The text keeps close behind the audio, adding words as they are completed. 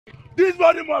This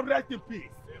body must rest in peace.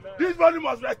 This body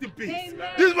must rest in peace.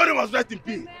 This body must rest in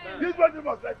peace. This body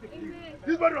must rest in peace.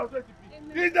 This body must rest in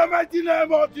peace. In the mighty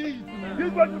name of Jesus.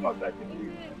 This body must rest in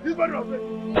peace. This body must rest in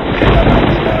peace. In the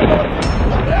mighty name of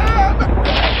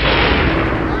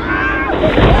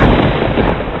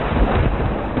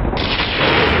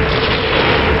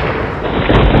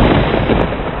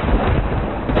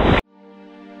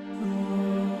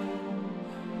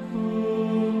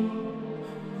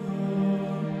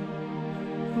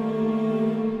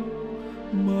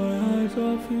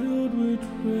Filled with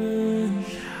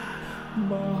rage,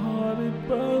 my heart it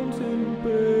burns in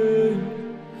pain.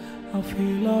 I'll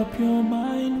fill up your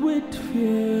mind with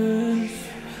fears.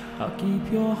 I'll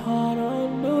keep your heart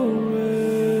on the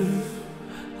race.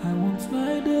 I won't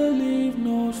neither leave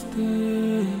nor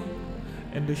stay.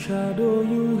 In the shadow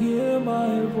you hear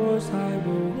my voice, I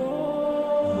will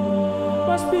roam.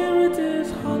 My spirit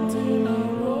is hunting, I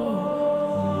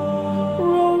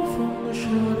roam from the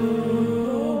shadow.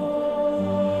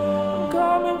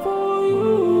 Coming for you.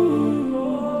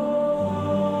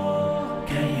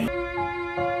 Can you?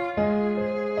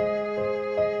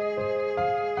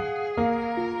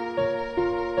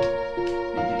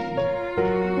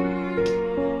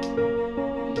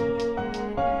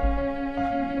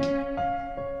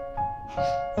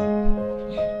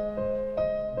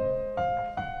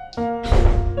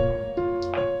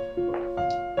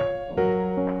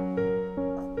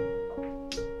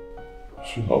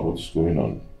 Sweetheart, what's going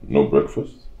on? No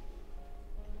breakfast?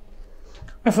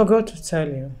 I forgot to tell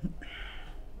you.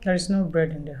 There is no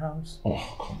bread in the house.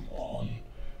 Oh, come on.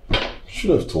 You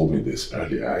should have told me this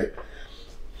earlier.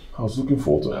 I was looking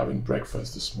forward to having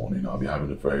breakfast this morning. I'll be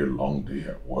having a very long day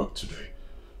at work today.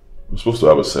 We're supposed to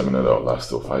have a seminar that will last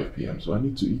till 5 p.m. so I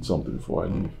need to eat something before I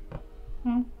leave.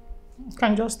 You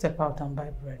can just step out and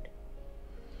buy bread.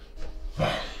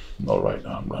 Not right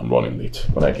now. I'm running late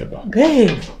when I get back.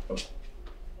 Babe!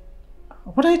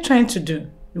 What are you trying to do?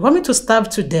 You want me to starve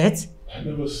to death? I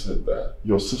never said that.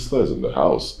 Your sister is in the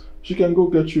house. She can go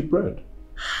get you bread.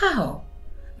 How?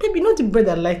 Baby, you know the bread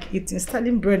I like eating,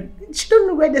 Stalin bread. She don't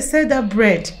know where they sell that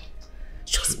bread.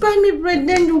 Just buy me bread,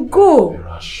 then you go. There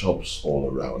are shops all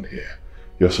around here.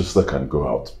 Your sister can go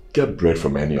out, get bread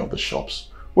from any of the shops.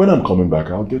 When I'm coming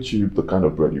back, I'll get you the kind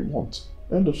of bread you want.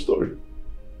 End of story.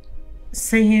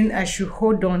 Saying I should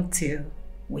hold on till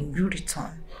when you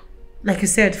return. Like you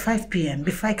said, 5 p.m.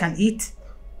 before I can eat.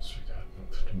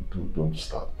 Sweetheart, don't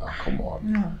start now. Come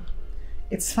on. No,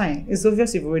 it's fine. It's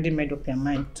obvious you've already made up your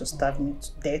mind to starve me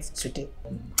to death today.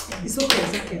 It's okay,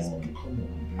 it's okay. Come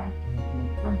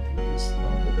on.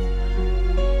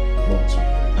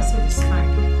 I said it's fine.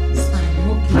 It's fine. I'm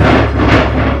okay.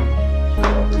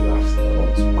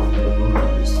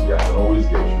 I can always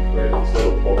get you bread instead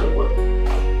of pocket bread.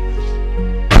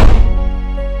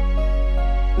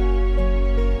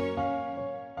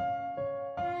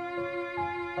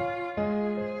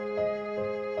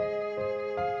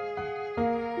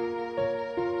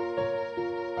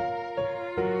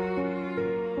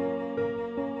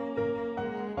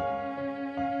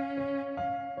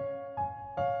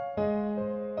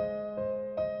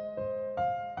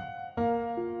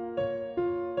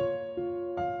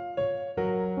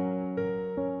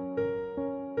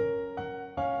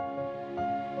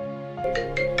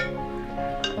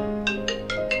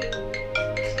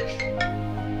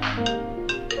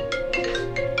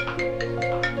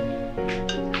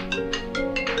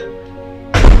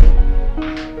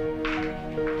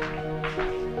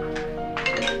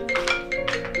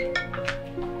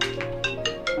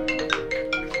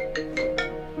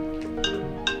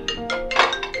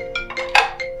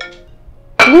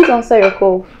 Please answer your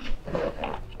call.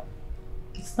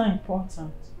 It's not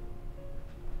important.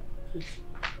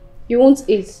 You won't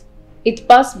eat. It's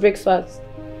past breakfast.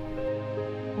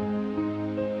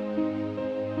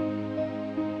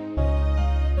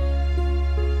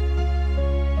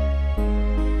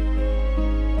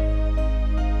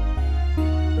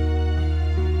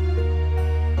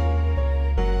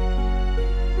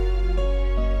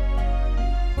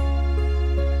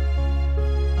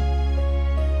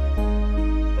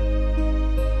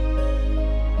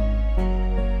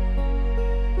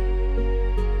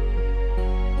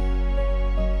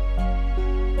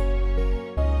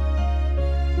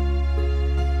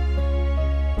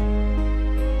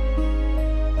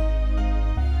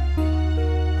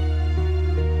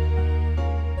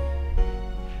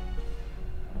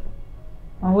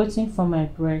 I'm waiting for my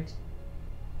bread.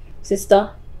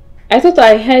 Sister, I thought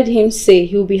I heard him say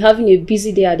he'll be having a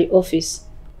busy day at the office.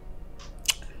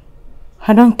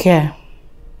 I don't care.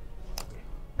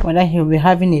 Whether he'll be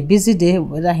having a busy day,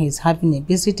 whether he's having a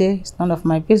busy day, it's none of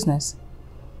my business.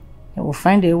 He will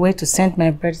find a way to send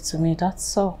my bread to me,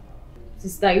 that's all.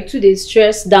 Sister, you too dey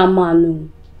stress that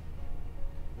man.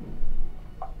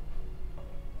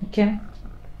 Okay.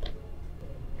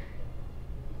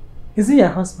 Is he your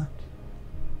husband?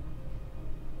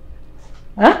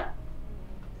 Huh?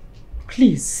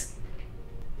 Please,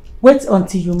 wait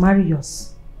until you marry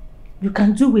yours. You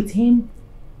can do with him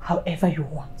however you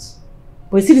want.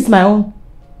 But you see, this is my own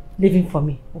living for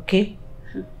me, okay?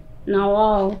 Now,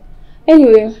 wow.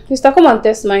 Anyway, sister, come and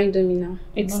test my indomie now.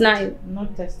 It's nice.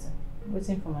 Not testing. I'm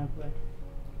waiting for my bread.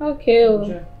 Okay.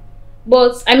 Enjoy.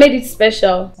 But I made it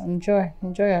special. Enjoy.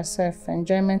 Enjoy yourself.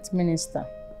 Enjoyment minister.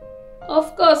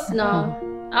 Of course now.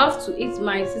 I have to eat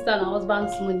my sister and her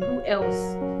husband's money. Who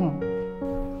else?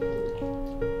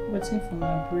 Waiting for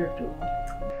my bread though.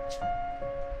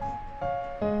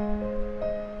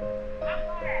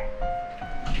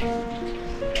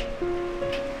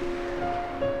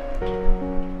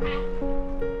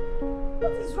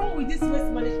 What is wrong with this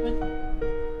waste management?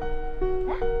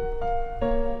 Huh?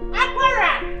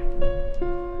 Aquara!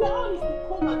 We all need to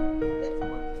come and let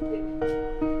what is going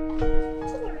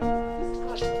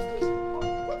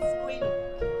on?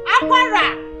 Aquara!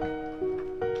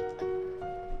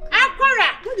 Aquara!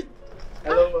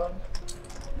 Hello, ma'am.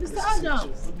 Mr. Adam.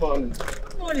 Good morning.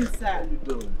 Good morning, sir. How you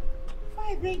doing?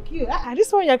 Fine, thank you.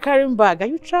 This one you're carrying bag. Are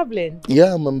you traveling?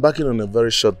 Yeah, I'm embarking on a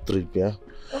very short trip, yeah.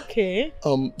 Okay.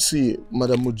 See,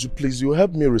 Madam, would you please, you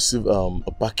help me receive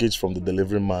a package from the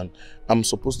delivery man. I'm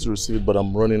supposed to receive it, but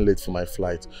I'm running late for my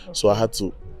flight. Okay. So I had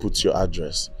to put your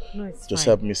address. No, it's Just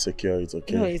fine. help me secure it,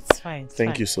 okay? No, it's fine.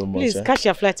 Thank you so much. Please, catch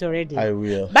your flight already. I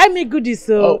will. Buy me goodies,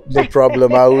 so. Oh, no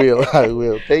problem. I will. I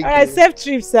will. Thank you. All right, safe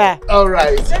trip, sir. All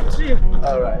right. Safe trip.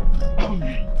 All right.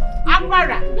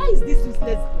 Aquara, where is this useless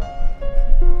girl?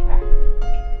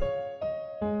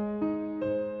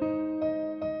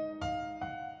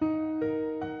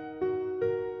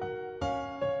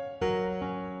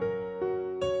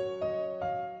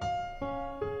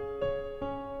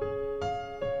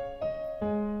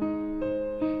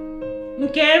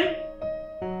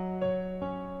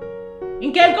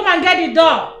 Nkem, come and get the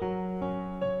door.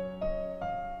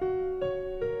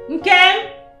 Nkem.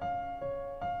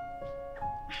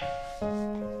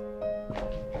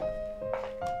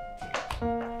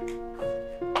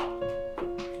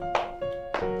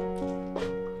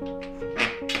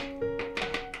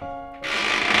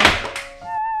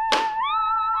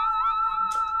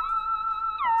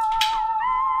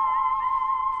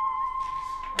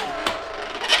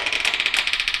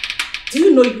 Do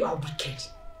you know you are wicked?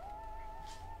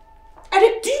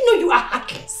 Eric, do you know you are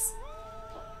heartless?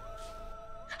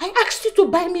 I asked you to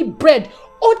buy me bread,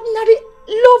 ordinary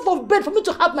loaf of bread for me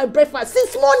to have my breakfast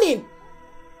since morning.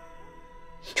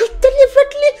 You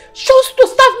deliberately chose to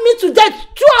starve me to death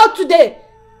throughout today.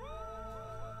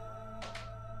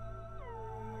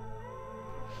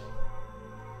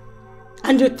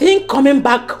 And you think coming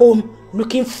back home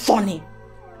looking funny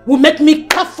will make me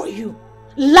clap for you,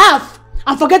 laugh,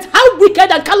 and forget how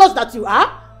wicked and callous that you are?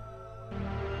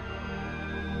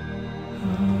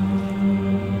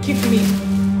 Keep me.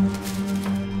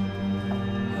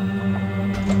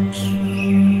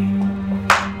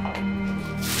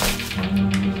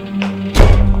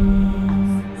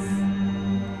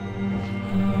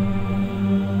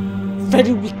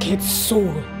 Very wicked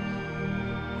soul.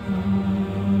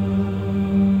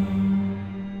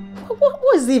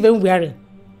 What is he even wearing?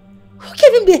 Who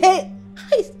gave him the hair?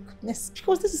 Goodness,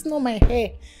 because this is not my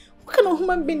hair. What kind of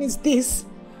human being is this?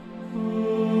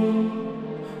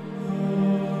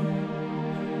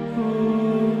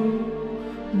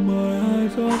 My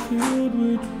eyes are filled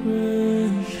with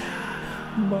rage.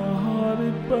 My heart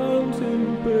it burns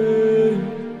in pain.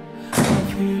 I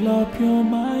fill up your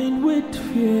mind with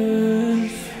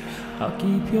fears. I'll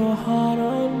keep your heart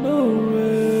on the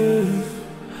race.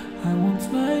 I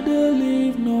won't neither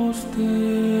leave nor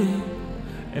stay.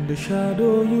 In the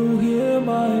shadow you hear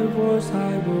my voice,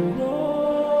 I will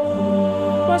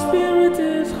roam. My spirit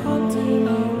is hunting, I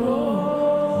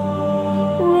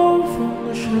roam from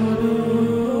the shadow.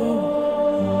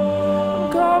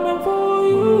 I'm coming for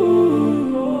you.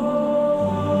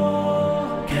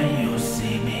 Can you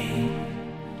see me?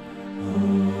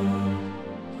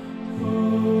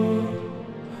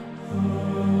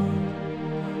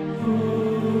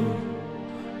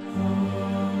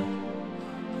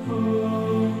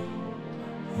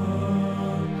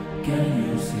 Can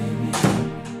you see me?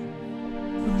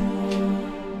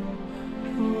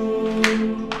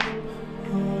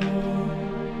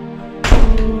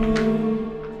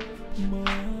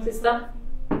 Sister,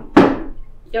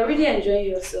 you're really enjoying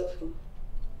yourself.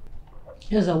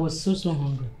 Yes, I was so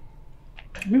hungry.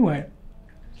 Meanwhile,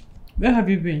 Where have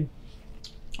you been?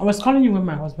 I was calling you when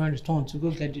my husband returned to go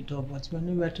get the dog, but you were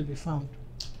nowhere to be found.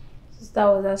 Sister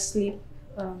was asleep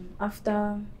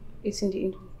after eating the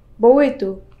evening. But wait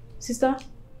though, sister,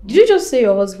 did you just say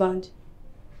your husband?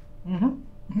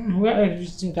 Where else do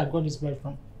you think I got this bread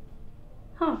from?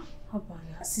 Huh? How about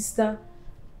that? Sister,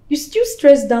 you still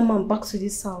stressed that man back to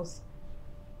this house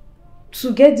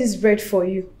to get this bread for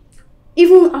you.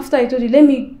 Even after I told you, let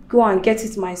me go and get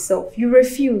it myself. You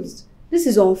refused. This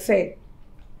is unfair.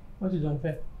 What is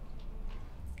unfair?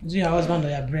 Is it your husband or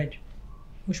your bread?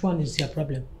 Which one is your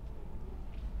problem?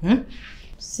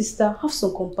 Sister, have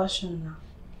some compassion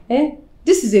now.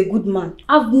 This is a good man.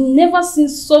 I've never seen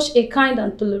such a kind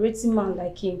and tolerating man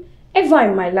like him ever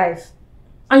in my life.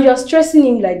 And you are stressing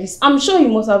him like this. I'm sure he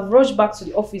must have rushed back to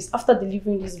the office after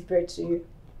delivering this bread to you.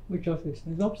 Which office?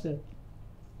 He's upstairs.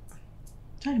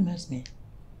 That reminds me.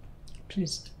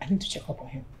 Please, I need to check up on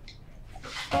him.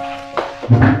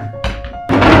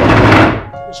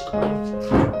 Take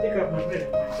care of my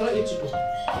bread. Don't eat too much.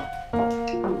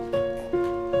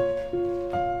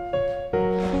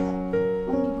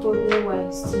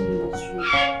 Why still in his room?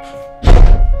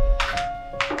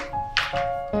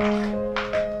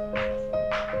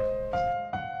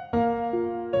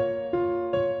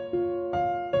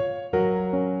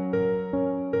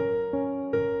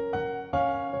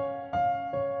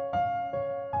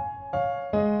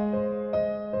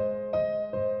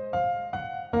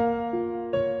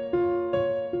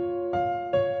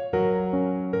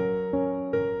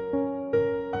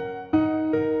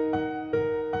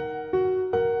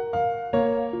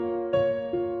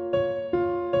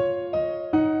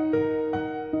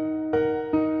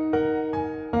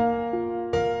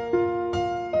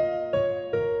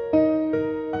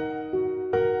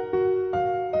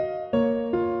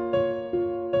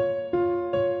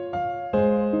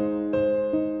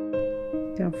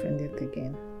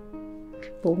 Again.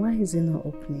 But why is it not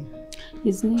opening?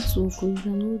 It's not so good. It's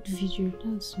an old video,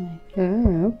 that's why.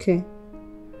 Ah, okay.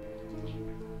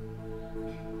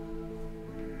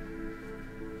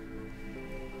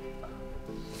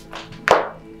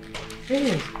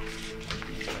 Hey.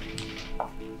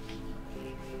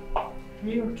 Are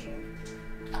you okay?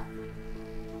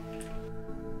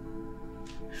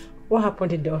 What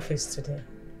happened in the office today?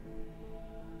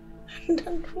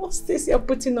 And what's this you're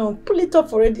putting on? Pull it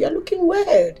off already. You're looking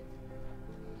weird.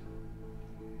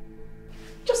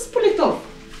 Just pull it off.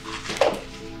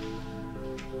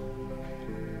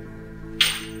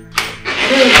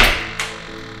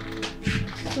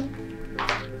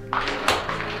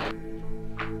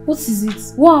 What is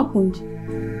it? What happened?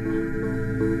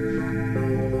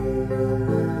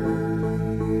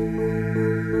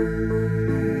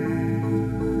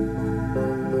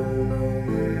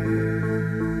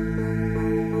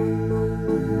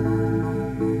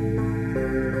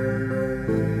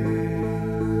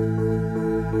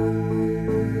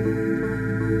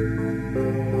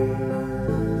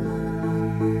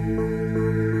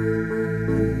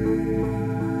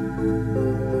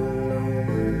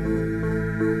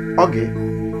 Okay.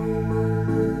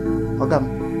 Ogam.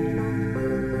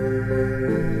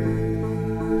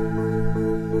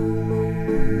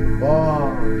 Oh.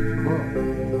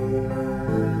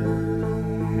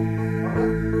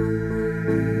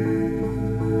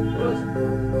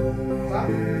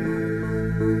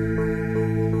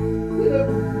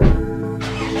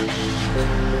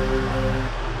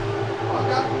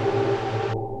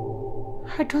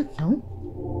 I don't know.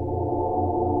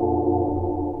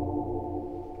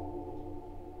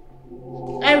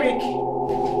 Eric.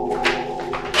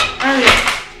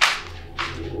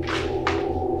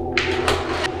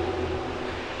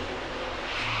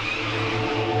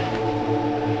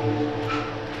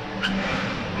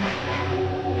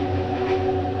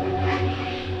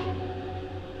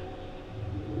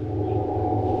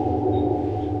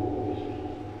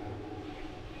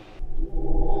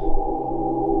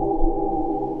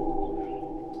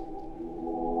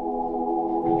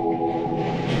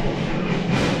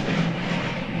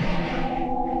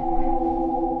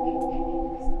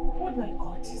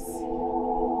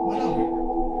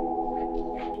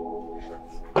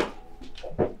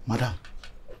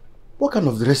 What kind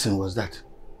of dressing was that?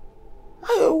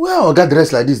 Where Oga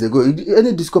dress like this they go?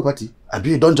 Any disco party? Abi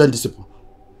you don't join this people.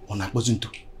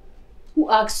 Who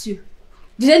asked you?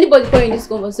 Did anybody call you in this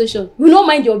conversation? You don't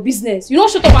mind your business. You don't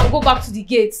shut up and go back to the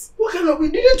gates. What kind of...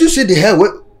 Didn't you say the hair?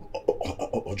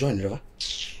 Or join the river?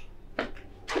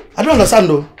 I don't understand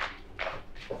though.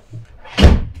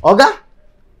 Oga?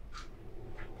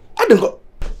 I didn't go.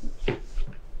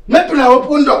 Maybe I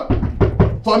open door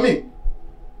for me.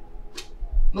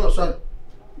 No, sorry.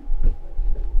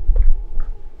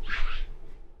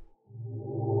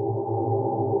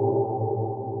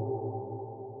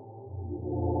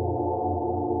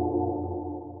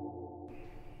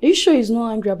 Are you sure he's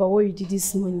not angry about what you did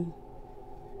this morning?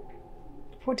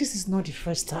 But this is not the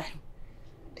first time.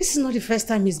 This is not the first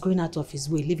time he's going out of his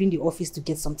way, leaving the office to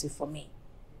get something for me.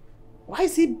 Why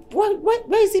is he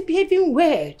behaving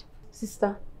weird?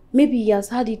 Sister, maybe he has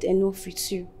had it enough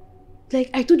with you.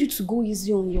 Like, I told you to go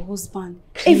easy on your husband.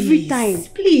 Please, every time.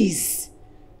 Please.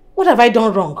 What have I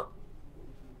done wrong?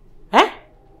 Huh?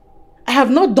 I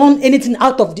have not done anything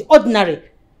out of the ordinary.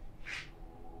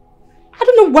 I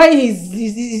don't know why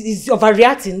he's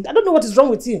overreacting. I don't know what is wrong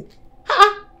with him.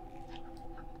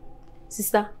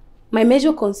 Sister, my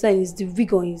major concern is the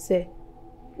wig on his hair.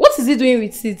 What is he doing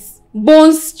with it?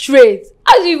 Bone straight.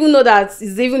 How do you even know that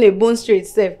it's even a bone straight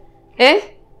step? Eh?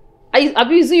 Are you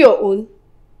using your own?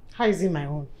 How is it my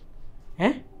own?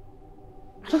 Eh?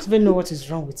 I don't even know what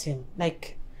is wrong with him.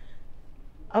 Like,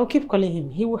 I'll keep calling him.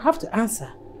 He will have to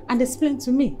answer and explain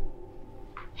to me.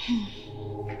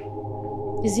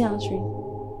 Is he answering?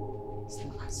 He's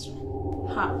not answering.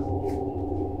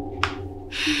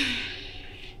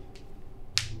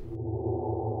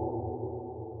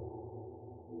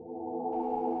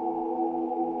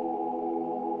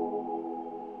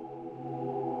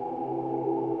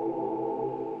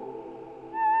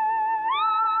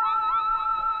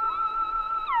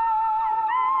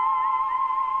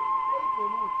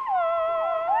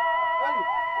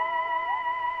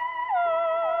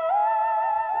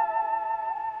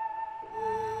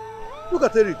 Look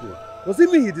at Eric. Does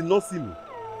it mean he did not see me?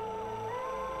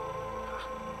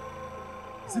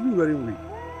 Is he wearing wig?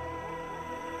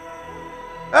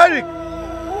 Eric!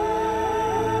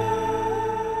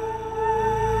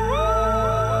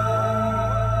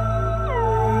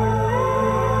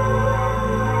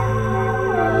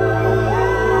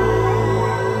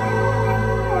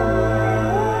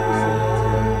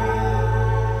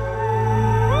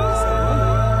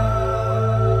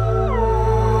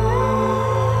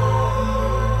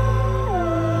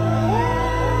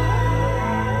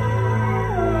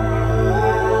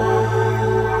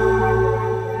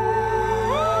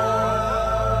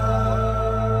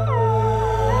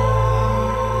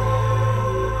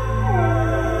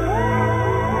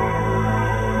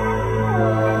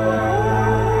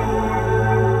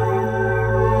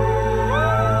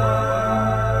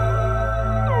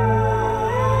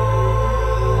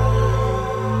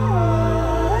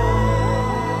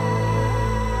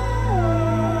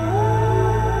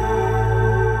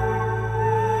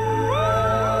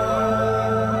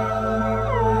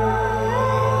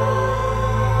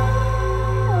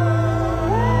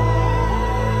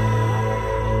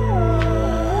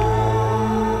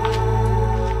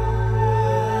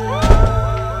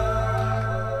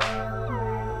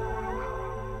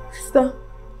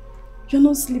 You're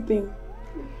not sleeping.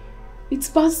 It's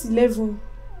past 11.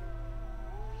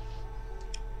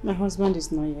 My husband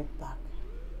is not yet back.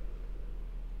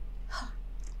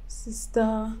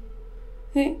 Sister,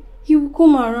 hey, he will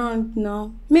come around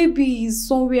now. Maybe he's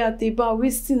somewhere at the bar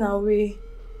wasting away.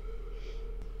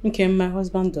 Okay, my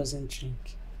husband doesn't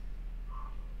drink.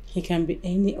 He can be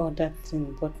any other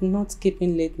thing, but not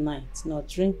keeping late nights, not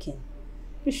drinking.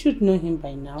 You should know him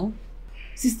by now.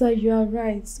 Sister, you are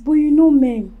right. But you know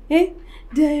men, eh?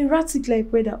 They're erratic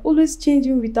like weather, always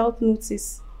changing without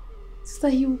notice. Sister,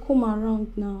 he will come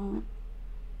around now.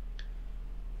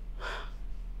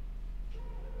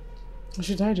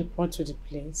 Should I report to the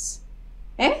place?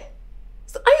 Eh?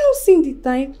 So are you not seeing the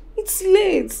time? It's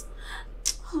late.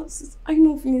 Sister, I'm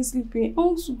not feeling sleepy. I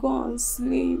want to go and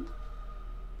sleep.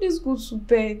 Please go to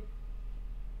bed.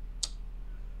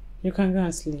 You can go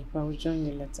and sleep. I will join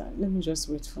you later. Let me just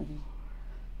wait for him.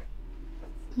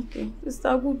 Okay,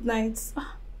 sister, good night.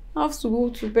 I have to go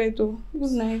to bed though.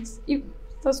 Good night.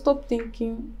 Stop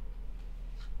thinking.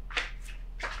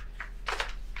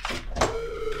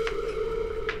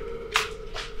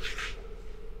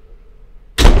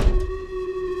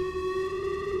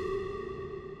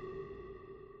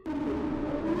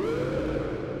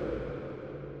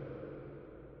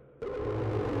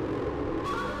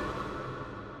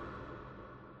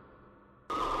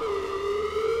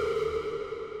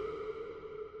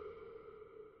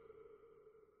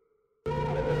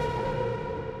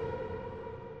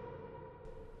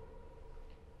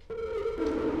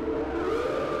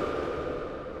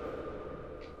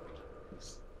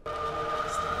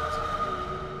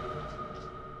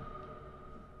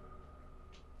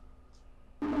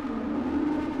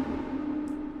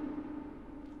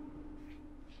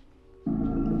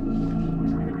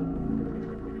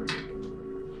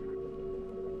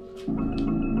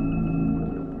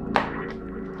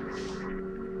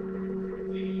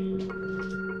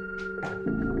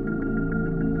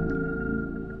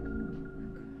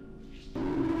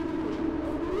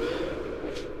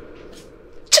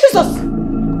 Jesus!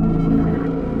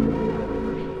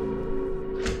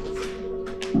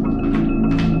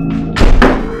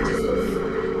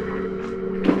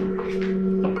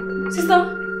 Sister,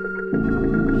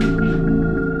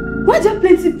 why is there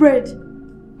plenty bread?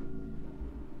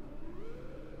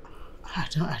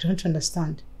 I don't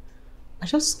understand. I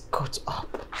just got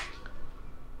up.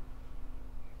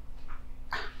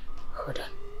 Hold on.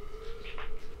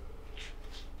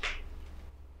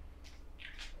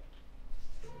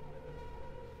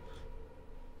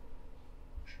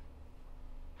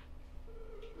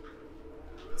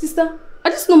 Sister,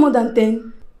 are this no more than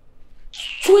 10?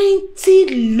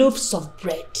 20 loaves of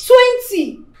bread.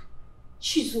 20!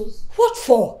 Jesus. What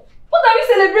for? What are we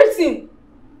celebrating?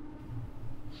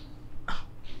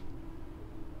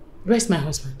 Where's my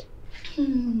husband?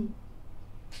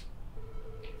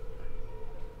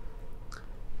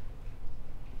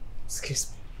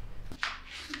 Excuse me.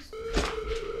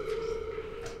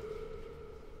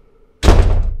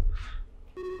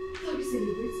 What are we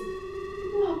celebrating?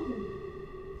 What happened?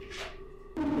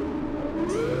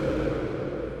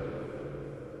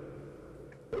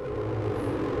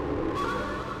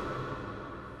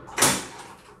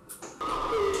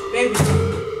 Baby.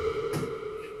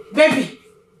 Baby.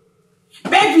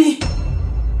 Baby!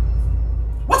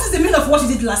 What is the meaning of what you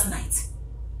did last night?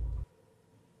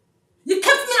 You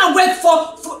kept me awake for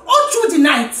all through the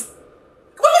night.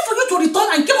 Only for you to return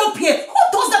and came up here. Who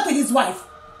does that to his wife?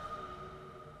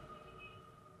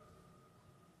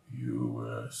 You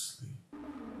were asleep.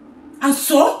 And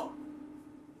so?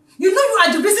 You know you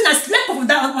are the reason I slept on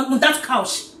that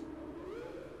couch.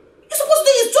 You're supposed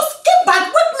to just get back,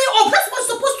 wake me up. That's what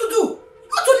you're supposed to do.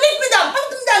 Not to leave me down,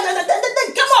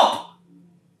 then come up.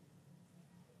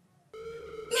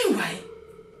 Meanwhile,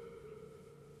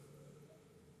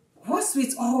 what's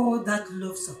with all that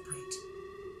loaves of bread?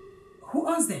 Who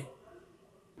owns them?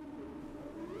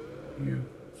 You.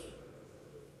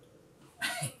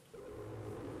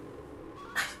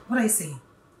 What are you saying?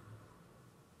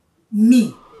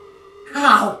 Me?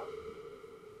 How?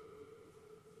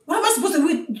 What am I supposed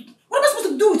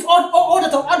to do with all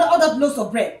that loaves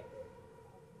of bread?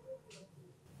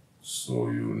 So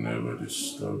you never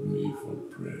disturb me for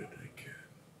bread again.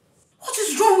 What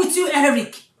is wrong with you,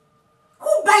 Eric?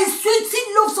 Who buys 20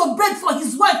 loaves of bread for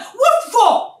his wife? What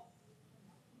for?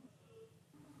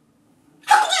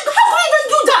 How could you even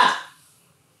do that?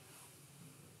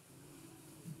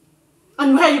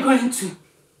 And where are you going to?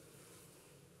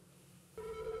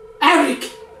 Eric!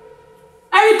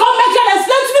 Eric, come back here and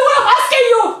explain to me what I'm asking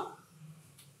you!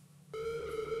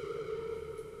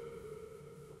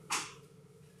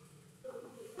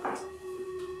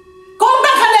 Come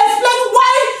back and explain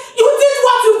why you did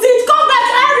what you did! Come back,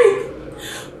 Eric!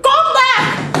 Come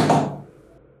back!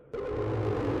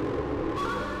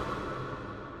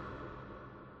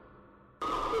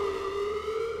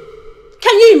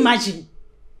 Can you imagine?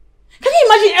 Can you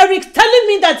imagine Eric telling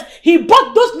me that he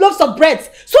bought those loaves of bread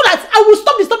so that I will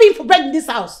stop disturbing him for bread in this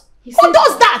house? Who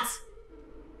does that?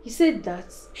 He said that.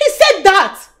 He said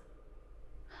that!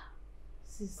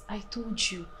 Sis, I told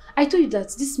you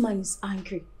that this man is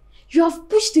angry. You have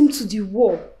pushed him to the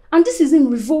wall, and this is him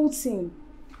revolting.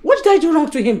 What did I do wrong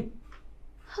to him?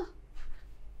 No,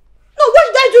 what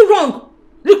did I do wrong?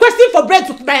 Requesting for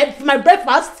bread for my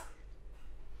breakfast?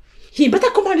 He better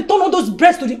come and return all those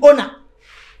breads to the owner.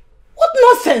 What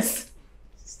nonsense!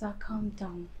 Sister, calm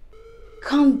down.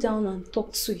 Calm down and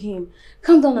talk to him.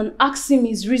 Calm down and ask him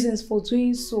his reasons for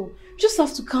doing so. You just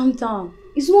have to calm down.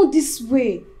 It's not this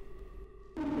way.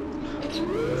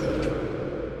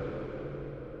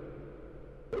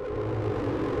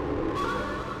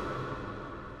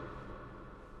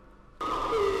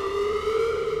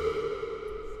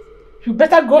 You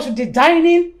better go to the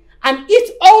dining and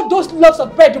eat all those loaves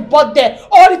of bread you bought there,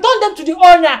 or return them to the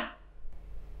owner.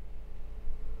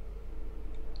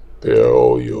 They're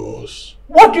all yours.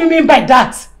 What do you mean by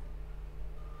that?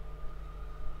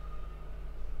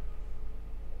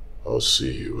 I'll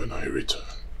see you when I return.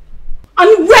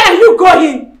 And where are you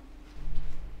going?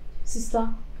 Sister,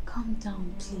 calm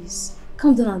down, please.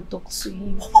 Calm down and talk to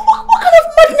him. What kind of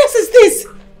madness is this?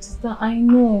 Sister, I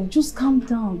know. Just calm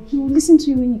down. He will listen to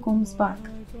you when he comes back.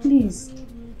 Please.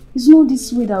 It's not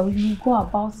this way that we will go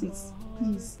about it.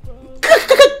 Please. Can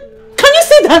you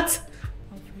say that?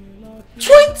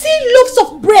 20 loaves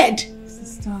of bread!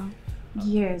 Sister,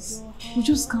 yes. You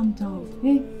just calm down.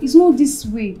 Eh? It's not this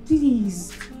way.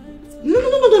 Please. No.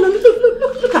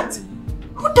 Look at.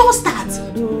 Who does that?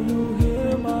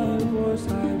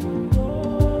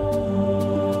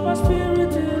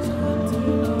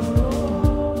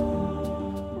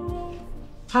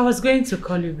 I was going to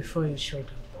call you before you showed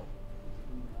up.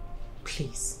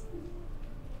 please.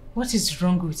 What is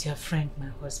wrong with your friend, my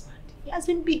husband? He has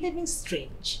been behaving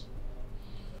strange.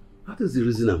 That is the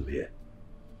reason I'm here.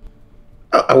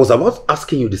 I was about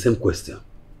asking you the same question.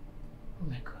 Oh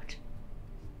my God.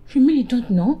 You mean you don't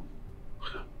know?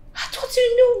 I thought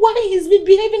you knew why he's been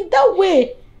behaving that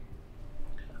way.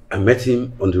 I met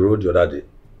him on the road the other day.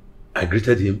 I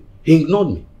greeted him. He ignored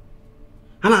me.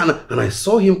 And I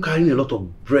saw him carrying a lot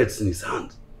of breads in his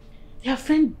hand. Your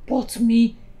friend bought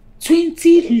me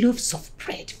 20 loaves of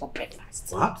bread for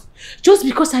breakfast. What? Just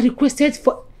because I requested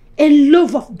for a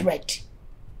loaf of bread.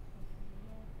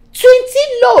 20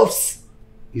 loaves!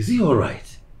 Is he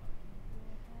alright?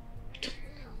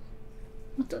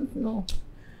 I don't know.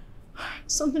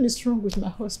 Something is wrong with my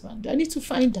husband. I need to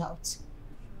find out.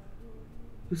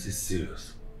 This is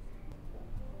serious.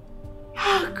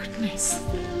 Oh, goodness. I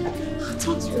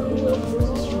thought you were well.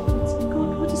 What is wrong with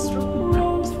God? What is wrong with my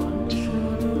husband?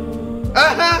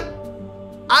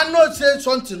 I know say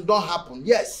something don't happen.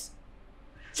 Yes.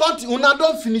 Something, una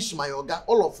don't finish my yoga.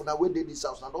 All of una wey dey this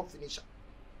house, una don't finish am.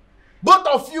 Both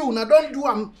of you, una don't do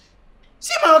am.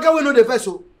 See my yoga, we know the vex.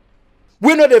 So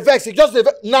we know the vex. It's just the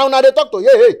vex. Now they talk to you.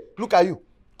 Hey, look at you.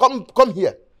 Come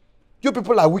here. You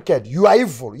people are wicked. You are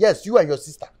evil. Yes, you and your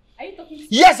sister. Are you talking to me?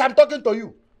 Yes, I'm talking to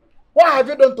you. What have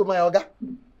you done to my yoga?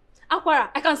 Aquara,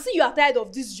 I can see you are tired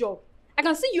of this job. I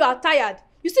can see you are tired.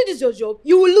 You see this is your job,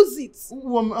 you will lose it.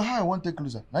 How I want to take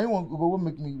loser? Now you won't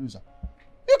make me loser.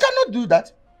 You cannot do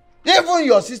that. Even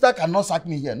your sister cannot sack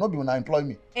me here. Nobody will employ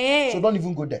me. So don't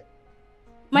even go there.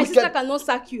 My sister cannot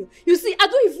sack you. You see, I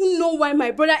don't even know why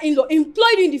my brother-in-law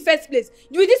employed you in the first place.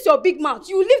 With this your big mouth,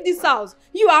 you will leave this house.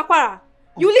 You are Aquara.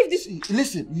 You leave this.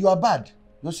 Listen, you are bad.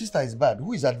 Your sister is bad.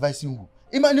 Who is advising who?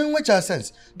 In which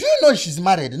sense? Do you know she's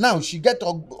married? Now she get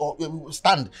a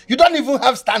stand. You don't even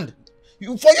have stand. For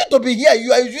you to be here,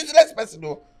 you are a useless person.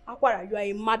 No? Aquara, you are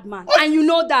a madman. And you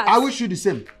know that. I wish you the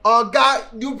same. God,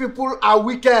 you people are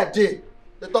wicked. They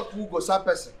talk who go some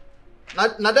person.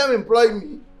 Now them employ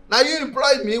me. Now you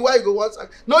employ me, why you go once?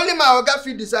 Not only my Oga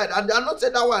fit decide. And I not say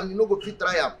that one, you know, go fit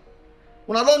try am.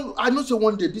 When I know say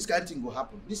one day this kind of thing will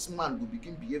happen. This man will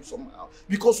begin behave somehow.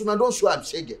 Because when I don't show I'm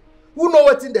shaking. Who know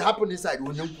what thing they happen inside? Shame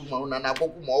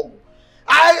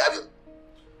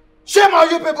on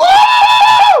you people!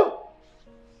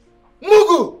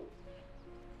 Mugu!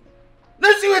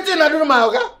 Let's see what thing I do to my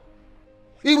Oga.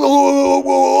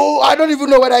 I don't even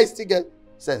know whether I still get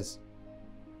sense.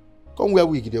 Come where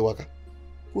we get the waka.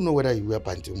 Who know whether you wear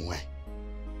panty or why?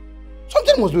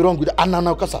 Something must be wrong with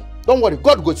Anna Kasa. Don't worry,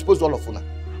 God will expose all of you now.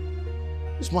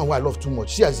 This man who I love too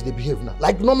much, see as they behave now.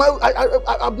 Like normal,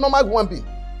 abnormal human being.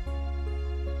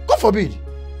 God forbid.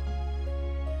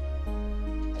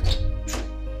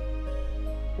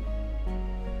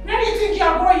 Where do you think you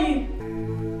are going?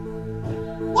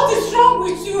 What is wrong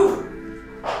with you?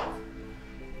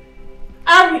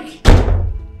 Eric!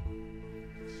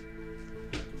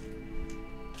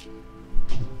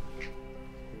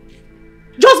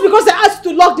 Just because I asked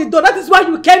you to lock the door, that is why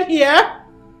you came here?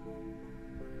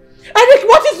 Eric,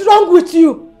 what is wrong with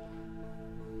you?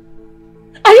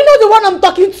 Are you not the one I'm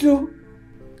talking to?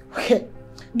 Okay.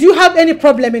 Do you have any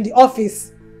problem in the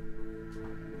office?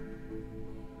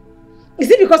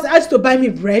 Is it because I asked you to buy me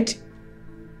bread?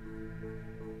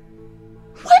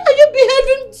 Why are you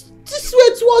behaving this way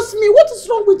towards me? What is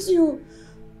wrong with you?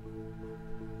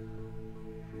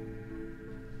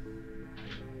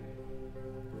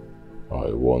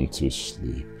 I want to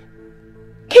sleep.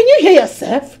 Can you hear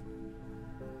yourself?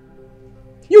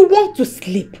 You want to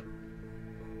sleep.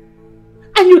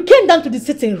 And you came down to the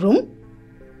sitting room?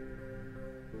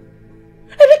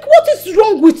 Eric, what is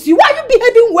wrong with you? Why are you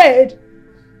behaving weird?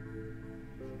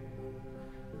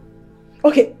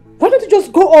 Okay, why don't you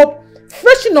just go up,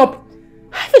 freshen up,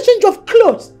 have a change of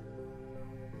clothes?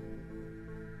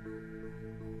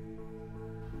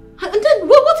 And then,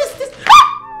 what is this?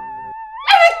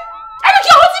 Eric! Eric,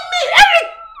 you're hurting me! Eric!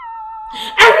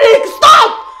 Eric,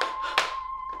 stop!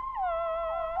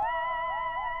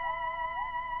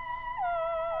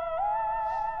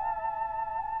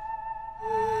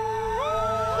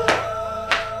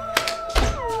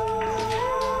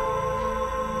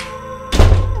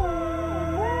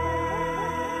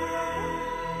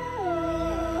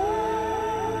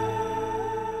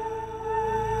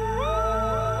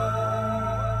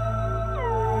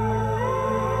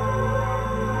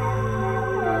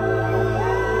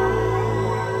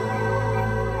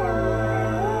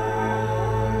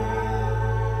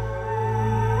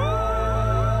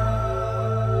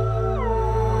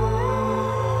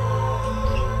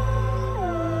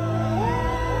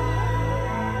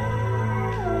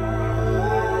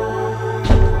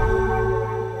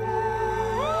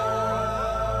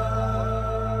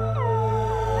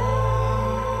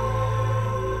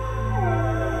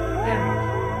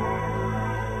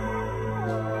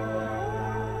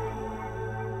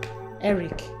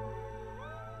 Eric,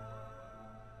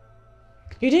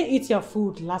 you didn't eat your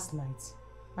food last night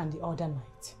and the other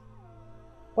night.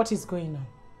 What is going on?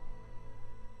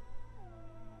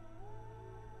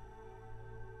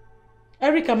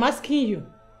 Eric, I'm asking you.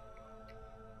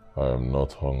 I am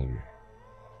not hungry.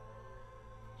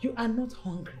 You are not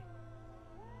hungry.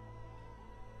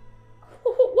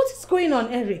 What is going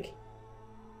on, Eric?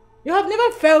 You have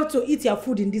never failed to eat your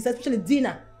food in this, especially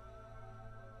dinner.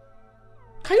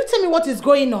 Can you tell me what is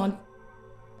going on?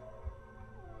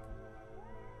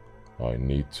 I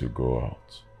need to go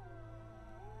out.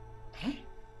 Huh?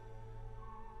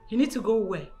 You need to go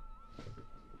where?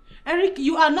 Eric,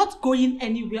 you are not going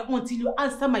anywhere until you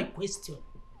answer my question.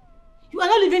 You are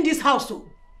not leaving this house. So.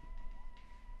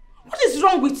 What is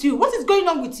wrong with you? What is going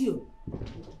on with you? Why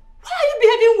are you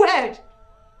behaving weird?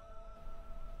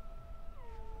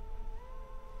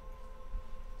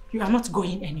 You are not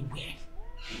going anywhere.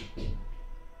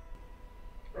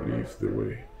 Leave the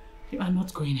way. You are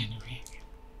not going anywhere.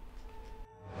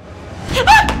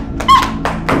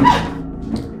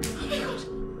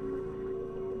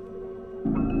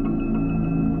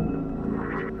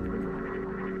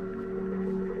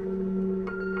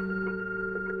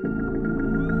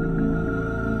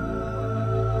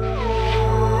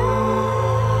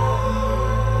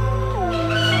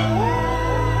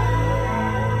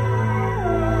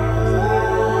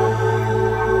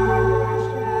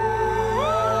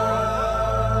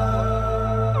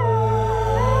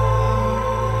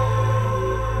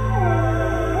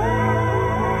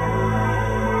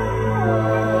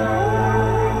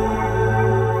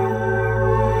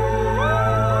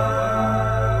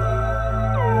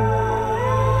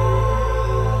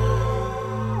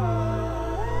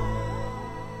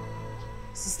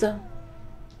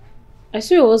 I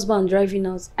saw your husband driving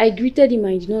out. I greeted him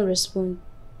and he did not respond.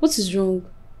 What is wrong?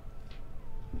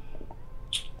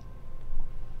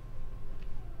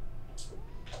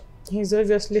 He's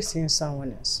obviously seeing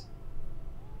someone else.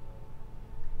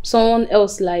 Someone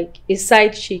else, like a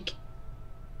side chick?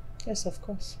 Yes, of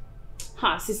course.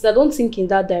 Ha, sister, don't think in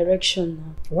that direction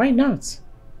now. Why not?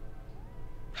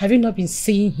 Have you not been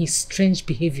seeing his strange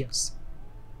behaviors?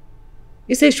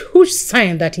 It's a huge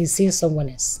sign that he's seeing someone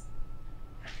else.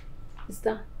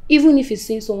 Sister, even if he's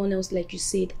seeing someone else like you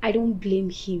said, I don't blame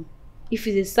him. If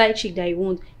it's a side chick that you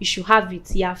want, you should have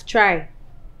it. You have tried.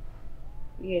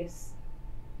 Yes.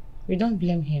 We don't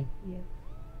blame him.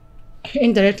 Yeah.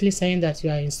 Indirectly saying that you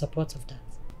are in support of that.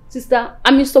 Sister,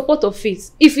 I'm in support of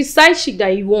it. If it's side chick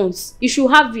that he wants, you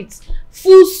should have it.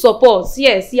 Full support.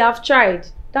 Yes, you have tried.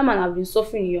 That man have been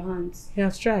suffering in your hands. You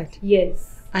have tried? Yes.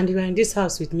 And you are in this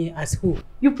house with me as who?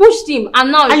 You pushed him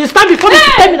and now... And you stand before me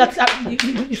to tell me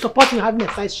that you support me having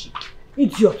a side chick.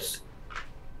 Idiot.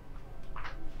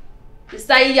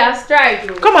 Sister, he has tried.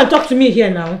 Bro. Come and talk to me here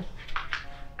now.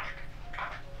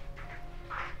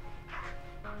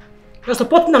 You're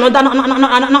supporting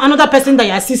another person than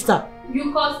your sister.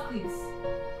 You caused this.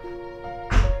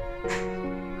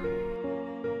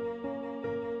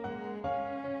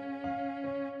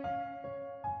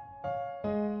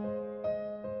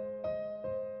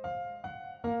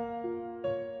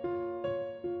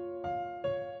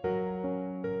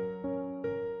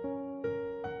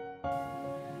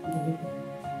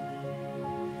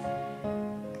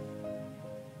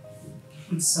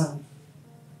 I'm sorry.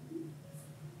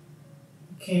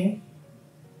 Okay?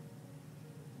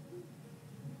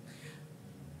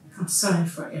 I'm sorry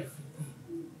for everything.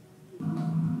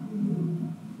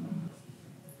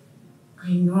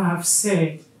 I know I've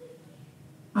said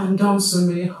and done so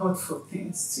many hurtful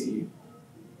things to you.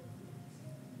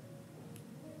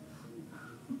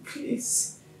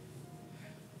 Please.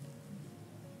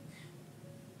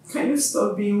 Can you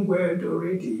stop being weird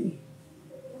already?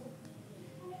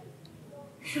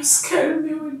 You're scaring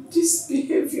me with this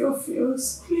behavior of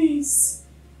yours, please.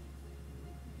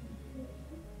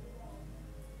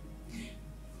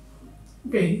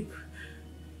 Babe.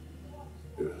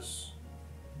 Yes.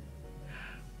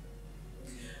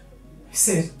 I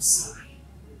said I'm sorry.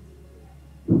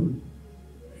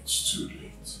 It's too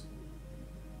late.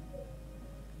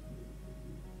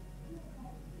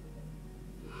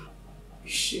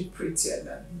 Is she prettier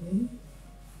than me?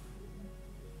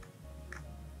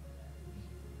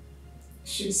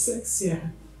 She's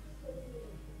sexier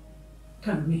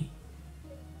than me.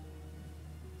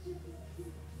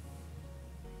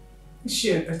 Is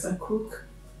she a better cook?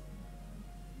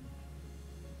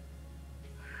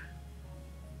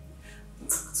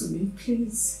 Talk to me,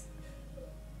 please.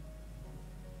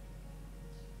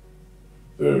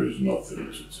 There is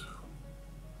nothing to tell.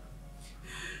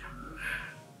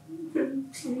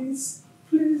 Please,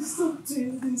 please stop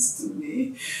doing this to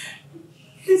me.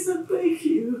 Please, I beg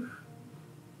you.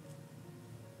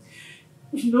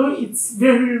 You know it's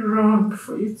very wrong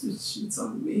for you to cheat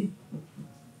on me.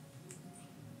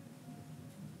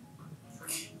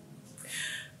 Okay.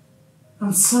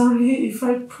 I'm sorry if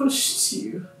I pushed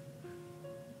you.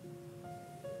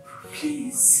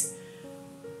 Please.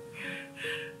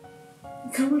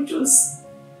 Can we just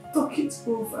talk it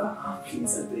over?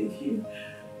 Please, I beg you.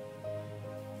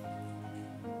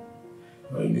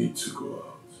 I need to go out.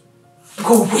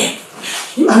 Go where?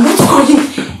 You are not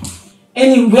going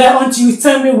anywhere until you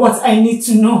tell me what I need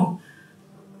to know.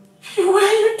 Why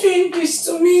are you doing this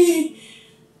to me?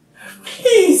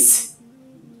 Please.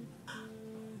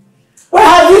 Why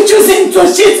are you choosing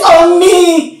to cheat on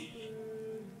me?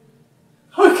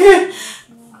 Okay.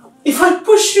 If I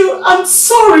push you, I'm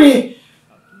sorry.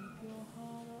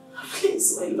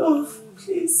 Please, my love,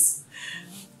 please.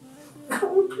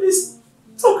 Can we please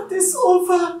talk this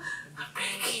over? I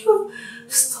beg you.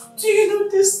 Stop doing all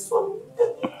this for me.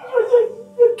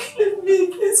 You're killing me.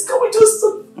 Please, can we just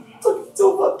talk it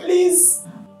over, please?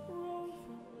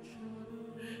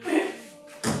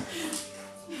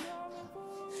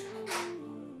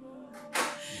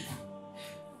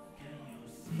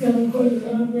 Let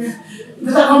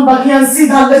her come back here and sit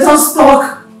down. Let us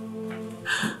talk.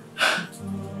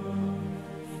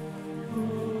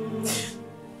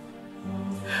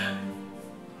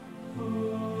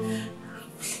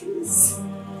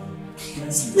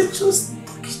 Let's just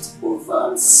talk it over.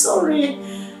 I'm sorry.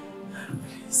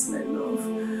 Please, my love.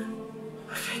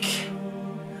 I beg you.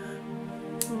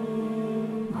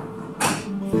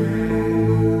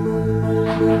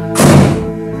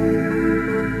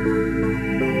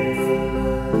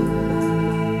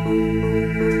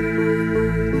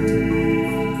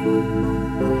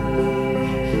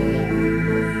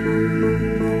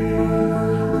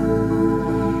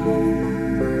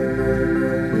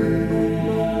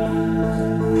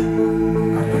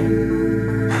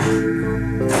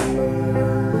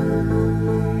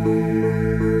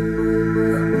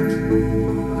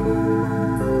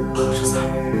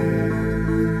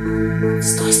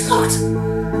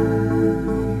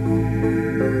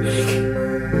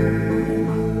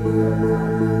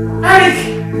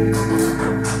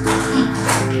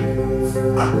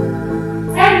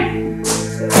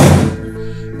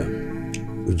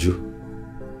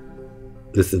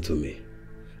 Listen to me.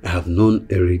 I have known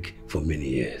Eric for many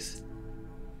years.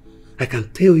 I can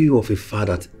tell you of a fact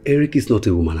that Eric is not a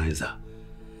womanizer.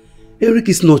 Eric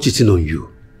is not cheating on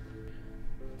you.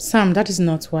 Sam, that is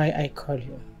not why I called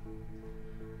you.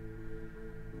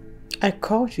 I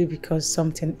called you because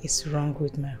something is wrong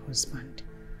with my husband,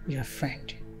 your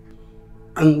friend.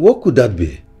 And what could that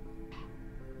be?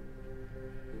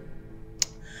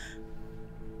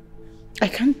 I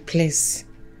can't place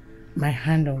my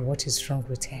hand on what is wrong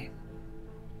with him.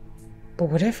 But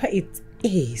whatever it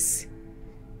is,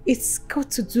 it's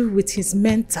got to do with his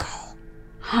mental.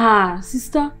 Ha,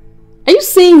 sister. Are you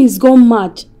saying he's gone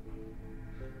mad?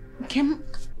 Kim,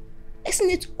 isn't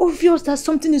it obvious that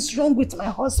something is wrong with my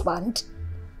husband?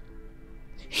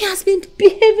 He has been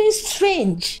behaving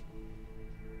strange.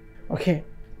 Okay,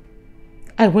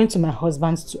 I went to my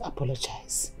husband to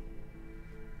apologize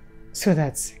so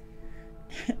that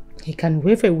he can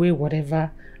wave away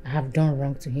whatever I have done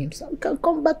wrong to him, so we can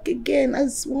come back again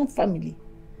as one family.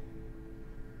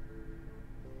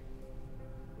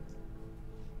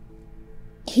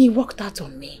 He walked out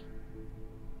on me.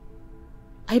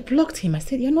 I blocked him. I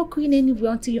said, "You're not going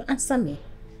anywhere until you answer me."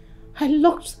 I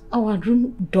locked our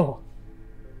room door.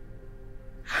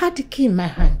 I had the key in my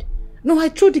hand. No, I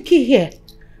threw the key here.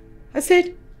 I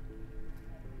said,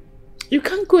 "You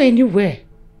can't go anywhere."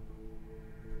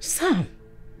 Sam,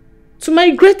 to my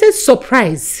greatest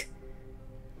surprise,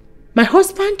 my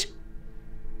husband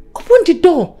opened the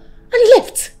door and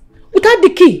left without the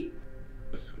key.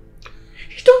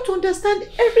 You don't understand.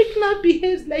 Eric now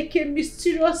behaves like a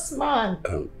mysterious man.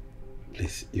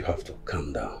 Please, you have to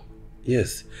calm down.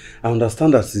 Yes, I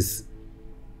understand that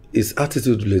his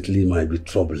attitude lately might be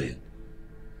troubling.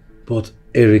 But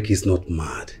Eric is not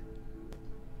mad.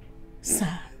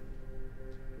 Sam,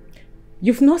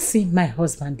 you've not seen my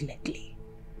husband lately.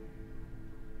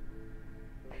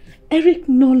 Eric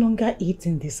no longer eats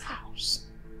in this house.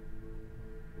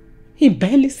 He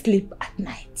barely sleeps at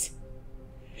night.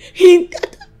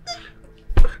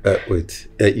 Wait,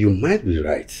 you might be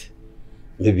right.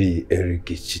 Maybe Eric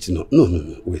is cheating on...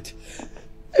 No, wait.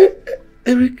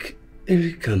 Eric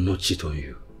cannot cheat on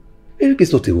you. Eric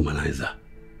is not a womanizer.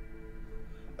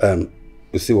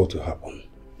 You see what will happen.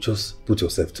 Just put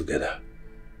yourself together.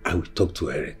 I will talk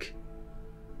to Eric.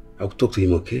 I will talk to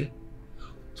him, okay?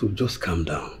 So just calm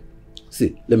down.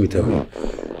 See, let me tell you.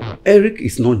 Eric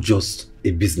is not just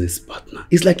a business partner.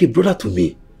 He's like a brother to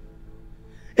me.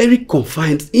 Eric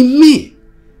confides in me.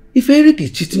 If Eric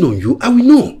is cheating on you, I will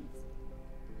know.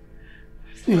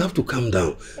 You have to calm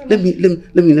down. Let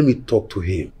me talk to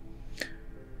him.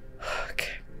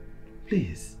 Okay.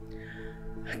 Please.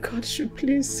 God should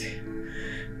please,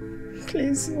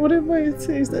 whatever it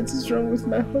is that is wrong with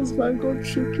my husband, God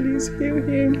should please heal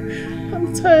him.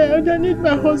 I'm tired. I need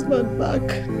my husband back.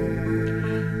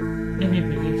 Let me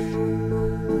believe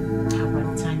I have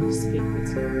had time to speak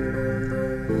with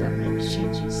him. That might be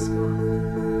changes.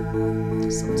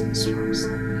 Something's wrong.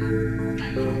 I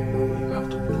know.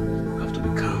 You have to be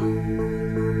calm.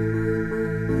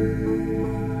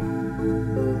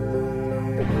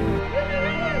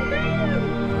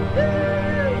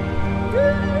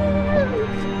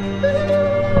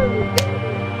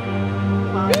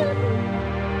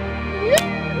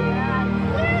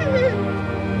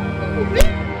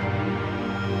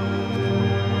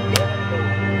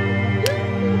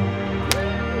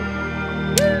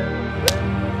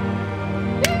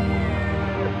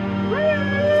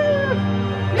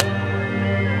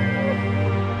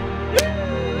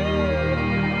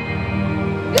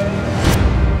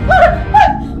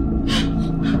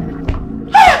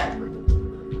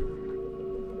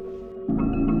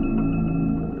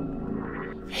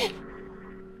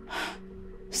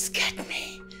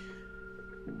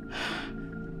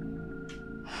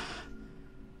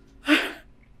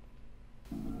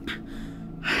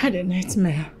 I had a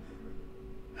nightmare.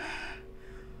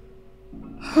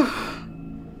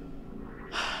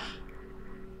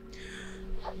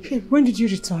 Okay, when did you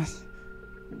return?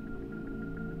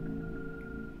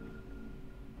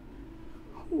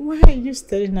 Why are you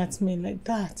staring at me like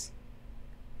that?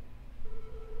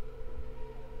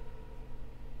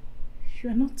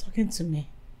 You are not talking to me.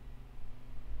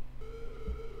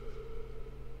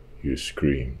 You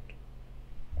screamed.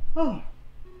 Oh.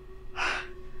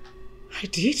 I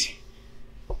did?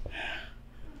 God,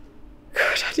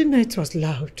 I didn't know it was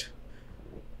loud.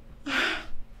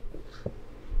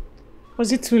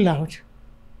 Was it too loud?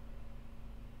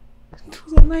 It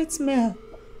was a nightmare.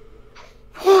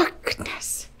 Oh,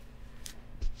 goodness.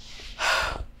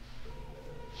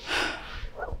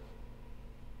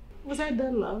 Was I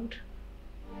that loud?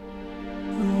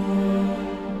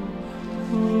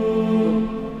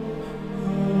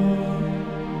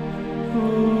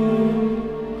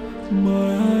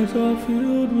 My eyes are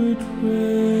filled with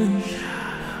rage.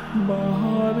 My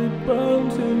heart it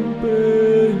burns in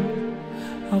pain.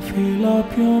 I fill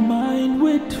up your mind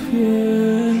with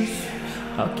fears.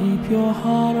 I'll keep your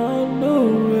heart on the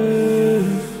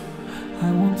race.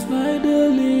 I won't neither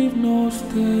leave nor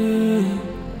stay.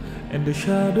 In the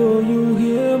shadow you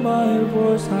hear my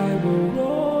voice, I will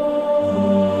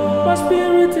roar. My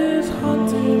spirit is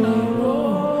hunting, I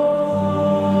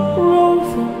roll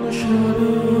from the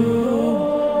shadow.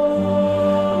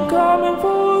 I'm coming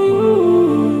for you.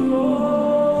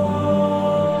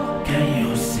 Can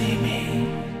you see me?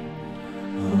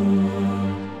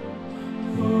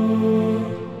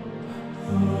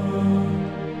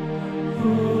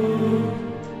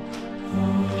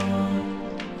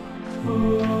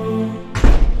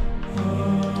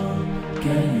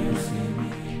 Can you see me?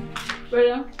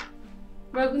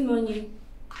 Brother, good morning.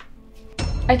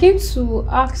 I came to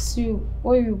ask you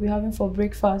what you'll be having for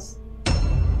breakfast.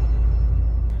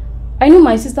 I know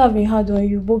my sister have been hard on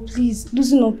you, but please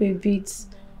loosen up a bit.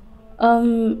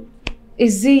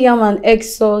 Is it yam and egg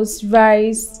sauce,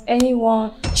 rice,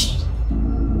 anyone?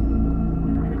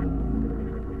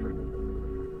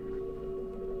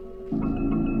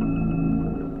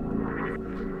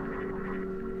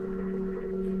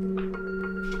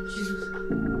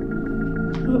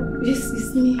 Oh, yes,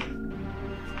 it's me.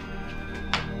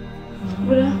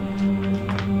 Brother.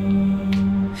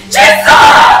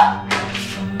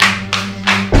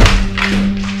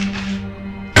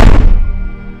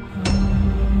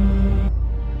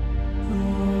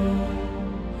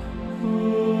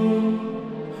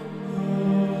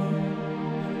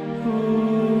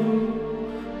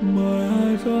 My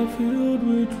eyes are filled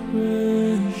with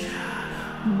rage.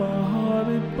 My heart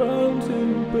it burns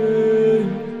in pain.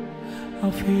 I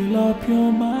fill up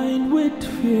your mind with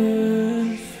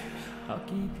fears. I'll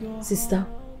keep your Sister,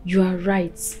 you are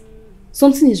right.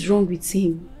 Something is wrong with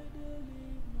him.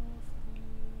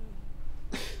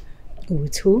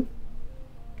 With who?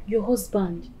 Your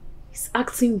husband is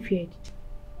acting weird.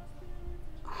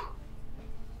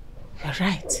 You're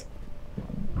right.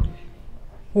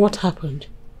 What happened?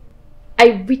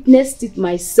 I witnessed it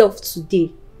myself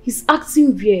today. He's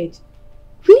acting weird.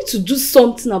 We need to do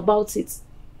something about it.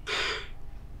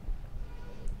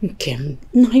 Okay,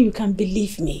 now you can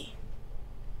believe me.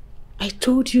 I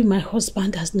told you my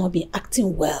husband has not been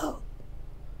acting well.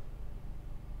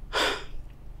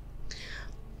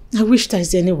 I wish there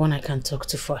is anyone I can talk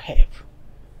to for help.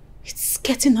 It's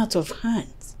getting out of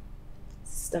hand.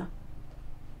 Sister,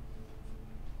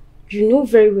 you know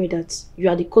very well that you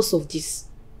are the cause of this.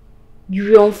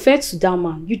 You were unfair to that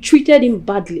man. You treated him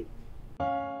badly.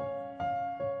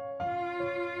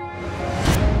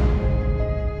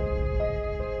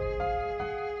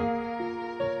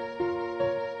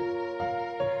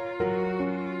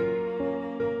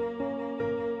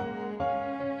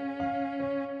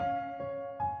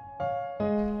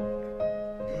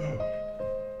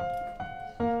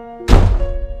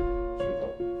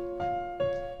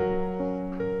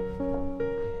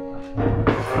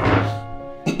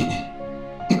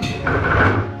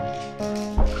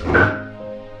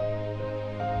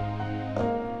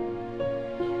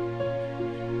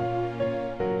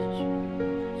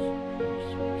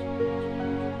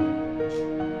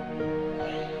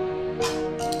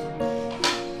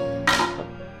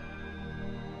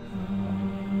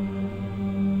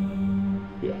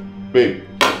 Babe.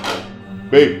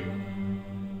 Babe.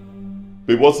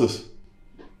 Babe, what's this?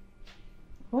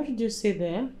 What did you say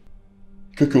there?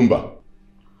 Cucumber.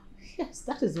 Yes,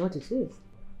 that is what it is.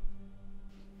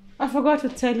 I forgot to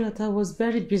tell you that I was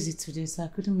very busy today, so I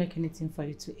couldn't make anything for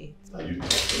you to eat. What are you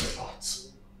talking about?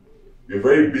 You're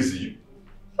very busy.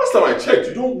 Last time I checked,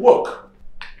 you don't work.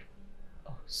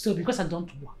 Oh, so because I don't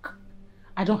work,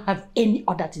 I don't have any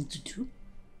other thing to do?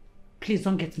 Please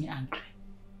don't get me angry.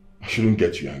 I shouldn't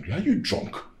get you angry. Are you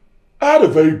drunk? I had a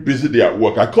very busy day at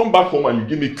work. I come back home and you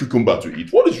give me cucumber to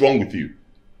eat. What is wrong with you?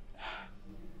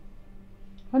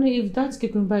 Honey, if that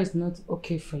cucumber is not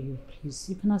okay for you, please,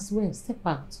 you can as well step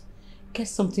out. Get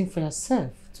something for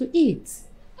yourself to eat.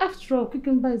 After all,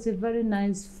 cucumber is a very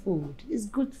nice food. It's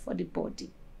good for the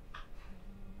body.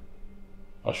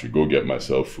 I should go get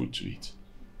myself food to eat.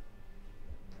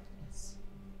 Yes.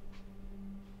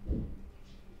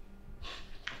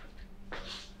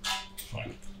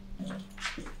 Fine.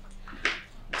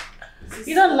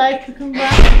 You don't like cucumber?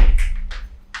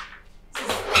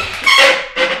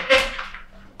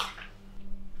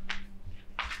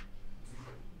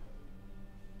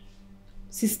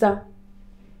 Sister,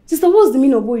 what's the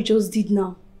meaning of what you just did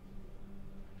now?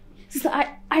 Sister,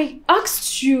 I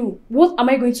asked you, what am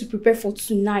I going to prepare for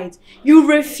tonight? You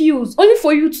refused, only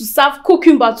for you to serve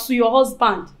cucumber to your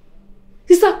husband.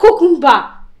 Sister,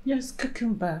 cucumber. Yes,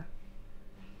 cucumber.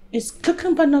 Is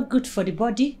cucumber not good for the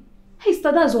body? Hey,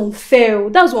 sister, that's unfair.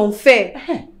 That's unfair.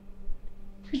 Hey,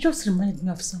 you just reminded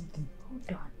me of something.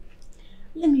 Hold on.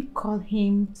 Let me call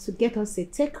him to get us a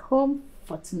take home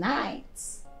for tonight.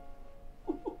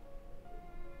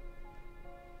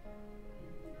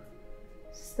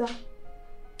 Sister,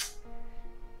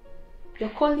 you're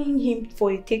calling him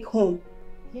for a take home.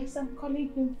 Yes, I'm calling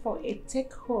him for a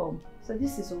take home. So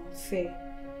this is unfair.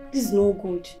 This is no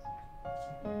good.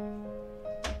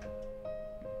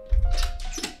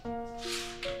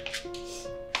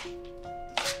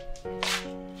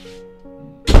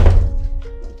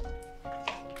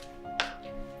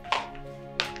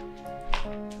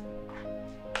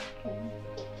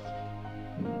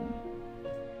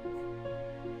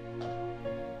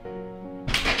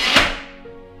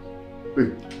 Wait,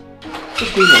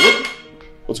 what's going on?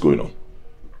 What's going on?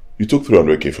 You took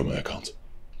 300k from my account.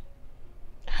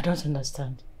 I don't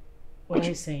understand. What are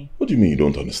you saying? What do you mean you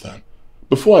don't understand?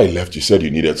 Before I left, you said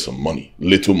you needed some money,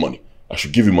 little money. I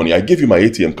should give you money. I gave you my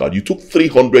ATM card. You took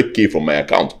 300k from my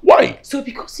account. Why? So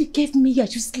because you gave me your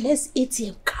useless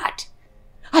ATM card,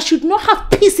 I should not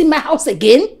have peace in my house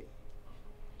again?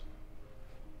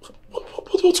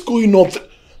 What's going on?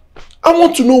 I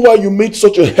want to know why you made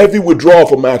such a heavy withdrawal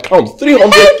from my account.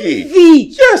 300k.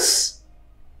 Heavy? Yes.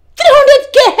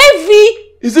 300k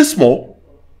heavy? Is this small?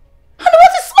 And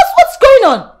what's going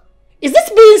on? Is this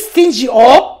being stingy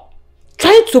or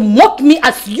trying to mock me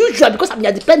as usual because I'm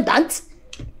your dependent?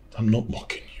 I'm not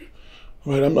mocking you.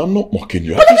 Right? I'm not mocking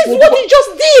you. But that is what you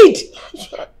just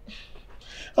did.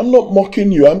 I'm not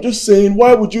mocking you. I'm just saying,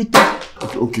 why would you think...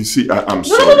 Okay, see, I'm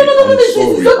sorry. No, I'm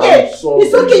sorry. it's okay. I'm sorry.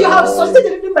 It's okay, you have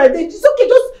succeeded in my day. It's okay,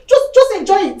 just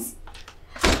enjoy it.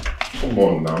 Come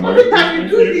on now, Every time you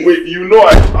do this. Wait, you know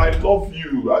I love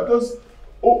you. I just...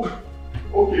 Oh,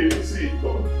 okay, see, come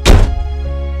on.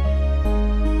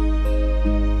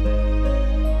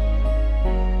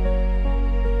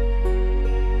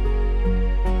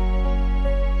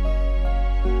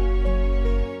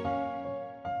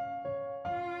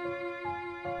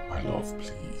 My love,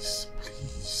 please.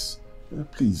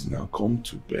 Please now, come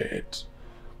to bed.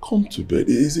 Come to bed.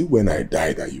 Is it when I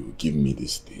die that you will give me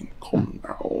this thing? Come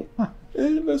now.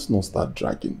 Let's not start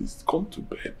dragging this. Come to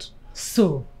bed.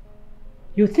 So,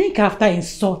 you think after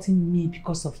insulting me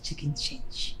because of chicken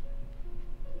change,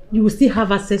 you will still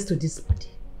have access to this body?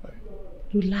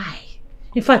 You lie.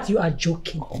 In fact, you are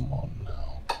joking. Come on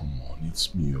now. Come on.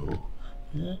 It's me, oh.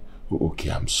 Yeah? Oh, okay,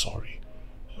 I'm sorry.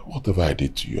 Whatever I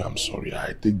did to you, I'm sorry.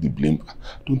 I take the blame. I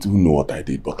don't even know what I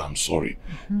did, but I'm sorry.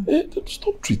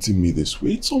 Stop treating me this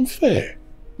way. It's unfair.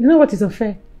 You know what is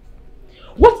unfair?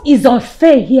 What is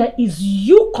unfair here is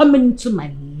you coming into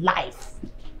my life,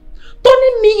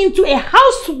 turning me into a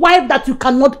housewife that you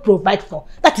cannot provide for.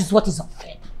 That is what is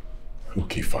unfair.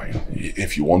 Okay, fine.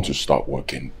 If you want to start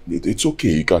working, it's okay.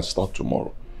 You can start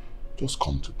tomorrow. Just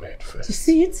come to bed first. You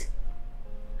see it?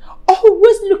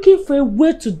 Always looking for a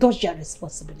way to dodge your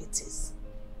responsibilities.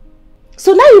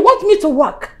 So now you want me to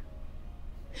work?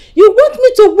 You want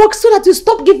me to work so that you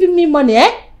stop giving me money,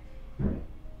 eh?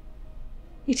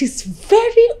 It is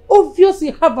very obvious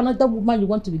you have another woman you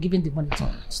want to be giving the money to.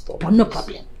 Stop. But no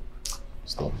problem.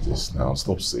 Stop this now.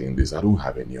 Stop saying this. I don't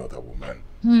have any other woman.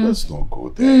 Let's not go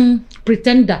there.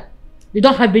 Pretender. You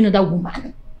don't have any other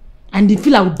woman. And you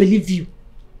feel I will believe you.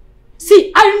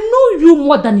 See, I know you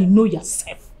more than you know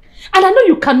yourself. And I know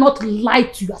you cannot lie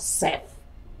to yourself.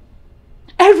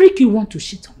 Eric, you want to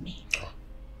cheat on me.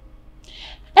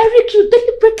 Eric, you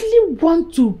deliberately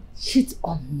want to cheat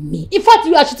on me. In fact,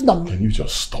 you are cheating on me. Can you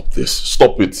just stop this?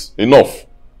 Stop it. Enough.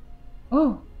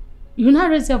 Oh, you now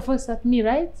raise your voice at me,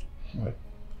 right? What?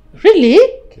 Really?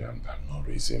 Okay, I'm not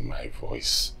raising my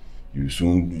voice. You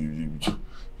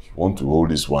want to hold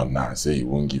this one now and say you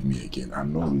won't give me again.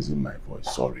 I'm not raising my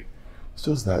voice. Sorry. It's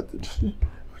just that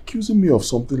accusing me of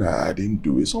something I didn't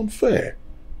do is unfair.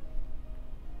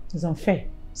 It's unfair.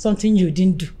 Something you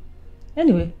didn't do.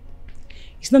 Anyway,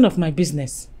 it's none of my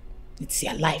business. It's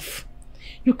your life.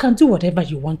 You can do whatever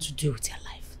you want to do with your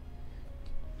life.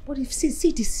 But if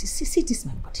see this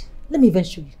my body. Let me even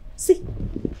show you. See.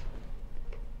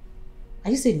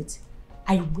 Are you seeing it?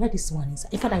 I wear this one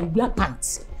inside. In fact, I wear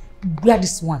pants. Wear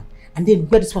this one. And then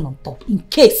wear this one on top. In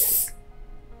case.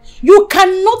 You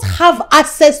cannot have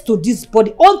access to this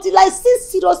body until I see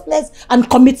seriousness and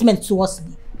commitment towards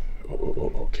me.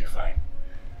 Okay, fine.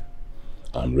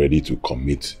 I'm ready to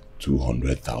commit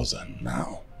 200,000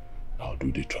 now. I'll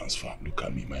do the transfer. Look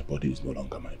at me. My body is no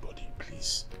longer my body.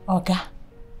 Please. Okay.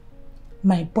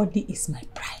 My body is my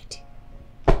pride.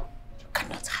 You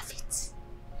cannot have it.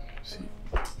 See,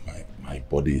 my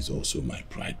body is also my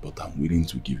pride, but I'm willing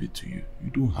to give it to you. You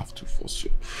don't have to force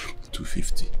your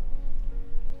 250.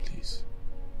 Please.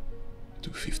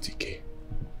 250k.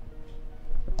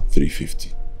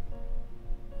 350.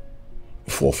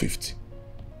 450.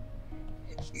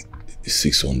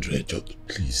 600. Just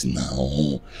please now.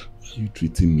 Why are you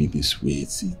treating me this way?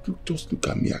 See, just look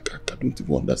at me. I don't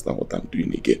even understand what I'm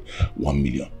doing again. 1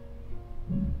 million.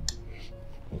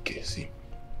 Okay, see.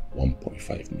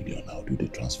 1.5 million. I'll do the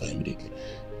transfer immediately.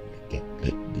 Let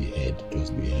the head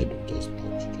just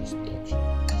touch.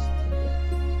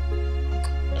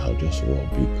 I'll just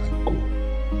rub it and go.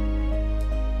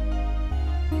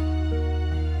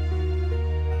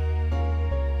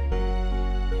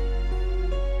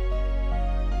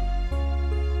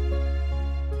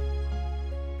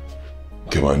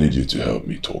 Kim, I need you to help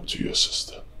me talk to your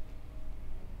sister.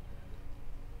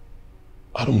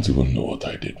 I don't even know what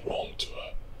I did wrong to her.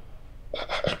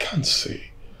 I can't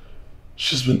say.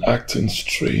 She's been acting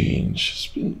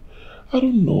strange. I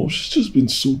don't know, she's just been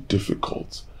so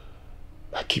difficult.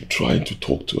 I keep trying to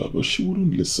talk to her, but she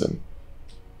wouldn't listen.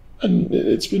 And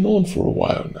it's been on for a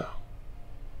while now.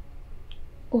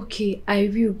 Okay,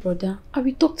 I will, brother. I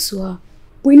will talk to her.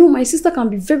 But you know, my sister can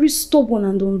be very stubborn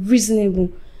and unreasonable.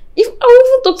 If I will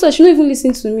even talk to her, she'll not even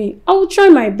listen to me. I will try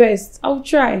my best. I will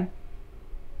try.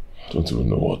 I don't even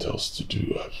know what else to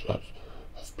do.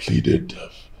 I've pleaded,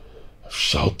 I've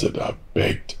shouted, I've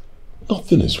begged.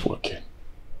 Nothing is working.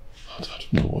 I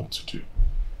don't know what to do.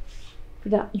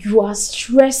 Brother, you are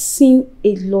stressing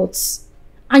a lot.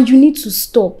 And you need to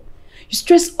stop. You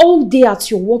stress all day at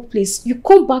your workplace. You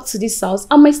come back to this house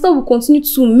and my sister will continue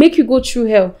to make you go through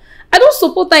hell. I don't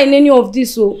support her in any of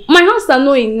this. So my hands are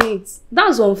not in it.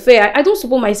 That's unfair. I don't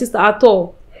support my sister at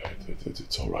all.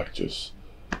 It's alright. Just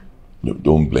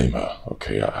don't blame her,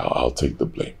 okay? I'll take the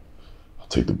blame. I'll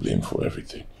take the blame for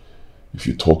everything. If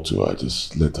you talk to her,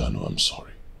 just let her know I'm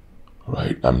sorry.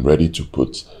 Alright? I'm ready to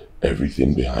put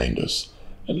everything behind us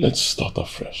and let's start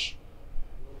afresh.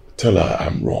 Tell her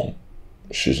I'm wrong.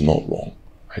 She's not wrong.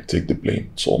 I take the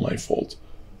blame. It's all my fault.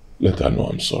 Let her know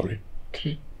I'm sorry.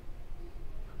 Okay?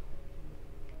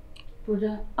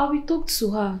 Brother, I will talk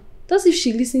to her. That's if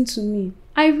she listens to me.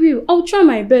 I will. I'll try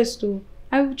my best though.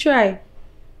 I will try.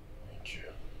 Thank you.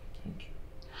 Thank you.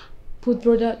 But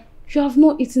brother, you have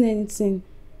not eaten anything.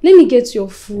 Let me get your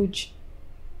food.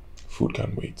 Food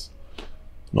can wait.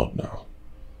 Not now.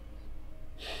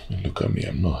 Look at me,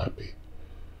 I'm not happy.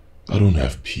 I don't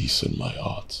have peace in my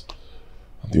heart.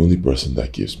 And the only person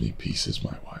that gives me peace is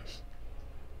my wife.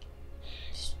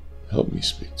 Just help me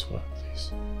speak to her,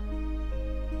 please.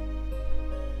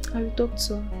 I will talk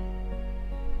to her.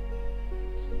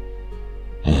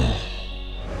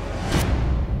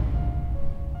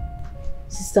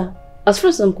 Sister, as far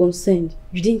as I'm concerned,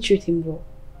 you didn't treat him well.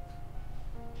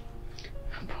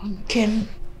 Ken,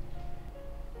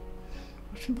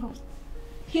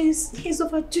 he's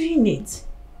overdoing it.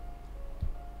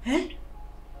 Eh?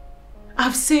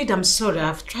 I've said I'm sorry.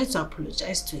 I've tried to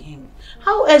apologize to him.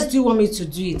 How else do you want me to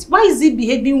do it? Why is he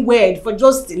behaving weird for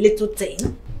just a little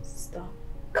thing? Sister,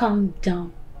 calm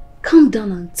down. Calm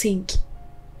down and think.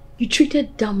 You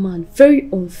treated that man very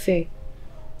unfair.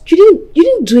 You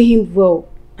didn't do him well.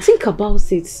 Think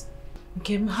about it.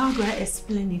 Okay, how do I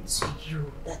explain it to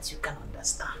you that you can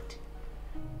understand?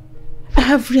 I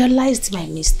have realized my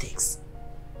mistakes.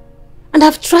 And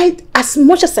I've tried as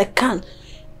much as I can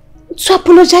to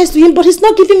apologize to him, but he's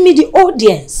not giving me the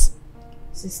audience.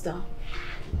 Sister,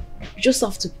 you just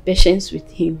have to be patient with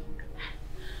him.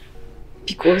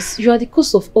 Because you are the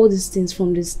cause of all these things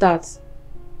from the start.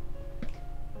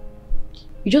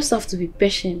 You just have to be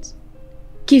patient.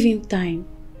 Give him time.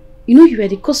 You know you are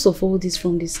the cause of all this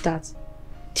from the start.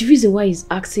 The reason why he's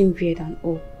acting weird and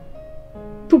all.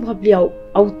 Probably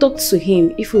I'll talk to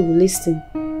him if he will listen.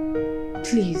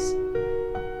 Please.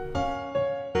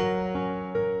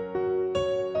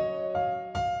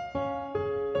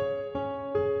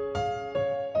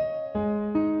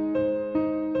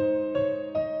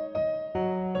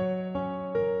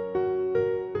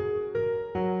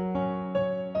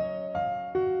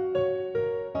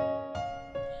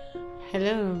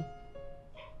 Hello.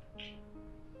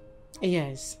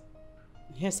 Yes.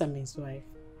 Yes, I'm his wife.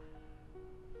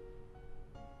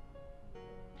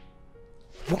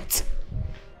 What?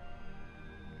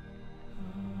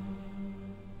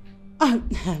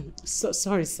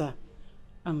 Sorry, sir.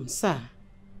 Sir,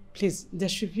 please, there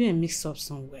should be a mix-up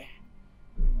somewhere.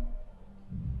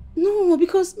 No,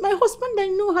 because my husband I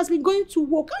know has been going to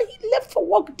work and he left for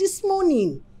work this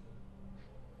morning.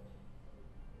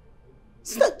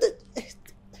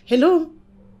 Hello?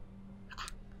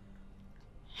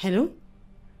 Hello?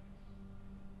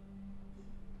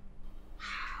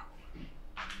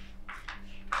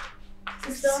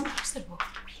 Sister,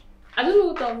 I don't know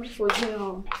what I'll do for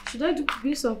dinner. Should I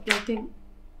do some plantain?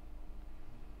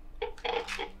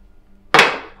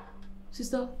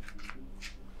 Sister,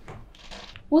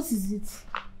 what is it?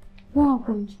 What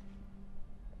happened?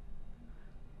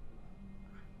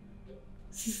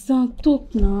 Sister,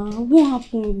 talk now. What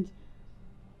happened?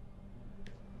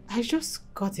 I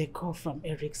just got a call from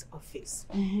Eric's office.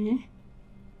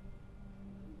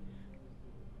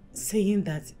 Saying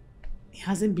that he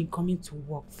hasn't been coming to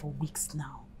work for weeks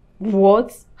now.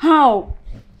 What? How?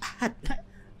 I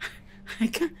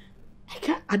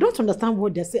don't understand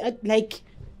what they're saying. Like,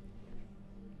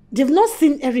 they've not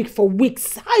seen Eric for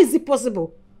weeks. How is it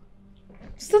possible?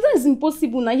 Sister, that is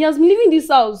impossible now. He has been leaving this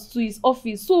house to his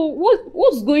office. So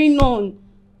what's going on?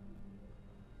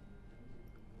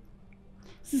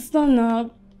 Sister,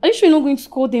 now, are you sure you're not going to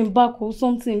call them back or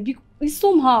something? Because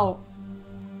somehow.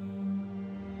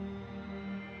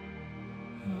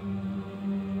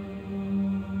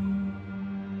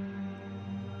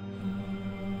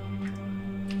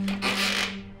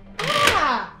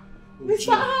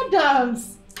 Mr.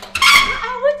 Adams!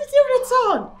 When did you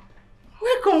return?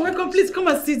 Welcome, please come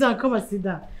and sit down,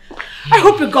 I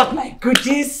hope you got my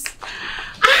goodies.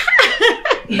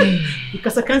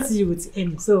 Because I can't see you with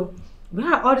him, so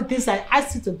where are all the things I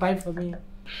asked you to buy for me?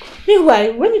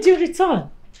 Meanwhile, when did you return?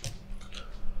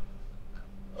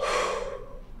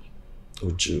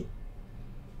 Uju,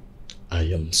 I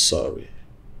am sorry.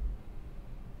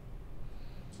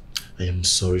 I am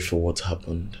sorry for what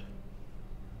happened.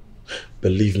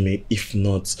 Believe me, if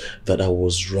not that I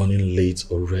was running late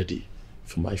already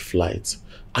for my flight,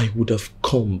 I would have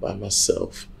come by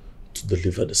myself to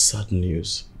deliver the sad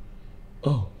news.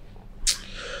 Oh.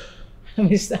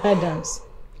 Mr. Adams,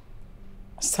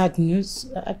 sad news?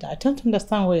 I don't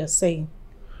understand what you're saying.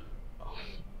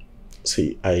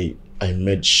 See, I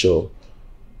made sure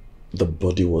the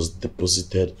body was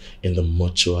deposited in the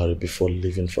mortuary before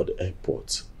leaving for the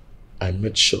airport. I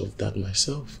made sure of that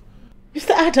myself.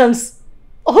 Mr. Adams,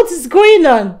 what is going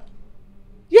on?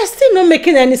 You're still not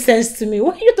making any sense to me.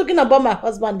 Why are you talking about my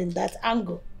husband in that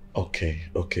angle? Okay.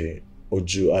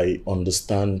 Oju, I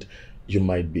understand you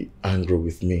might be angry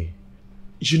with me.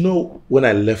 You know, when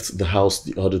I left the house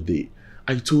the other day,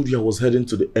 I told you I was heading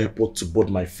to the airport to board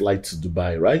my flight to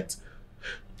Dubai, right?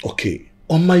 Okay,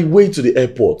 on my way to the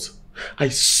airport, I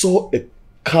saw a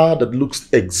car that looks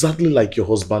exactly like your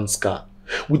husband's car,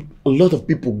 with a lot of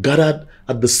people gathered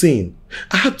at the scene.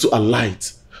 I had to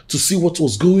alight to see what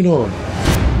was going on.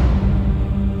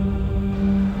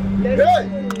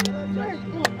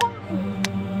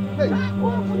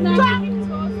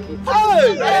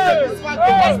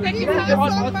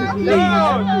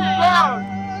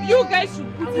 You guys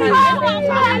should put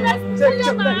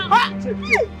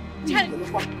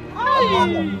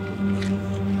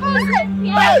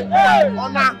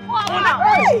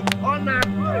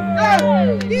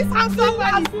This has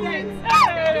somebody said.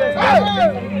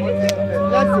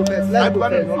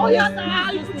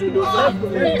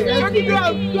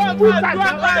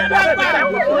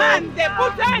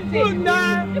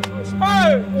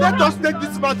 Let us take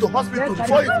this man to hospital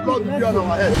before his blood will be on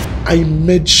our head. I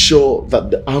made sure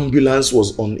that the ambulance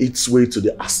was on its way to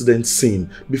the accident scene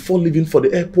before leaving for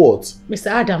the airport. Mr.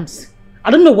 Adams,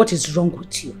 I don't know what is wrong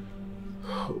with you.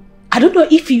 I don't know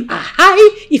if you are high,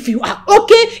 if you are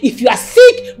okay, if you are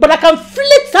sick, but I can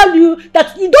freely tell you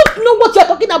that you don't know what you are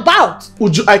talking about.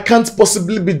 Uju, I can't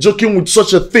possibly be joking with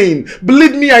such a thing.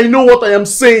 Believe me, I know what I am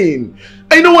saying.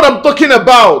 I know what I'm talking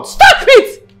about. Stop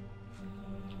it!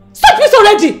 Stop it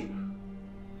already!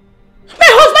 My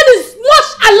husband is much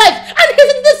alive and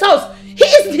he's in this house. He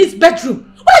is in his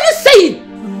bedroom. What are you saying?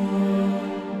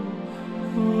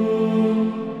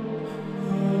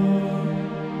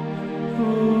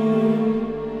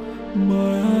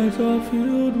 Are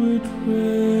filled with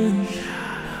rage,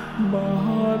 my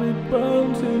heart it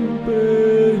burns in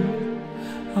pain.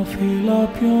 I fill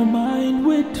up your mind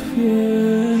with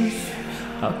fears.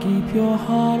 I'll keep your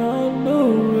heart on the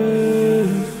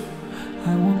race.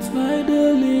 I won't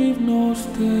neither leave nor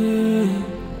stay.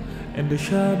 In the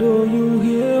shadow you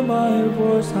hear my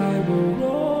voice, I will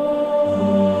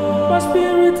roll. My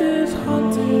spirit is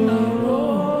hunting, I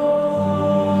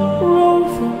roll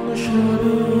from the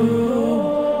shadow.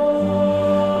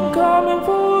 Coming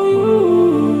for you.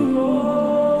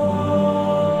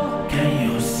 Can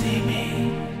you see me?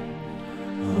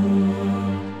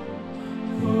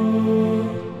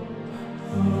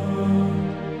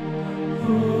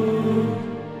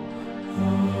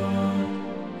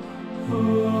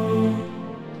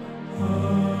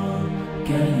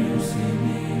 Can you see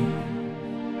me?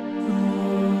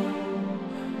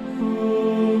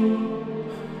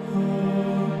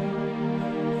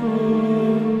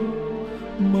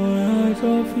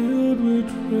 Are filled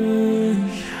with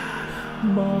rage,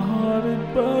 my heart it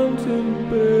burns in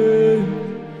pain.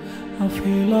 I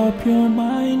fill up your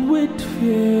mind with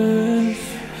fears.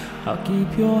 I'll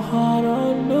keep your heart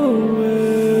on the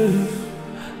race.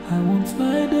 I won't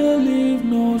neither leave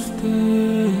nor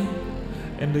stay.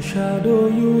 In the shadow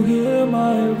you hear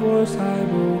my voice, I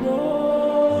will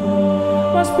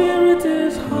roll. My spirit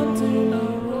is hunting, I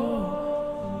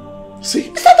roll. See?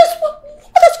 Is that what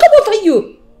has come over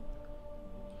you?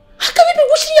 How can you be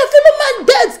wishing your fellow man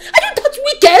dead? Are you that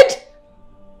wicked?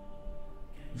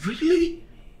 Really?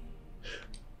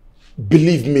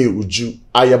 Believe me, Uju,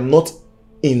 I am not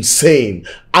insane.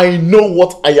 I know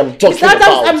what I am talking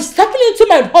about. I'm stepping into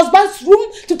my husband's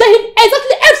room to tell him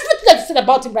exactly everything that you said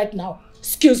about him right now.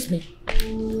 Excuse me.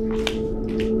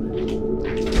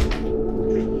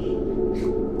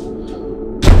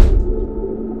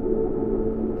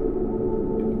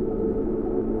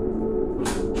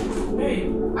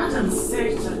 Adam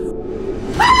said that.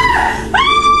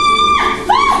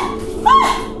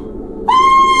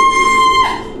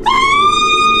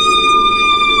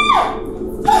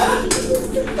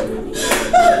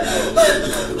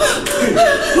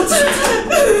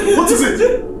 What is it?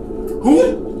 Who?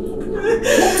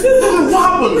 What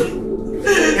happened?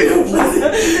 Get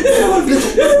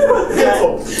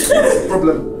up. What's the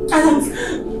problem?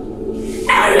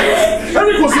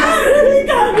 Eric was here.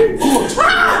 Good.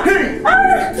 Hey,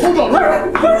 hold on. Hold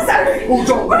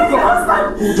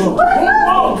on.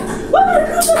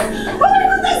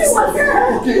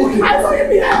 Okay.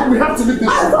 We have to leave this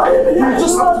room. We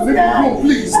just have to leave the room,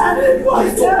 please. Get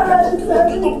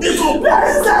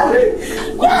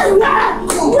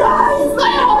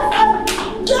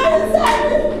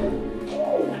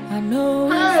I know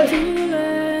it's too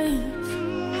late.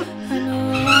 I know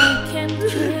I can't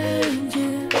change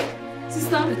it.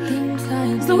 Sister,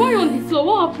 why are you on the floor?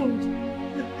 What happened?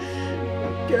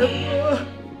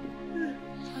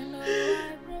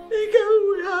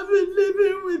 We have been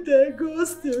living with a a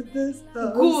ghost in this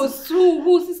house. Ghost?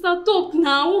 Who? Sister, talk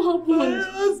now. What happened? My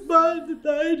husband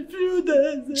died few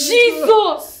days ago.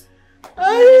 Jesus!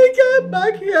 I came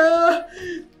back here.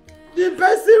 The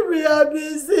person we have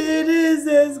been seeing is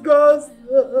his ghost.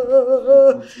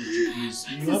 Please,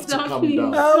 you have to calm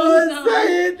down. I was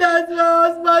saying that my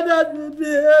husband had been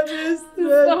behaving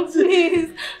strange. Please.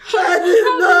 I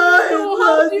didn't know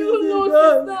How do you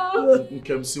know, sister? You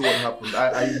can see what happened.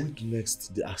 I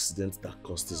witnessed the accident that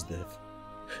caused his death.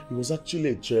 It was actually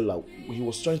a trailer. He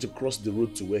was trying to cross the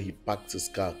road to where he parked his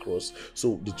car across.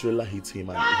 So the trailer hit him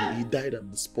and he died at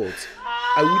the spot.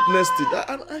 I witnessed it.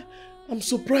 And I'm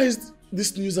surprised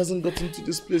this news hasn't gotten to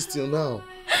this place till now.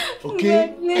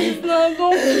 Okay? Please, no,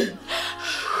 don't.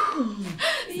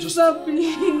 Just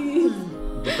please.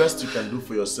 the best you can do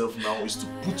for yourself now is to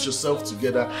put yourself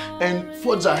together and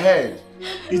forge ahead.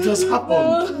 It has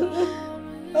happened.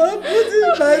 I'm putting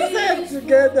myself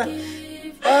together.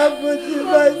 I'm putting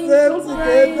myself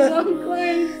together. I'm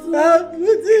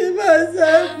putting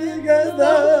myself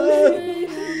together.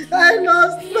 I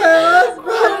lost my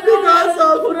husband because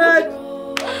of bread.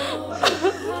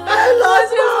 I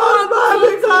lost my husband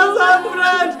because of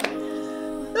bread.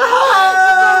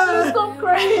 Stop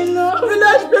crying now.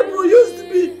 Village people used to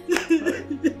be.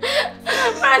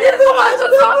 Man, this woman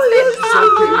just got sleep. It's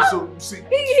okay, so see.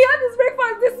 He had his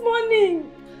breakfast this morning.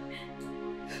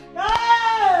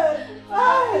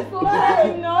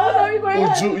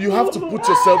 Uju, you have to put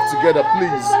yourself together,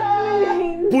 please.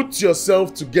 Put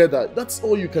yourself together. That's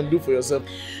all you can do for yourself.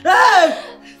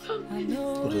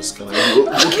 What else can I do?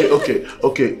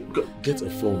 Okay. Get a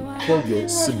phone. Call your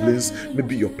siblings,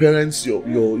 maybe your parents,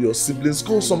 your siblings.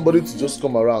 Call somebody to just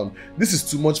come around. This is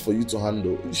too much for you to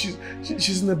handle.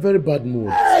 She's in a very bad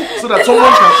mood. So that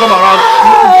someone can come around.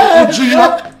 Uju, you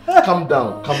have... Calm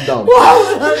down.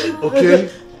 Okay?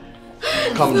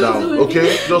 Calm down,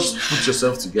 okay? Just put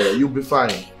yourself together. You'll be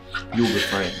fine.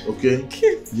 Okay?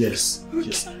 Yes.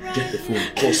 Get the phone.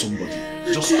 Call somebody.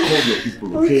 Just call your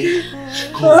people, okay?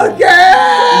 Call them.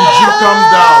 Would you calm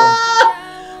down?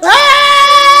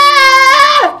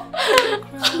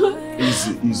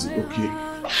 Easy, okay?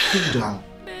 Calm down.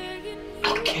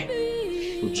 Okay.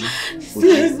 Uju,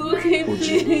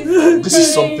 this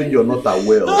is something you're not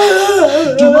aware of.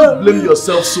 Do not blame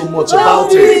yourself so much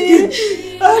about it.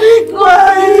 I'm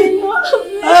crying.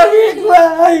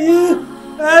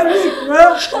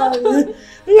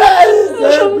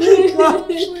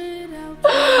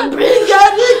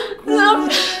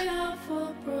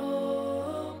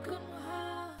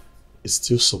 It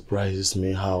still surprises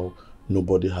me how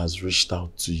nobody has reached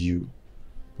out to you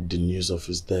with the news of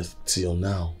his death till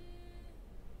now.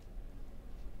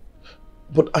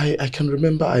 But I can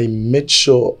remember I made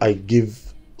sure I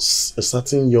gave a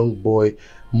certain young boy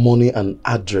money and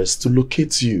address to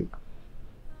locate you.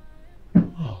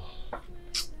 Oh.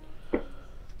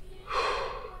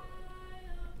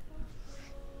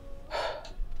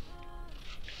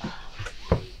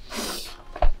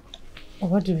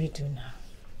 What do we do now?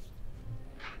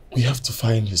 We have to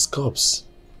find his corpse.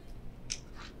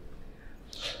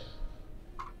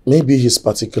 Maybe his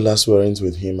particulars weren't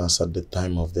with him as at the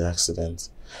time of the accident.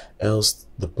 Else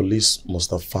the police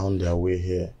must have found their way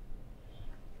here.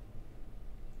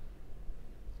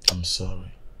 I'm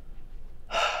sorry.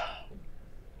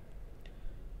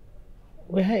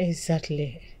 Where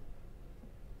exactly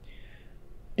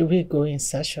do we go in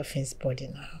search of his body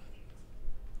now?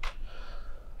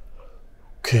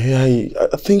 Okay,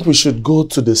 I think we should go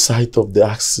to the site of the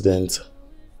accident.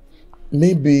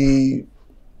 Maybe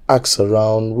ask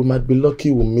around. We might be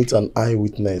lucky we'll meet an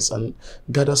eyewitness and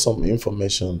gather some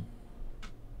information.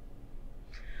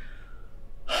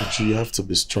 But you have to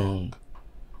be strong.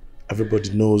 Everybody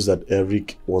knows that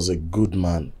Eric was a good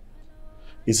man.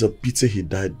 It's a pity he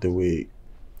died the way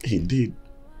he did.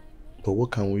 But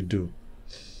what can we do?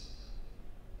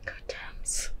 God damn.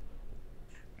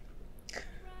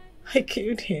 I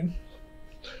killed him.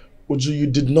 Uju, you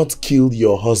did not kill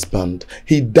your husband.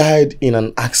 He died in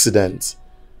an accident.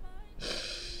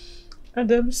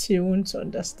 Adams, you won't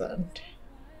understand.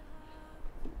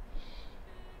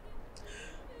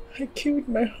 I killed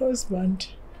my husband.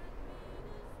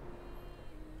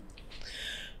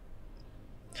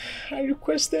 I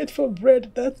requested for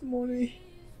bread that morning.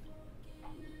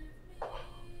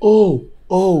 Oh.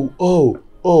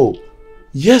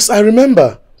 Yes, I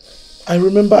remember.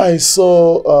 I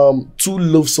saw 2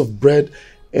 loaves of bread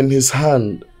in his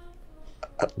hand.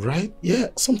 Right? Yeah,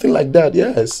 something like that,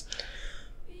 yes.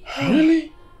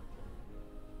 Really?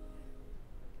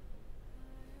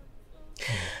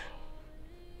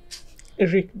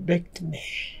 Eric begged me.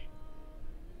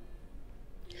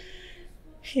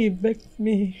 He begged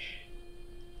me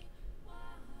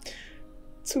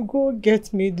to go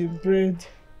get me the bread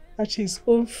at his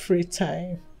own free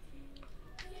time.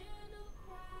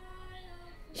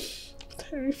 But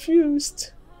I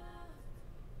refused.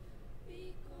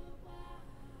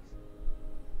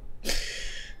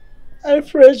 I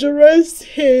pressurized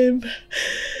him.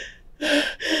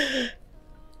 I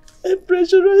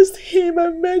pressurized him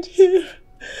and made him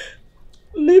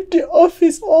leave the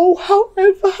office or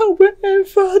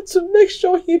wherever to make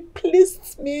sure he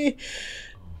pleased me.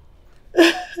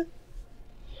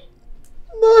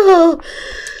 No.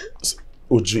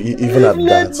 Uju, even at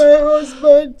that. I my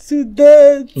husband to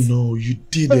death. No, you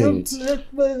didn't. I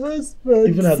left my husband.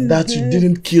 Even at that, you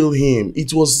didn't kill him.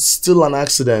 It was still an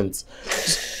accident.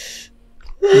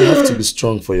 You have to be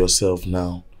strong for yourself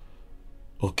now.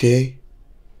 Okay?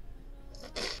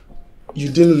 You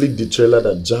didn't leak the trailer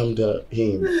that jammed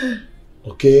him.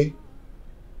 Okay?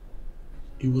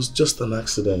 It was just an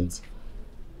accident.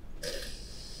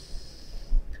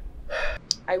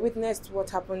 I witnessed what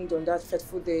happened on that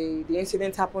fateful day. The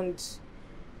incident happened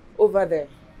over there.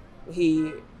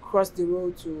 He crossed the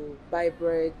road to buy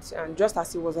bread, and just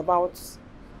as he was about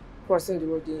crossing the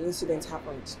road, the incident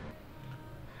happened.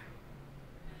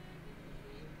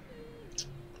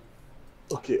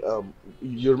 Okay,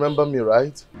 you remember me,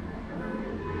 right?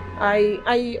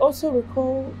 I also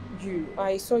recall you.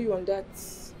 I saw you on that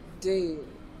day,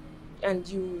 and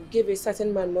you gave a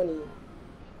certain man money,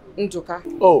 Ndoka.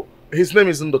 Oh, his name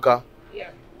is Ndoka. Yeah.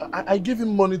 I gave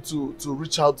him money to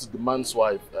reach out to the man's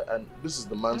wife, and this is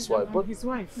the man's wife. But his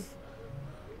wife.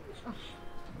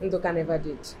 Ndoka never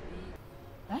did.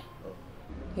 Huh?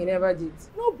 He never did.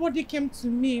 Nobody came to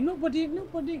me. Nobody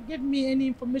gave me any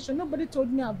information. Nobody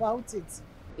told me about it.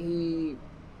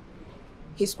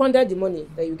 He squandered the money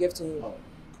that you gave to him.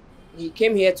 He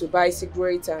came here to buy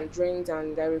cigarettes and drinks,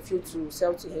 and I refused to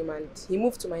sell to him, and he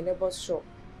moved to my neighbor's shop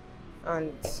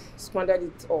and squandered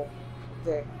it all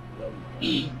there.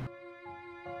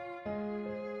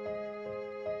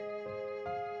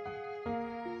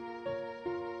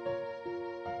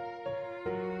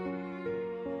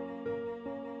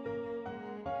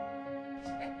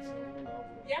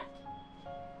 Yeah?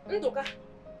 Ndoka,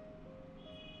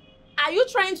 are you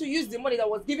trying to use the money that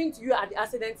was given to you at the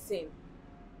accident scene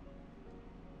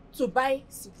to buy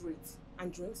cigarettes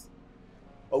and drinks?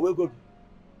 Oh, well, good.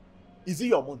 Is it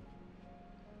your money?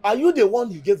 Are you the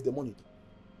one you gave the money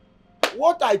to?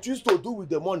 What I choose to do with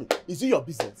the money, is it your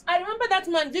business? I remember that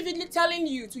man vividly telling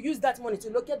you to use that money to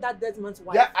locate that dead man's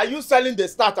wife. Yeah, are you selling the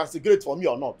start and cigarette for me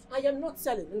or not? I am not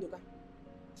selling, Ndoka.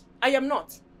 I am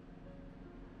not.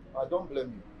 I don't blame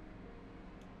you.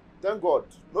 Thank God,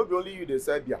 not only you they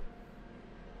sell beer.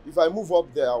 If I move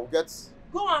up there, I'll get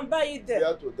Go and buy it there.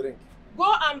 beer to drink. Go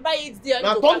and buy it there.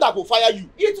 Now Ndoka. thunder will fire you.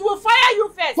 It will fire you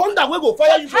first. Thunder will go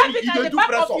fire you for Have me. it You at don't the do back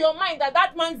press of up. your mind that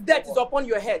that man's death is upon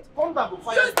your head. Thunder will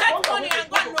fire Use that money and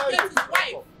go and locate his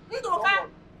wife. Ndoka.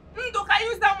 Ndoka,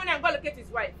 use that money and go locate his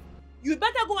wife. You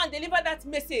better go and deliver that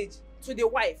message to the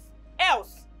wife.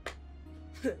 Else.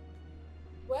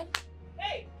 Well,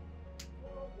 hey.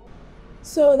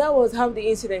 So that was how the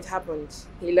incident happened.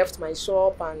 He left my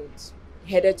shop and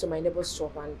headed to my neighbor's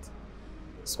shop and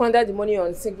squandered the money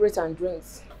on cigarettes and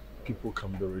drinks. People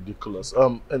can be ridiculous.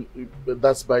 And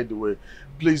that's by the way.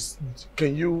 Please, do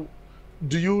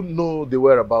you know the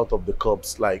whereabouts of the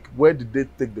cops? Like, where did they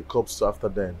take the cops to after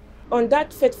then? On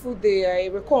that fateful day, I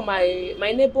recall my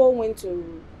neighbor went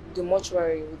to the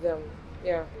mortuary with them.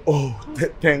 Yeah. Oh,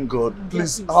 thank God.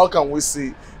 Please, how can we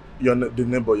see the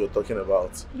neighbor you're talking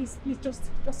about? Please, just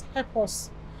help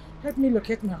us. Help me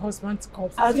locate my husband's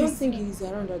corpse. I don't think he's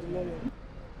around at the moment.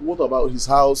 What about his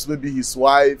house? Maybe his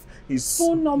wife, his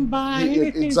phone number,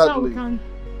 anything exactly. so we can.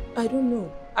 I don't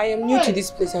know. I am new to this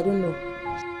place. I don't know.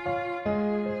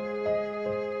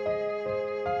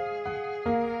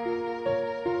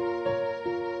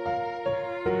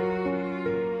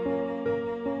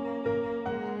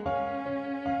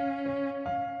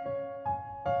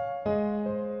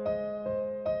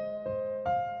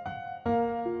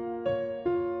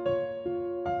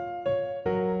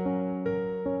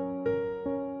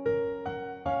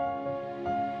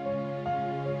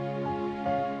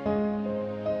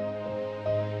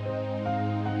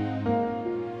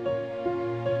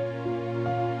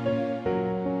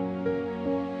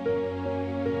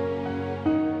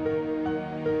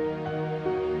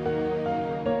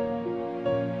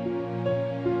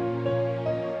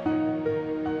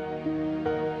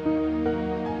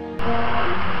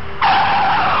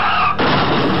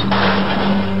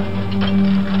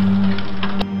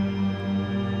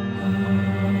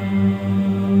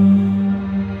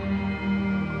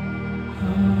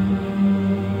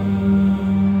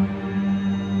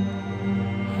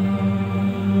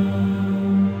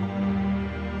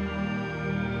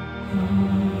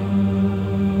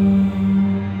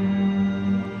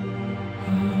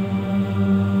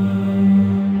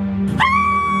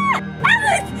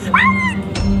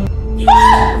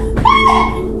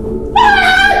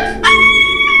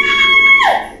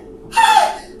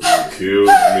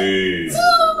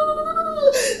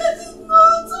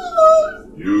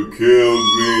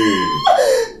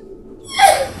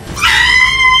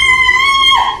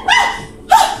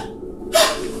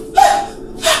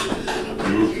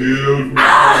 You killed me!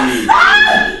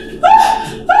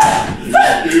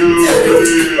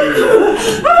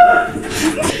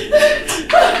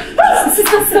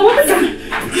 Sister, what is it?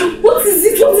 What is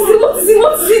it?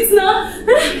 What is it now?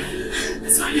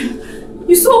 Sorry.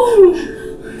 You saw who?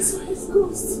 I saw his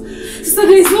ghost. Sister,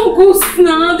 there is no ghost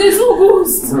now. There is no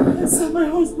ghost. I saw my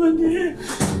husband here.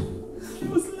 He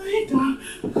was lying down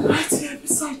right here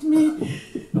beside me.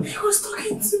 He was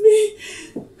talking to me.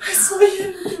 I saw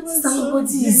him.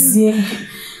 Somebody is here.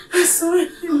 I saw him.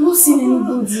 I'm not seeing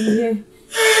anybody here.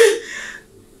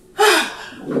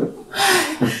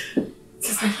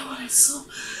 Because I know what I saw.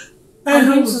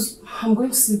 I'm going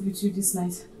to sleep with you this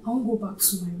night. I won't go back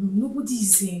to my room. Nobody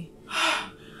is here.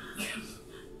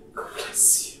 God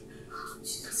bless you.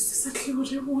 That's exactly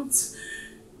what I want.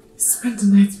 Spend the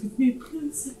night with me,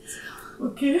 please.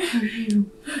 Okay?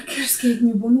 You scared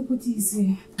me, but nobody is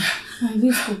here. Now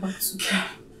let's go back to bed.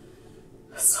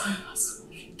 I saw him as a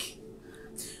drink.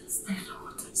 I know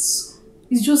what I saw.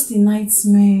 It's just a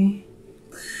nightmare.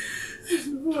 I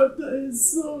know what I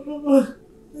saw.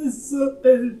 I saw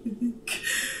Eric.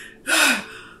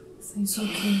 It's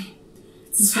okay.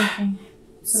 It's okay.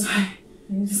 It's okay.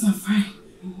 It's not fine.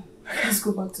 Let's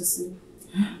go back to sleep.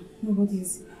 Nobody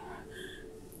is here.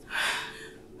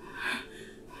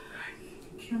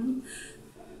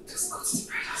 Just go to the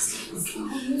bed and sleep.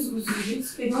 Let's go to this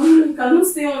bed. You cannot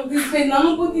stay on this bed. Now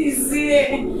nobody is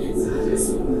here.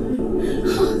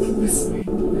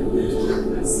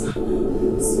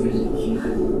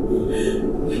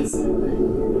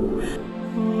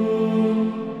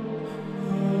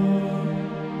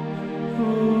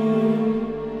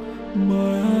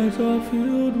 My eyes are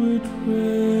filled with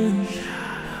rage.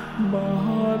 My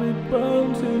heart it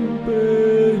burns in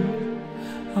pain.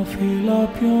 I fill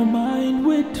up your mind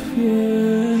with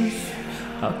fears.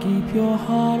 I'll keep your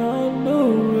heart on the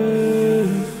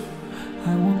race.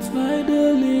 I won't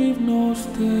neither leave nor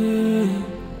stay.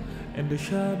 In the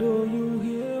shadow you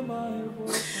hear my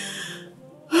voice.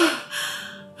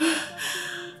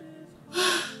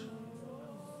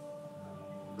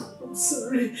 I'm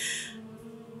sorry.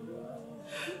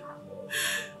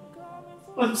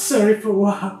 I'm sorry for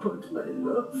what happened, my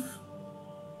love.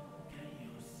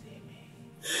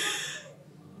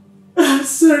 I'm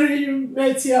sorry you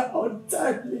met your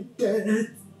untimely death.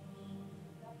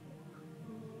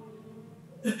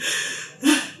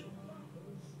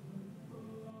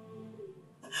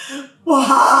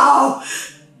 Wow!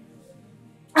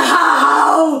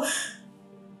 How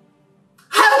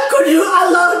could you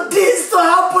allow this to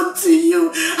happen to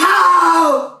you?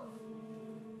 How?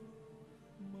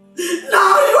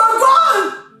 Now you are gone!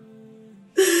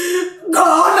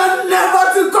 Gone and never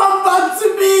to come back to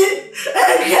me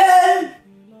again!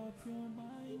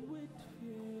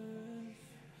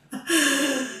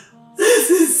 This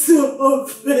is so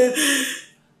unfair.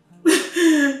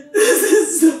 This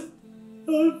is so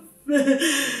unfair.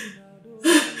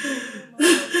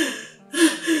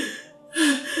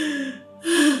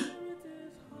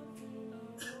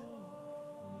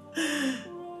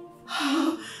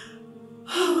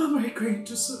 How am I going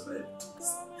to survive this?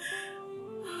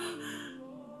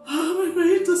 How am I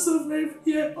going to survive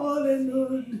here all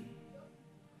alone?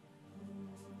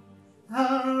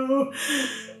 How?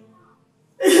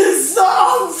 It is so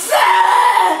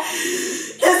unfair!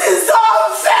 This is so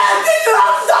unfair that you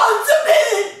have done to me!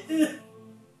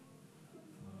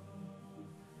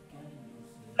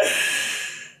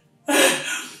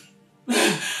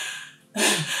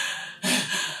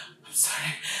 I'm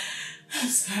sorry. I'm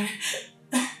sorry.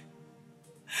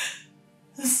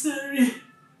 I'm sorry.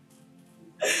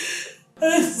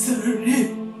 I'm sorry.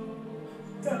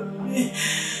 Help me.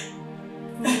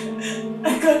 I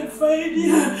can't find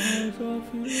you.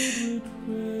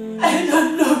 I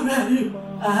don't know where you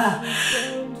are.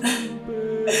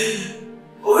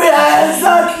 Where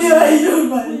exactly are you,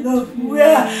 my love?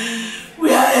 Where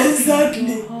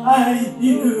exactly are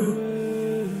you?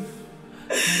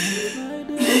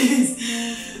 Please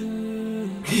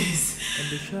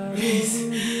help me.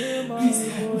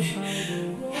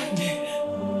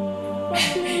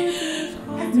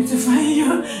 Help me to find you.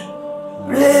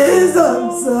 Please,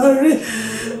 I'm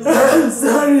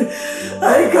sorry.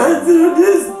 I can't do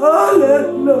this all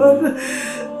alone.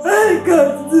 I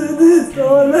can't do this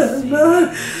all alone.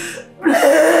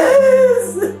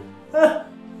 Please.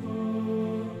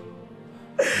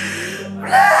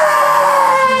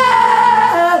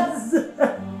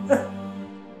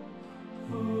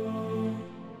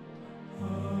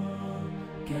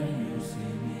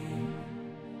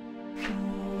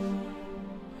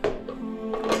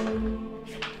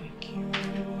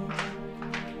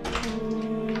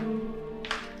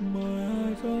 My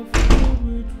eyes are filled with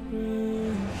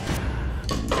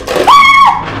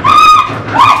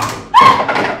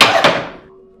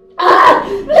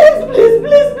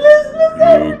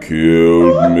You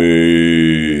killed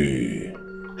me.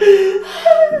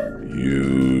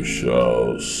 You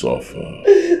shall suffer.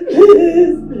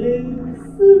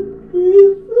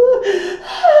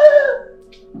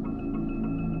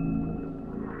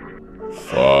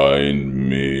 Find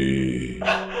me.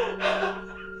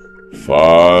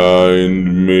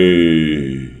 Find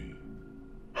me.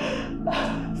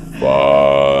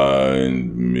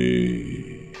 Find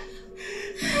me.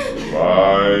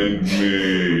 Find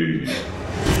me.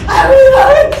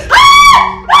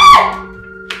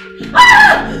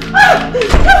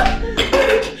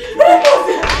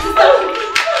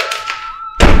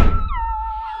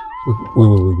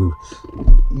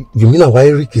 Wait. You mean our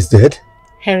Eric is dead?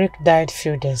 Eric died a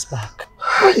few days back.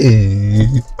 Hey,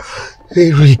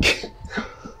 Eric.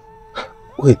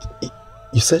 Wait,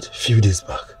 you said a few days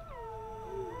back?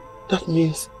 That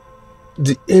means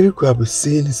the Eric we have been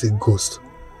seeing is a ghost.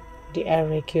 The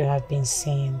Eric you have been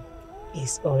seeing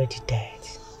is already dead.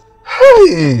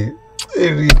 Hey,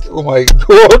 Eric, oh my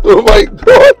God.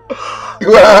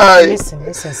 Why?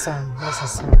 Listen, son.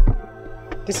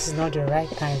 This is not the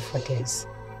right time for this.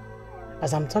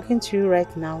 As I'm talking to you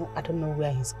right now, I don't know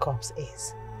where his corpse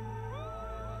is.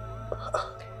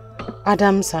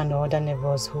 Adams and the other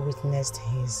neighbors who witnessed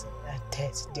his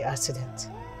death, the accident,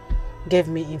 gave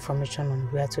me information on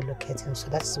where to locate him, so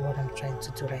that's what I'm trying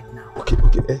to do right now. Okay.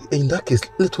 In that case,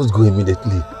 let us go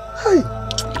immediately. Hi.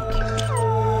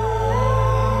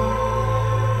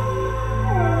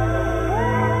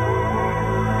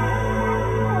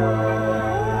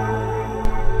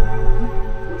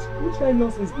 Which kind of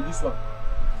nonsense be this one?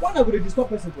 Why not go to disturb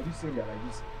person for this area like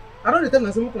this? I don't tell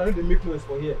myself I don't make noise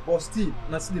for here, but still,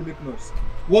 not still they make noise.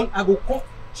 One, I go call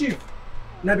chief.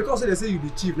 Now because they say you the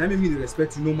chief, now make me the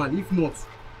respect you normally. If not,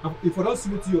 if I don't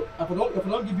salute you, if I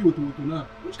don't give you to now,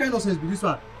 which kind of nonsense be this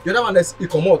one? The other one that's he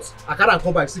come out, I can't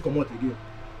come back, still come out again.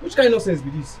 Which kind of nonsense be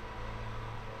this?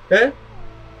 Eh?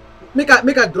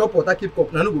 Make a drop water keep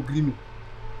cup, now no go green me.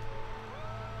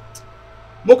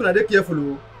 Make una dey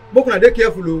careful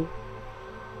oh.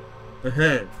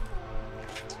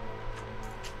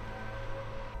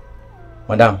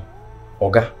 Madam,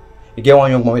 Oga, you get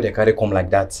one young man wey dey carry come like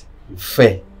that.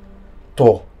 Fair,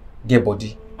 tall, get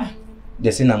body.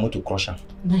 They say na to crush am.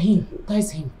 Na him.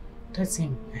 That's him.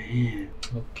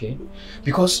 Okay.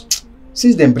 Because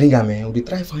since them bring am, we dey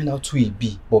try find out who he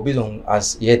be. But based on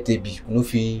as he be, we no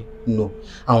fit know.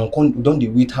 And we don dey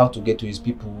wait how to get to his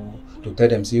people to tell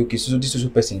them say, okay, so this is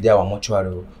person dey our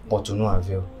mortuary, but to no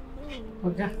avail.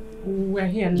 Oga, we're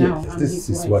here now. Yes, this is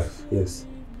his wife. Yes.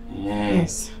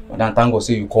 Yes. But then thank God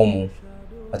say you come.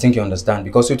 I think you understand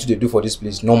because what they do for this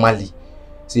place normally.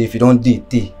 See if you don't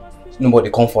day, nobody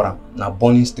come for him. Now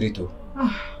burning street oh.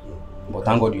 But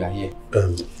thank God you are here.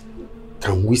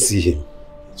 Can we see him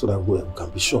so that we can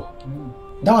be sure?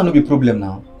 That will not be a problem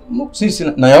now. Since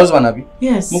now your husband Abi?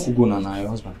 Yes. Moku go now your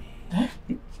husband.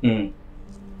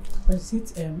 But is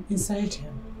it inside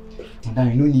him?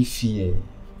 Madam, you no need fear.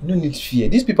 You don't need fear.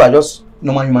 These people are just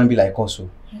normal human beings like us.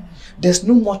 There's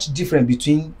no much difference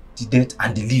between the dead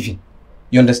and the living.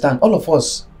 You understand? All of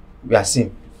us, we are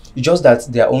same. It's just that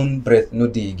their own breath no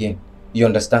day again. You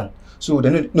understand? So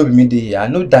they no be me day here. I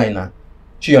no die now.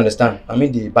 You understand? I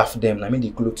mean they bath them, I mean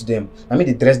they clothe them, I mean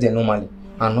they dress them normally,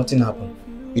 and nothing happen.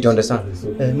 You don't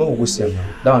understand? More go see now.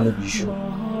 That one no be issue.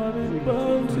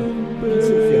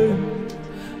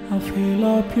 I fill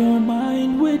up your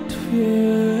mind with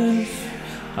fears.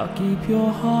 I'll keep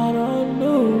your heart on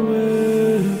the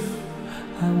race.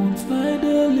 I won't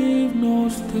neither leave nor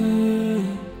stay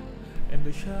in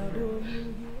the shadow.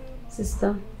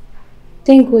 Sister,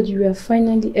 thank God you were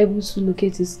finally able to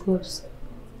locate his corpse.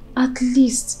 At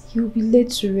least you'll be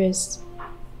laid to rest.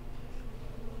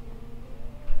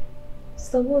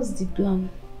 Sister, what's the plan?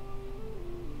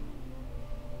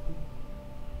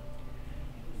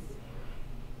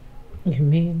 You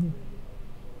mean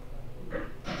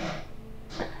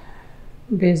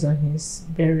based on his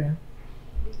burial?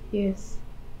 Yes.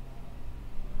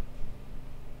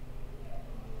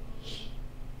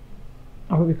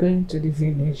 I will be going to the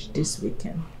village this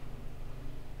weekend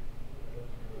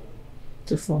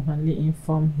to formally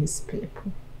inform his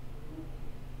people.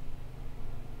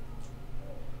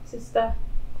 Sister,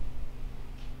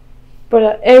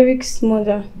 Brother Eric's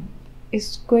mother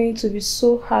is going to be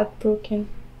so heartbroken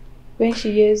when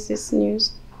she hears this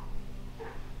news.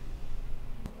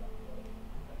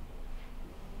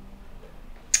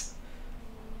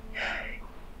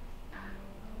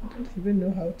 I don't even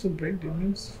know how to break the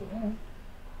news for her.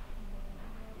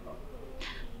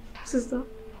 Sister,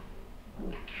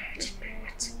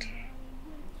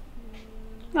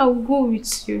 I will go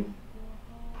with you.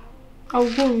 I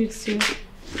will go with you.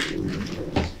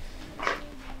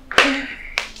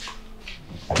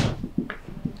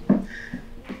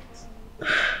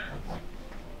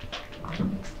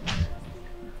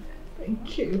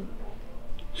 Thank you.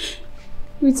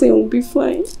 Everything will be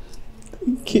fine.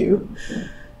 Thank you.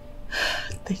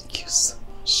 Thank you so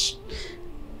much.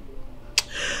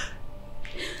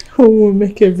 We will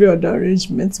make every other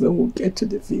arrangement when we get to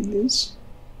the village.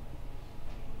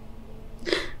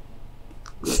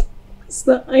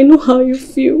 Sister, I know how you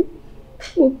feel.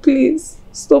 Oh, please,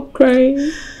 stop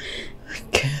crying. I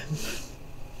can't.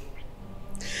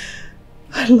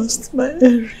 I lost my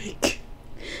Eric.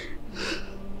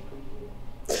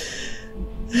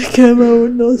 I will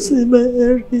not see my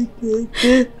Eric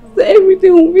again.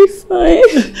 Everything will be fine.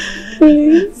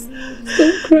 Please,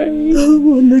 stop crying. I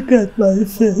will look at my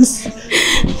face. I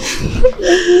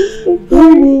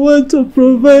will want to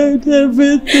provide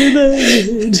everything I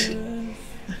need.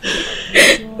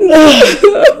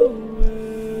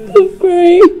 Stop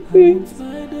crying, please.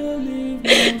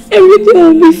 Everything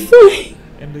will be fine.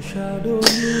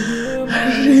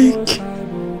 Eric,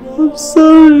 I'm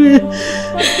sorry.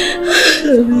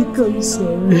 Eric, I'm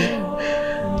sorry.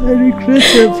 I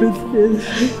regret everything.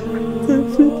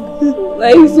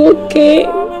 That is okay.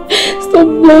 Stop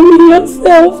blaming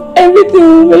yourself.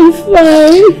 Everything will be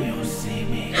fine.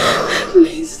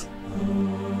 Please.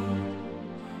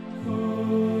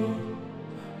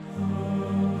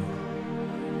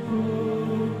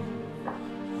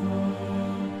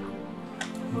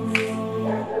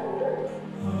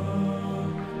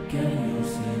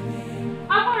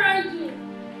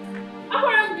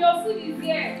 Aparanju, your food is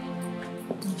here.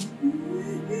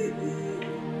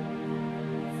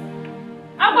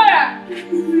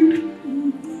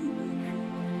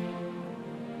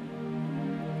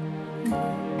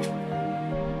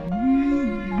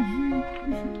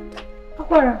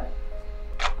 Agbara!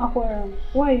 Agbara,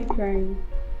 why are you crying?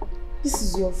 This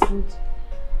is your food.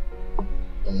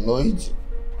 I'm not eating.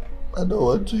 I don't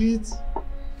want to eat.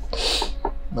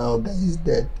 My Oga is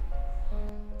dead.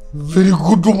 Very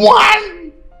good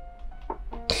one!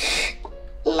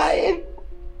 Lion.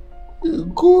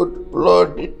 Good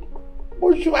blooded.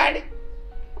 Bushwari.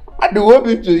 And you want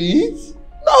me to eat?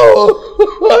 No!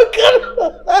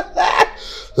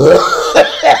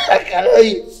 I cannot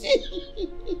eat.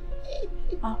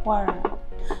 Agbara,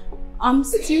 I'm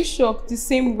still shocked the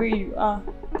same way you are.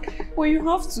 But you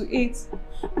have to eat.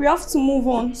 We have to move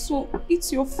on. So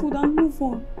eat your food and move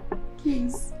on.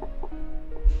 Please.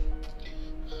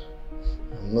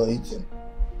 I'm not eating.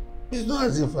 It's not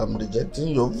as if I'm rejecting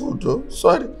your food, oh.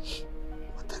 Sorry.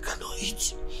 But I cannot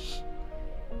eat.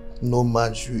 No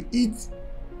man should eat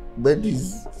when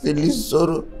he's feeling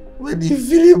sorrow, when he's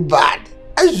feeling bad.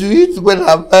 I should eat when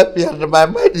I'm happy and my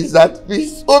mind is at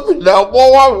peace. Open now, I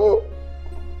don't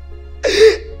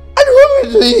want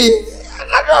me to eat.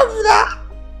 I cannot do that.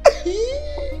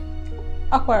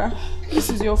 Agbara, this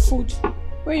is your food.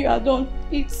 When you are done,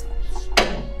 eat.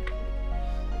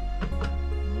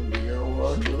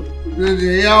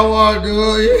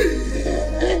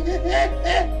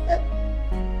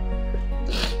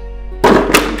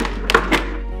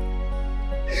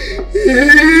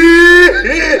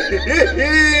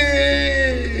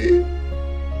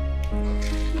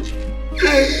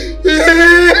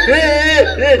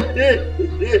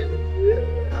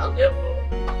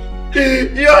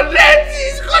 Your death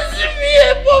is causing me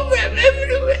a problem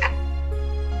everywhere.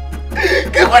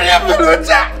 Come on,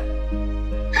 Edochie.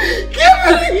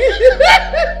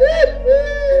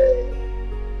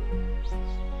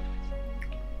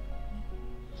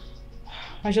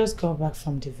 I just got back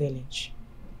from the village.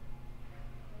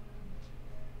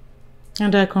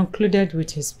 And I concluded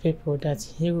with his people that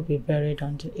he will be buried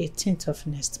on the 18th of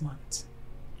next month.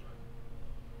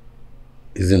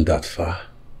 Isn't that far?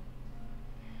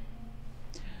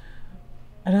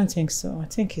 I don't think so. I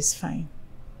think he's fine.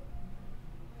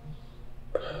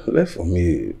 Left for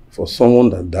me, for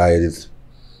someone that died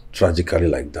tragically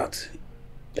like that,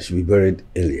 he should be buried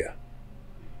earlier.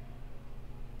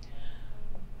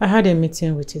 I had a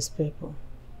meeting with his people.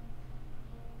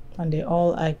 And they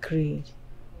all agreed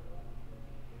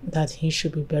that he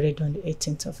should be buried on the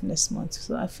 18th of next month.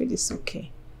 So I feel it's okay.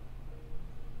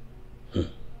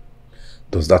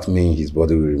 Does that mean his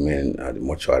body will remain at the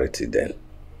mortuary then?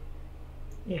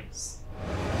 Yes.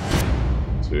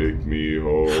 Take me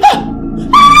home.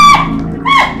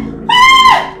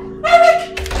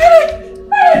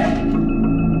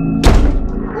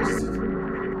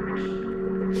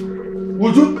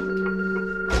 Would you?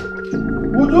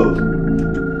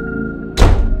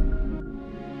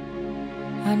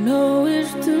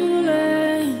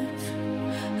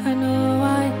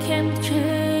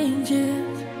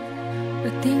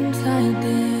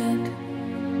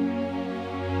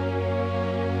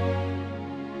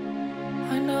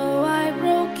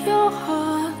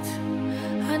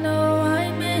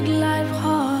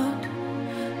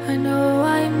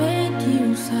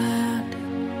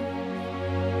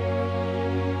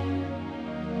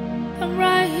 I'm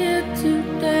right here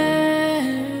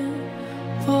today,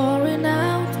 pouring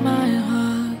out my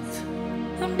heart.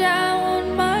 I'm down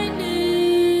on my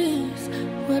knees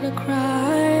with a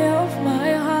cry of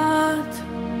my heart,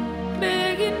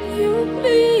 begging you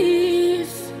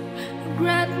please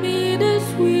grant me this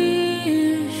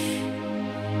wish.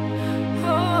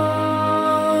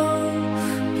 Oh,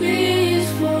 please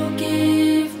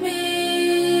forgive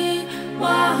me,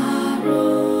 Waro.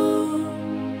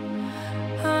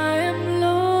 I am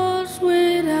lost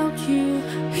without you.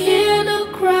 Hear the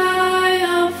cry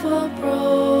of a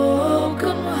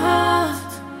broken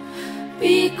heart.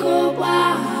 Biko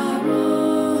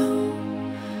Waro.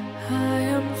 I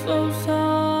am so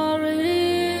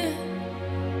sorry,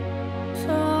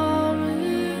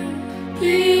 sorry.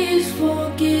 Please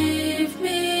forgive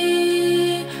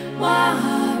me,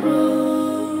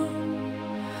 Waro.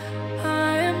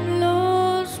 I am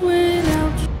lost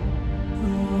without you.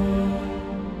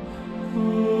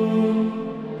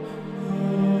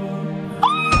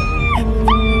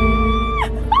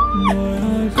 My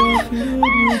eyes are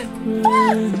filled with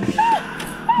rage.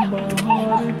 My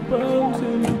heart it burns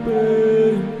in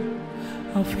pain.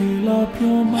 I fill up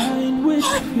your mind with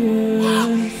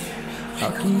fears. I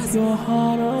keep your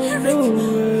heart on the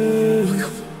way.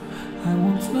 I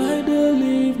won't neither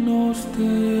leave nor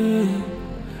stay.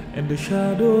 In the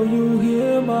shadow you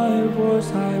hear my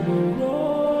voice. I will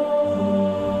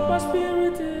roam. My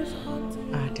spirit is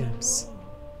haunted. Adams.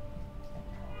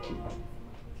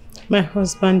 My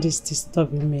husband is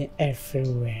disturbing me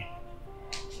everywhere.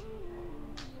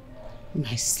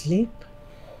 My sleep,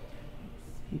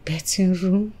 betting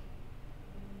room,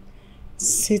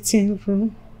 sitting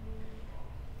room,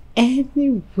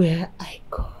 anywhere I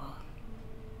go.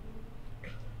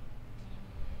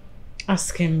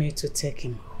 Asking me to take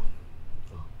him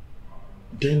home.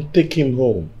 Then take him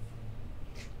home.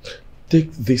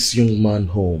 Take this young man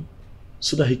home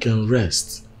so that he can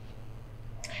rest.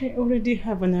 I already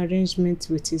have an arrangement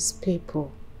with his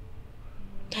people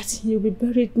that he'll be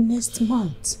buried next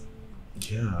month.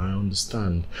 Yeah, I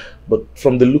understand. But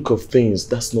from the look of things,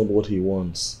 that's not what he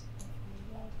wants.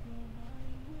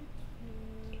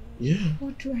 Yeah.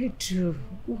 What do I do?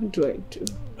 What do I do?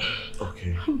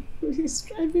 Okay. He's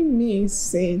driving me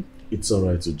insane. It's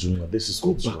alright, Ujunwa. This is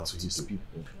go back to his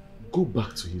people. Go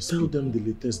back to his people. Tell them the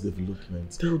latest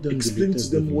development. Tell them explain to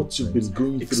them what you've been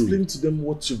going through. Explain to them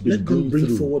what you've been going through. Let them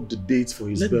bring forward the date for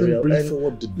his burial. Let them bring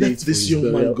forward the date for his burial. Let this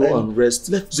young man go and rest.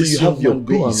 Let so you have your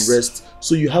go and rest.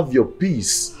 So you have your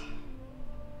peace.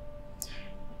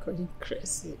 Going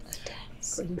crazy.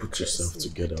 Put yourself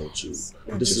together, Uju.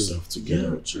 Put yourself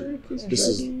together, Uju. This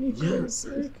is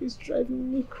Eric is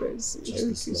driving me crazy.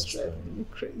 Eric is driving me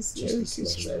crazy. Eric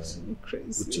is driving me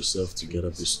crazy. Put yourself together,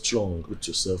 be strong. Put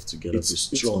yourself together, be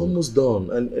strong. It's almost done,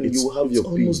 and you will have your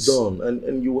peace. Almost done,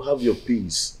 and you will have your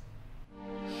peace.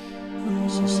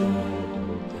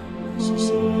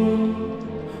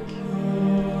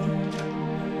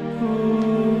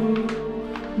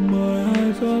 My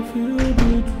eyes are filled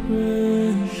with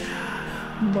rage.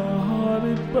 My heart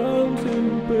it burns in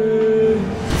pain.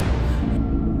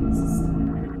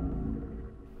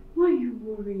 Why are you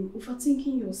worrying?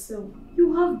 Overthinking yourself?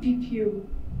 You have BPO.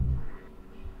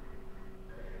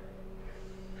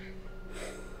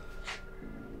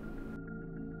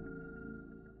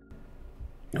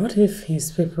 What if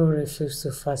his people refuse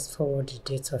to fast forward the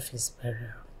date of his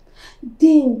burial?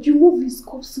 Then you move his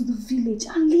corpse to the village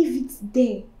and leave it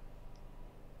there.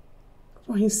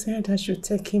 Well, he said I should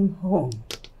take him home.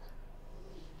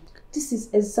 This is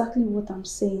exactly what I'm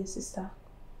saying, sister.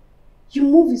 You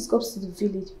move his corpse to the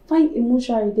village, find a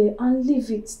mortuary there and leave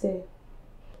it there.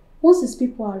 Once his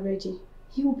people are ready,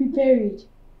 he will be buried.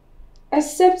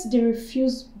 Except they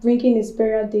refuse bringing his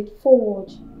burial date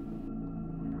forward.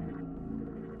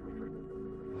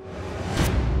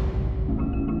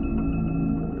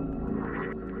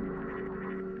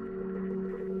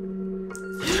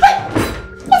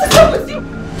 What is wrong with you?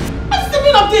 What's the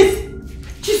meaning of this?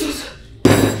 Jesus!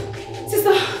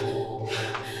 Sister!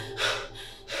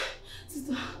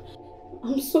 Sister!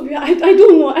 I'm sorry, I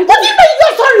don't know. What do you mean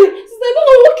you're sorry? Sister, I don't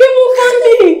know what came over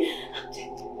me.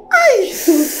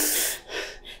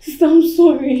 Sister, I'm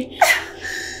sorry.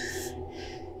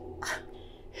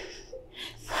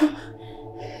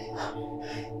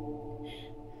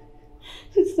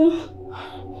 Sister.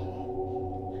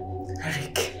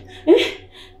 Eric. Eh?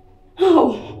 How?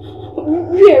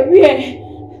 Where?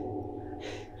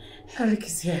 Eric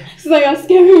is here. Sister, you're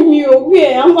scaring me.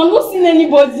 Where? I'm not seeing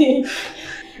anybody.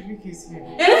 Eric is here.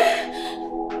 Eh?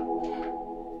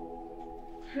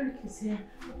 Eric is here.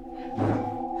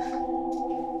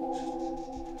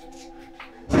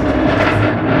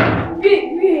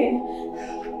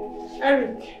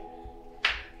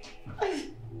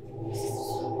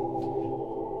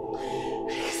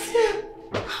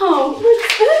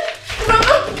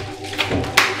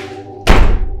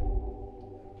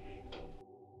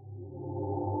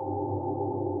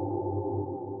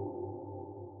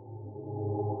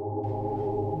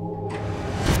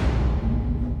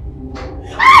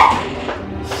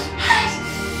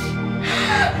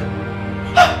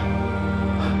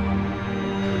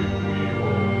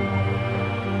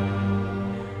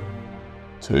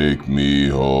 Take me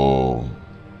home.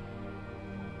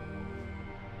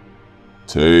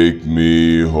 Take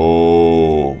me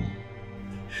home.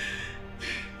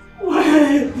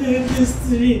 Why did this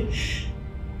to me?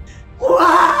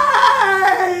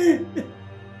 Why?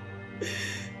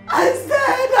 I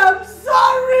said I'm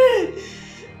sorry.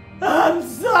 I'm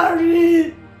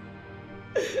sorry.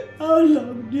 How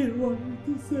long do you want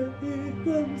me to say it?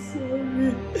 I'm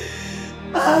sorry.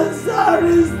 I'm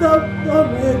sorry. Stop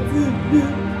tormenting me,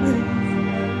 please.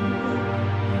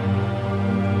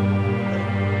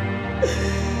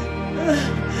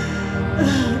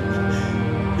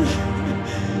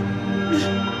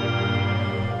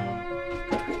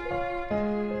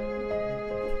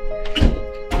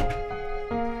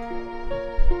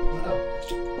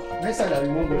 Next time that you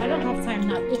won't go. I don't have time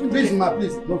now. Please, ma,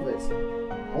 please, don't vex. I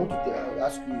want to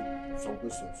ask you some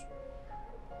questions.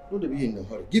 Don't be in a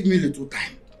hurry. Give me a little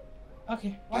time.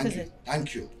 Okay, what is it?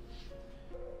 Thank you.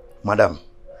 Madam,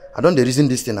 I don't reason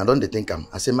this thing. I don't think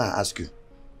I say, ma, I ask you.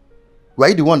 Were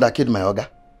you the one that killed my Oga?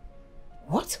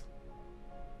 What?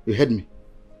 You heard me.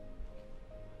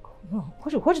 No,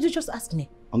 what did you just ask me?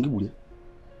 Now,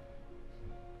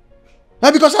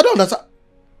 because I don't understand.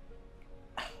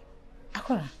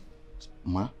 Akora.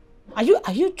 Ma? Are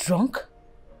you drunk?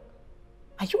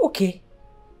 Are you okay?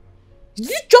 Did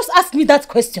you just ask me that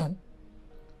question?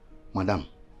 Madam,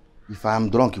 if I am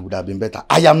drunk, it would have been better.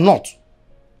 I am not.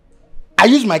 I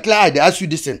used my clear eye to ask you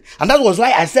this thing. And that was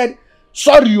why I said,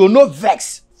 sorry, you're no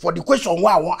vex for the question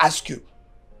why I won't ask you.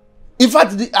 In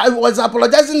fact, I was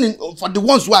apologizing for the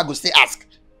ones who I go stay ask.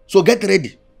 So get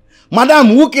ready. Madam,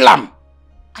 who kill him?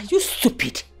 Are you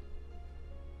stupid?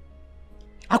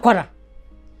 Akwara,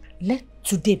 let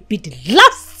today be the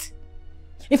last,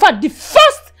 in fact, the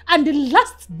first and the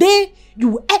last day you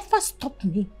will ever stop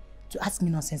me to ask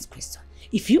me nonsense question.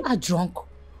 If you are drunk,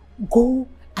 go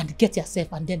and get yourself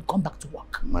and then come back to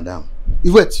work. Madam,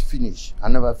 you wait, finish. I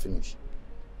never finish.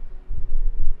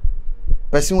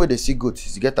 Person where they see goats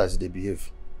is get as they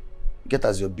behave. Get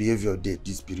as your behavior day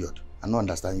this period. I don't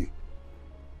understand you.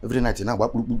 Every night you know,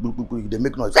 they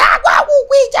make noise.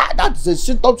 That's the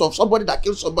symptoms of somebody that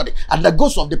kills somebody, and the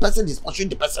ghost of the person is pursuing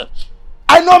the person.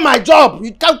 I know my job.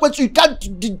 You can't question. You can't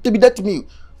intimidate me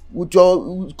with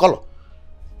your color.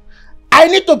 I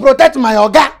need to protect my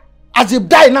Oga. As he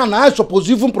die now, I'm supposed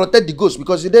to even protect the ghost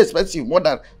because it is expensive more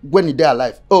than when he die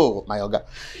alive. Oh my Oga.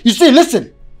 You see,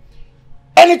 listen.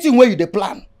 Anything where you dey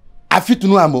plan, I fit to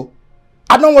know amo.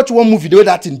 I don't watch one movie the way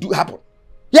that thing do happen.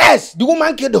 Yes, the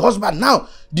woman killed the husband. Now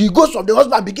the ghost of the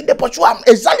husband begin to pursue him.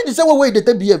 Exactly the same way they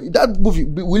take behave. That movie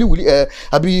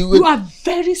You are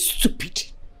very stupid.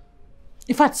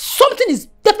 In fact, something is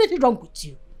definitely wrong with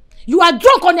you. You are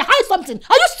drunk on a high something.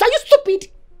 Are you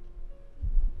stupid?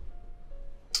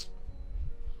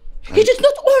 You did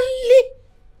not only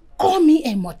call me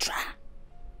a murderer.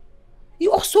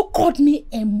 You also called me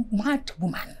a mad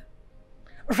woman.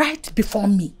 Right before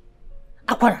me.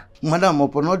 Akwara. Madam,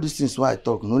 upon all these things why I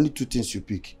talk, only two things you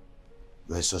pick.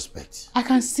 You are a suspect. I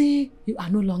can see you are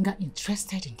no longer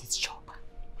interested in this job.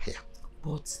 Yeah.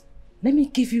 But let me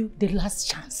give you the last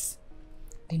chance.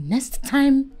 The next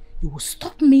time you will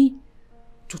stop me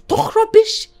to talk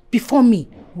rubbish before me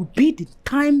will be the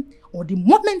time or the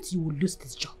moment you will lose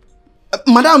this job.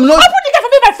 Madam, no. Open the gate for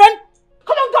me, my friend.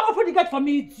 Come on, go open the gate for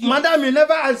me. Madam, you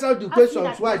never answered the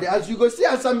questions why they ask you. Go see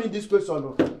answer me this question.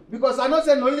 No? Because I know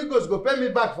say no only goes go pay me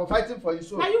back for fighting for you.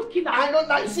 So now you kill her. I know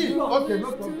that. See, okay,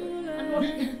 no problem.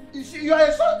 You are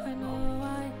a son.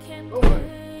 Don't worry.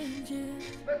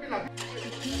 Maybe not.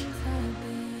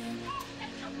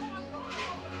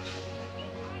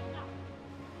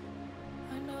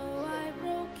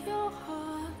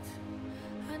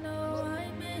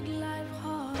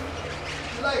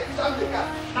 Like,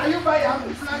 now you buy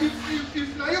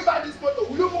if now you buy this motor,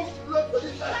 will you move slow to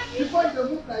this side before you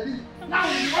move like this? Now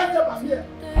you want them I'm here.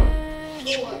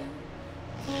 No worry.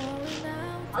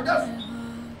 I just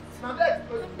now that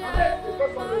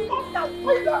because of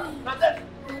now that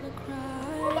it's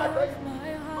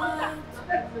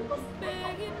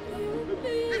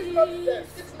not there.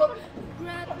 It's not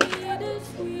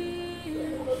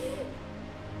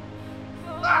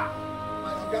my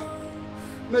God.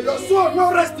 May your soul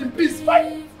not rest in peace.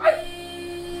 Fight! Fight!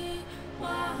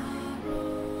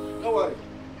 Don't worry.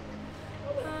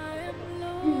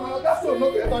 That soul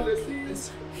not ever rest in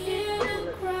peace.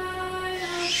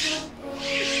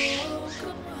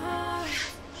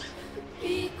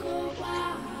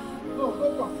 No,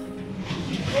 come.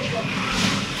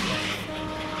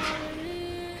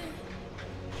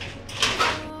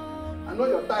 I know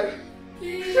you're tired.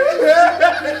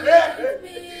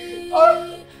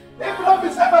 If love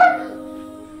is ever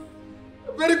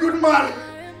man.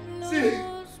 See.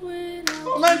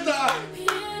 Samantha.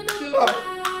 Kill her.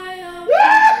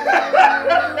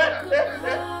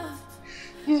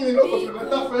 You don't go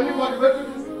better for anybody.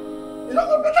 You don't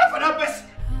go better for that person.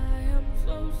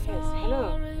 Yes, hello.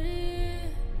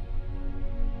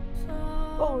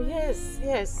 Oh,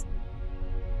 yes.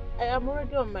 I am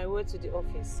already on my way to the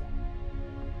office, sir.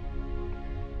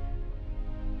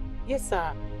 Yes,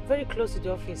 sir. Very close to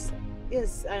the office, sir.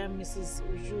 Yes, I am Mrs.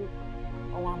 Uju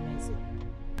Owamezi.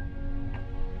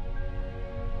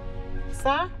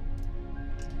 Sir?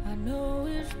 I know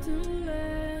it's too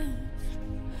late.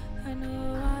 I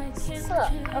know I can't Sir,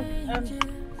 change it.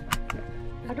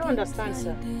 I don't understand,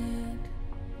 sir.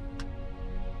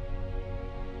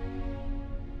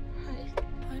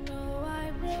 I know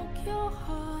I broke your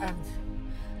heart.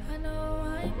 I know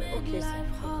I made life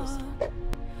hard.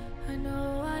 I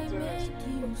know I made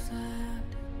you sad.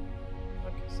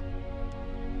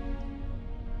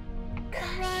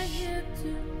 I'm right here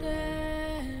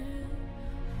today,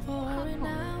 pouring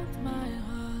out my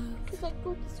heart.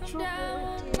 I'm down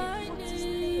on my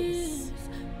knees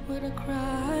with a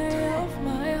cry of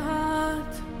my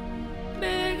heart,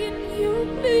 begging you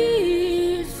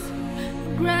please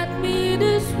grant me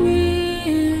this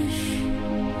wish.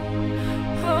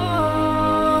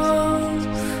 Oh,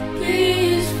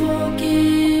 please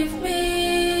forgive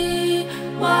me,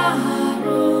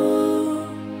 Waro.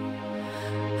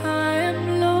 I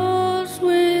am lost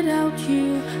without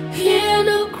you. Hear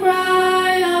the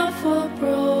cry of a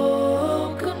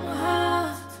broken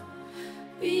heart.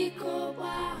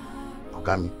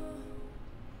 Ogami,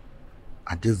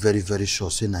 I dey very, very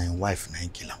sure say na him wife na him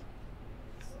kill am.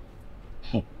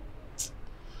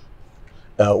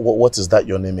 What is that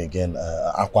your name again?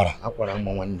 Akwara. Akwara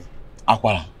Mwanne.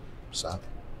 Akwara. Sir.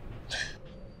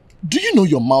 Do you know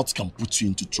your mouth can put you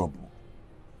into trouble?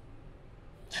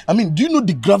 I mean, do you know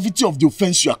the gravity of the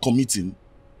offense you are committing?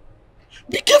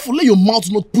 Be careful, let your mouth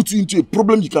not put you into a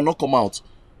problem you cannot come out.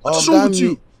 What is wrong with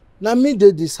you? Now me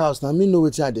dey this house, now me know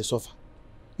wetin I dey suffer.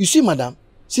 You see, madam,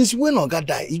 since when Oga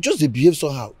die, he just dey behave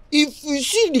somehow. If you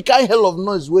see the kind hell of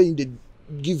noise wey he dey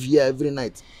give here every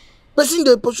night, person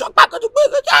dey push back to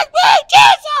Jesus.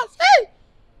 Hey!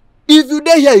 If you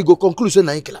dey here, you go conclude say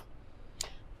na him kill am.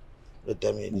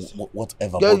 Tell me this.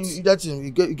 Whatever. That thing,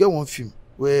 you get one film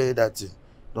where that thing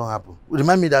don't happen.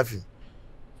 Remind me that film.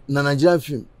 Na Nigerian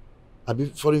film, a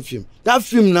bit foreign film. That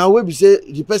film now where we say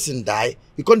the person die,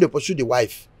 he can't pursue the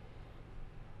wife.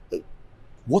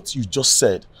 What you just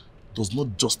said does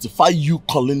not justify you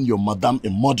calling your madam a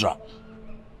murderer.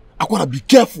 Akwara, be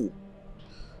careful.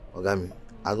 Ogami,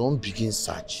 I don't begin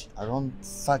search. I don't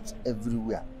search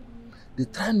everywhere. They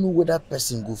try know whether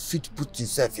person go fit put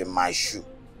himself in my shoe.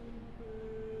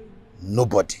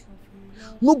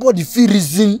 Nobody feel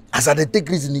reason as I take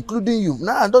reason, including you.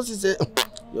 Now I don't say,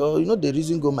 you know the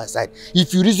reason go my side.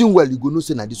 If you reason well, you go know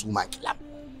say na this woman kill am.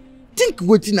 Think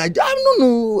wetin I don't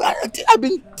know. I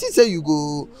been think say you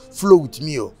go flow with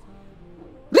me. Oh,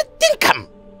 rethink am.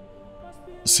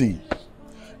 See,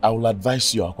 I will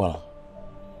advise you, Akwara,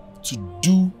 to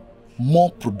do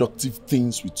more productive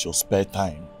things with your spare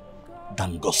time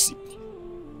than gossip.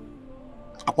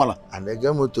 Akwala. And they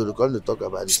get more to come to talk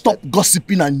about it. Stop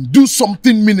gossiping and do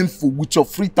something meaningful with your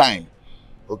free time.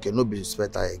 Okay, no be spare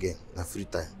time again. Na free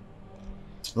time.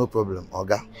 No problem,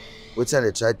 Oga. Wetin I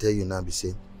dey try tell you now be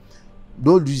say,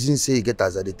 no reason say you get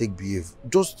as I dey take behave.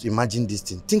 Just imagine this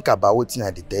thing. Think about wetin I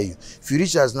dey tell you. If you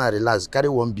reach us now, relax, carry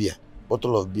one beer,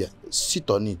 bottle of beer, sit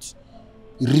on it.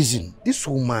 Reason. This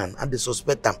woman, I dey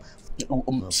suspect am.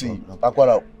 See,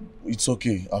 Akwala, it's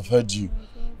okay. I've heard you.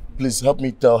 Please help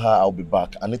me tell her I'll be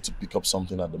back. I need to pick up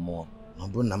something at the mall. I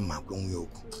don't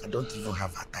even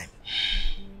have her time.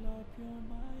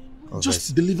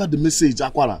 Just deliver the message,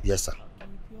 Akwala. Yes, sir.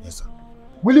 Yes, sir.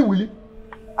 Willie.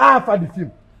 I have had the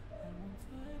film.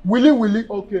 Willie.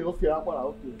 Okay, Akwala.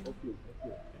 Okay.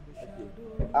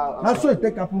 That's what it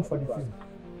take happen for the film.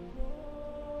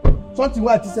 Something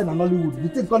what I said in Nollywood. The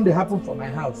thing come dey happen for my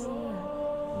house.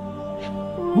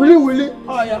 Willie.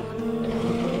 Oh yeah.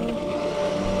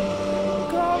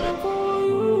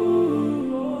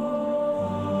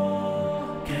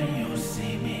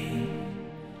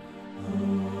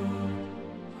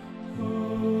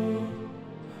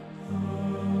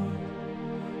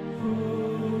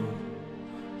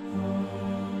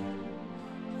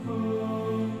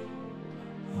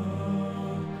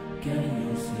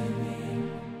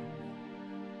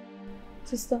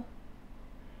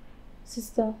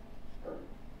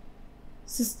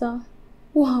 Sister,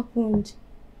 what happened?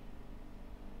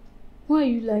 Why are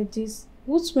you like this?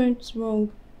 What went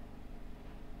wrong?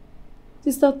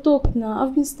 Sister, talk now.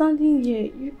 I've been standing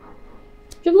here.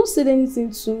 You have not said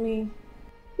anything to me.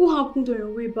 What happened on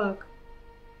your way back?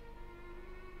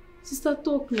 Sister,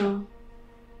 talk now.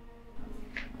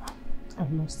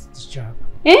 I've lost the job.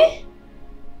 Eh?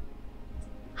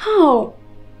 How?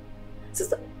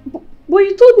 Sister, but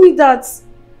you told me that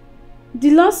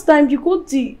the last time you got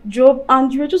the job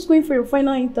and you were just going for your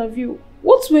final interview.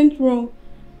 What went wrong?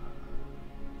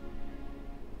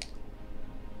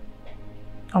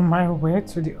 On my way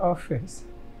to the office,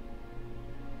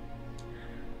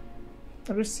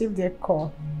 I received a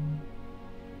call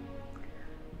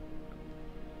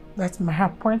that my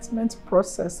appointment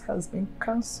process has been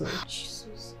cancelled.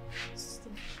 Jesus.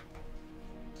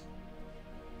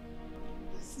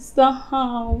 Sister,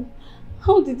 how?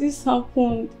 How did this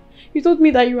happen? You told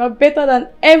me that you are better than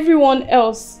everyone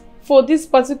else for this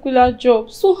particular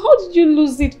job. So how did you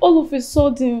lose it all of a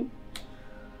sudden?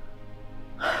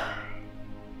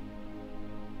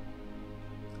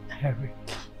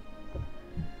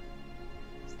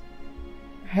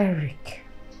 Eric.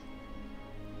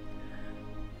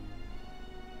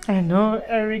 I know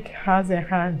Eric has a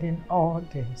hand in all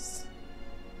this.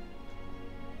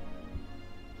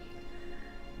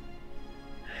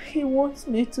 He wants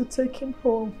me to take him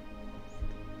home.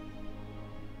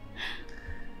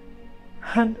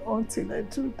 And until I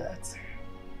do that,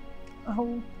 I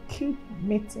will keep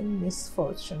meeting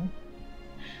misfortune.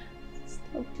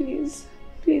 Sister, please.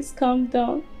 Please calm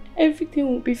down. Everything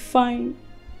will be fine.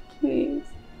 Please.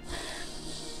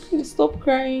 Please stop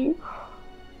crying.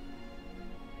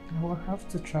 I will have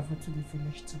to travel to the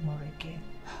village tomorrow again.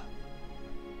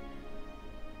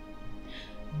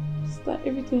 Sister,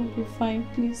 everything will be fine.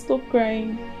 Please stop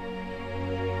crying.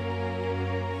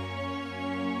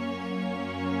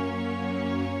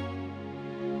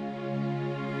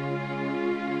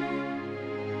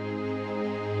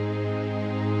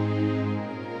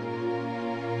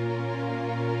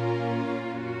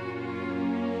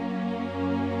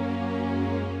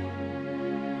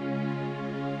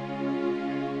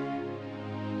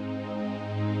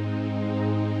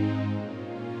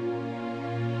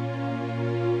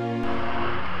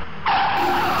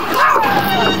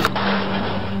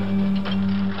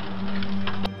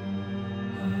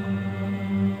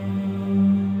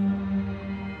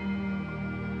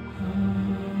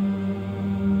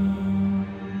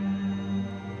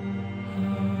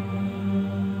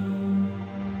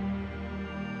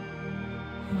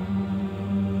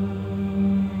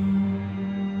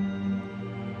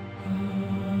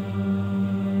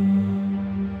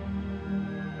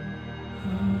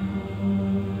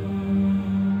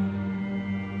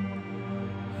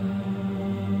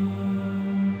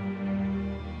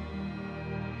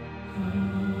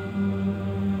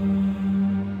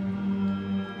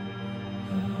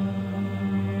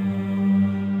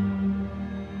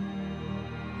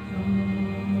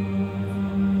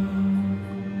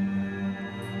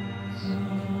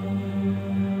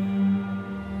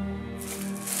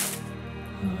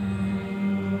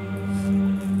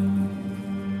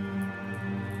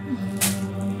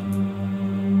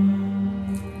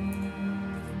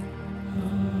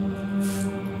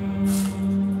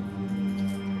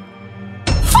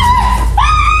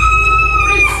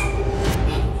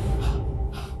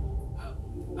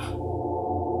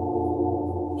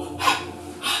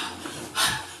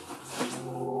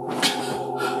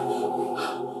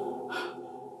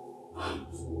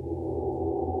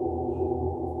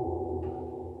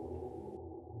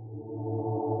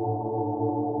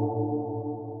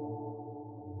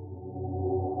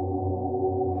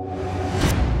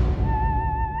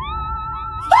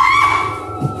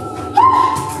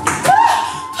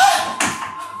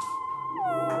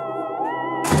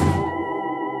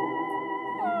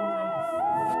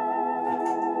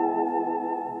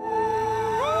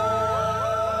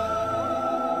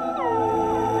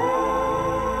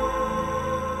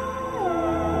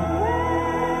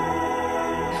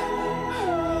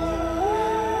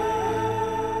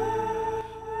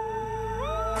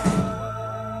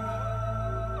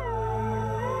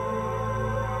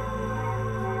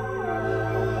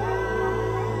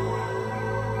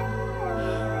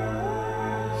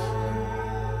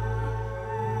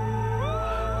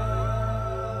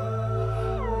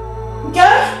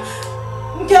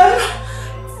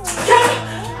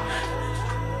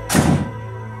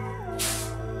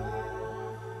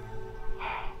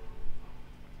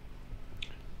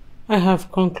 I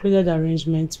have concluded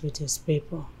arrangements with his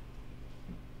people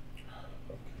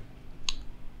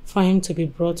for him to be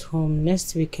brought home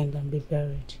next weekend and be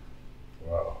buried.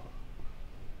 Wow.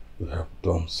 You have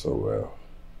done so well.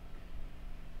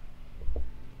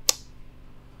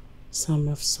 Some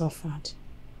have suffered.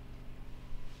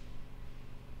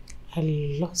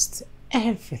 I lost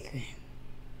Everything.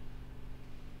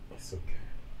 It's okay.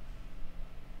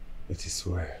 It is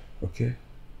well, okay?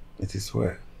 It is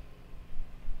well.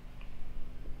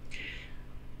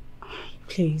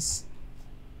 Please.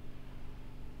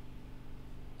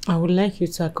 I would like you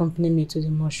to accompany me to the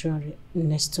mortuary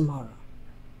next tomorrow.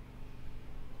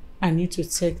 I need to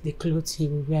take the clothes he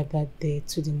will wear that day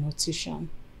to the mortician.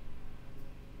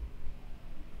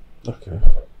 Okay.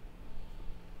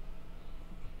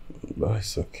 But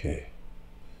it's okay.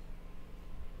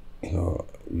 You know,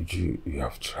 you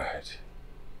have tried.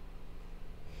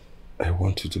 I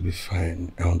want you to be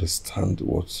fine. I understand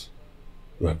what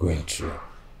you are going through.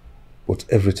 But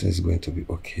everything is going to be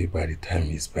okay by the time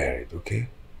he's buried, okay?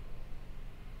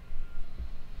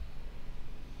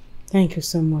 Thank you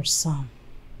so much, Sam.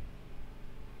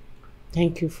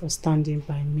 Thank you for standing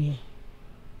by me.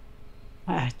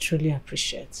 I truly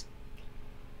appreciate.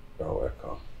 You're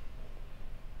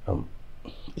welcome.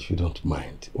 If you don't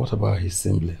mind, what about his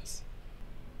siblings?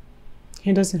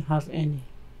 He doesn't have any.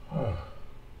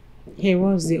 He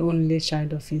was the only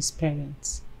child of his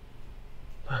parents.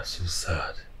 That's so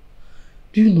sad.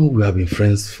 Do you know we have been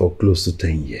friends for close to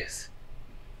 10 years?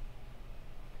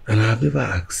 And I have never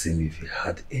asked him if he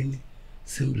had any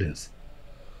siblings.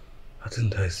 I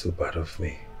think that is so bad of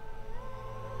me.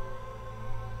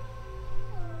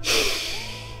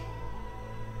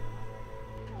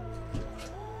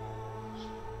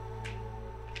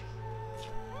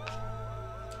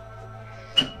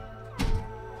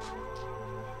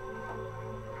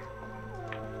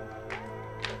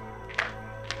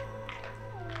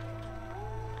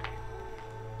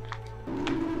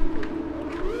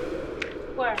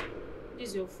 Where? This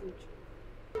is your food.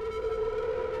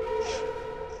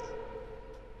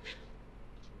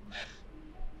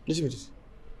 Listen to this.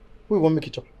 Who want make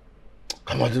it chop?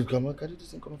 Come on, dude, come on. Carry this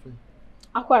thing, come on for you.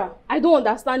 Aquara, I don't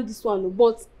understand this one,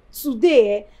 but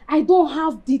today, I don't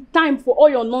have the time for all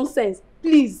your nonsense.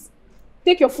 Please,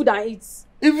 take your food and eat.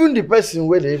 Even the person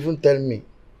where they even tell me,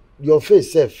 your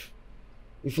face safe.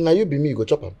 If now you be me, you go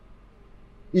chop am.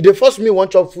 If they force me one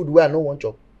chop food where I no want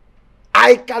chop,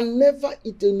 I can never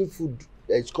eat any food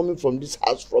that is coming from this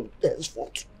house from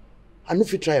henceforth. I no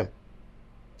fit try am.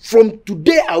 From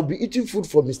today, I'll be eating food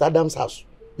from Mr. Adam's house.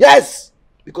 Yes!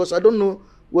 Because I don't know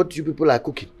what you people are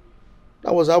cooking.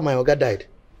 That was how my oga died.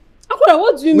 Aquara,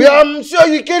 what do you mean? I'm sure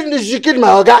you killed my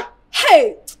oga.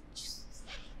 Hey!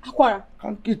 Aquara.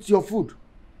 Can't eat your food.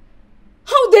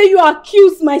 How dare you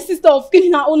accuse my sister of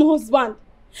killing her own husband?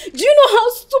 Do you know how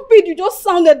stupid you just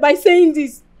sounded by saying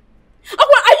this? Aquara,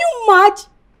 are you mad?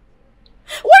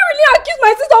 Why really accuse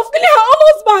my sister of killing her own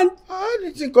husband? How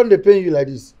did you come to pain you like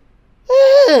this?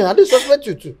 Hey, I didn't suspect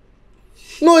you too.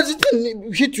 No, it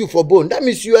didn't hit you for bone. That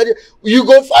means you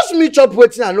go force me chop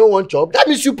waiting and no one chop. That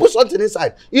means you put something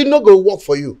inside. It not go work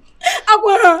for you.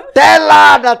 Aquara. Tell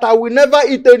her that I will never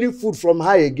eat any food from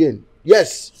her again.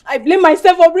 Yes. I blame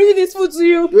myself for bringing this food to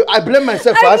you. I blame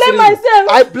myself for answering you.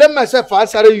 I blame myself for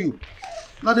answering you.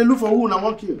 Now they look for who and I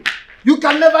want kill. You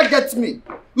can never get me.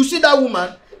 You see that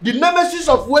woman? The nemesis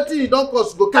of waiting you don't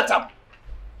cause go catch up.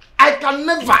 I can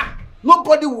never.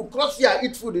 Nobody will cross here and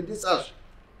eat food in this house.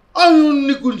 I've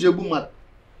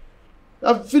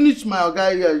finished my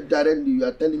guy here directly. You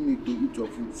are telling me to eat your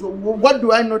food. So what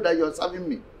do I know that you're serving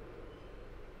me?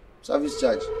 Service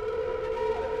charge.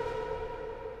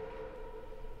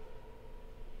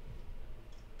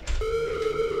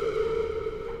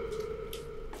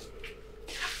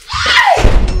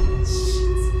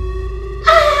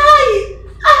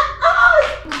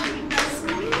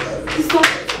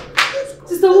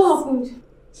 Sister, what happened?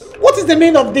 What is the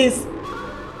meaning of this?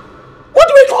 What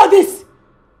do we call this?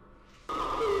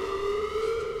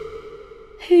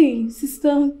 Hey,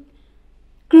 sister.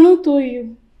 Grandma told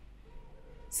you.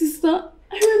 Sister,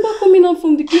 I remember coming out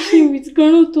from the kitchen with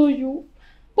Grandma told you.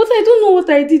 But I don't know what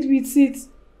I did with it.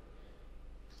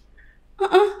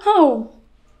 How?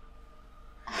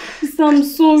 Sister, I'm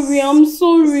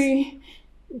sorry.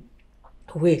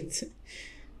 Wait.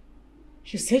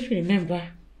 You said you remember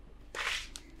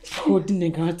holding the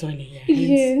granite in your hands?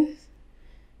 Yes.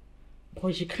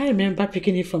 But you can't remember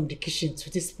picking it from the kitchen to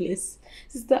this place?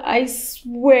 Sister, I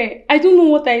swear, I don't know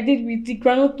what I did with the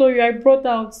granite oil I brought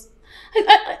out.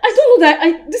 I don't know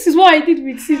that this is what I did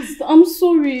with it. Sister. I'm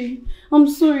sorry,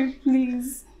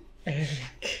 please.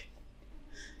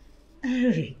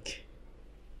 Eric.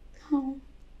 How?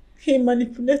 He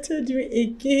manipulated you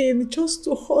again just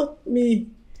to hurt me.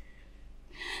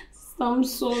 Sister, I'm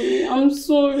sorry.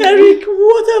 Eric,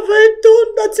 what have I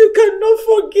done that you cannot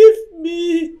forgive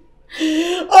me?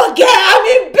 Okay, I'm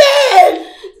in bed!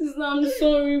 Sister, I'm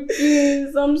sorry,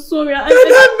 please. I'm sorry. Can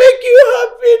I make you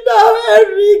happy now,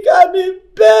 Eric? I'm in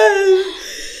pain.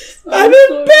 I'm in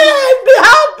pain. Be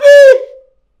happy.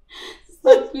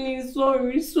 Sister, please,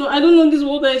 sorry. So I don't know this is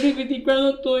what I did with the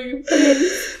granite to you.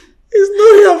 Please. It's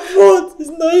not your fault.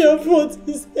 It's not your fault.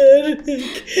 It's Eric.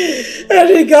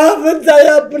 Eric, haven't I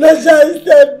apologized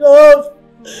enough?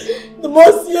 The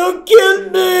most you kill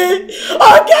me.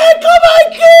 Okay, come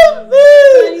and kill me.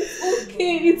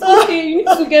 It's okay. You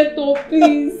need to get up,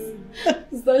 please.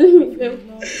 Sister, let me help.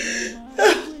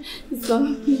 Sister,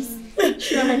 please.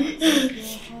 Try.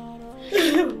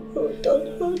 Hold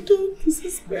on. This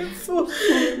is painful.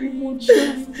 Sorry, we'll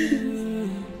try.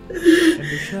 In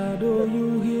the shadow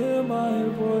you hear my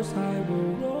voice, I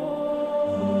will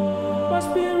roar. My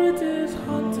spirit is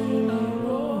hunting a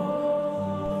roar.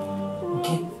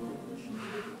 Okay.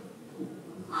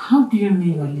 How do you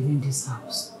mean you are leaving this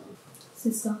house?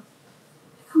 Sister,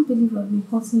 I can't believe I've been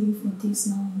hurting you for days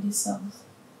now in this house.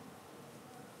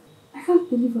 I can't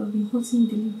believe I've been hurting you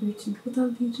deliberately, but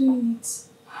I've been doing it.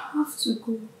 I have to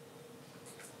go.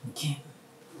 Okay.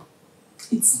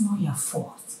 It's not your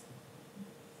fault.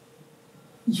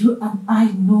 You and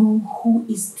I know who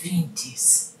is doing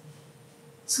this.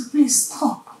 So please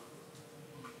stop.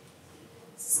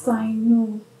 Sister, I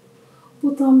know.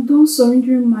 But I'm done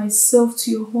surrendering myself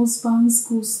to your husband's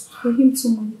ghost for him to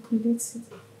manipulate it.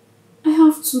 I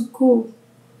have to go.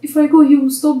 If I go, he will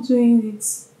stop doing it.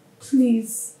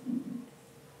 Please.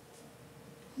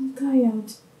 I'm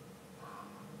tired.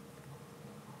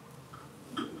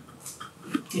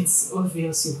 It's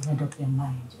obvious you've made up your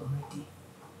mind already.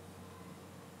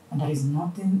 And there is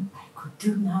nothing I could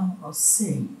do now or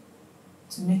say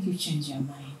to make you change your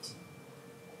mind.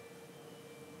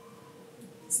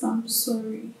 So I'm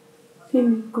sorry. Let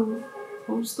me go.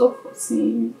 I'll stop forcing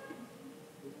you.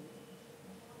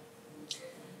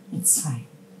 It's fine.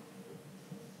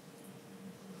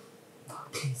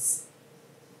 But please.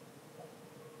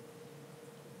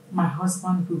 My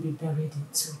husband will be buried in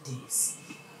 2 days.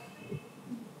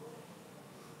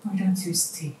 Why don't you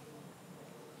stay?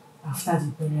 After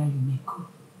the burial, you may go.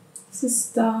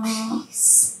 Sister.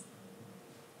 Please.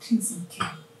 Please, okay.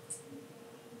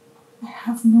 I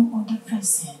have no other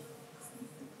person.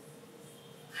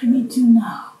 I need you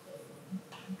now.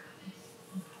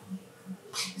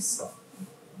 Please.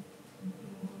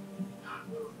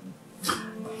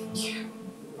 Thank you.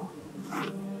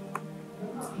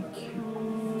 Thank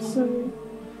you. Sorry.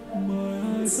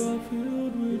 My eyes are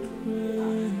filled with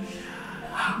rage.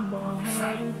 My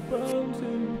heart it burns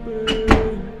in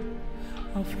pain.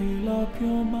 I fill up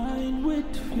your mind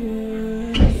with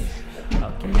fears.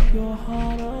 I'll keep your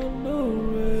heart on the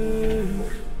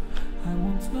race. I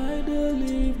won't lie there,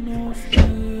 leave no stay.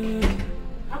 In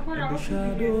the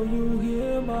shadow you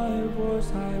hear my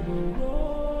voice, I will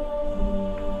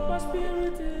roar. My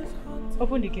spirit is haunted.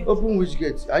 Open the gate. Open which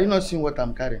gate? Are you not seeing what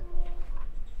I'm carrying?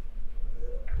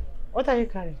 What are you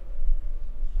carrying?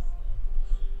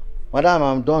 Madam,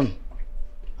 I'm done.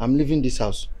 I'm leaving this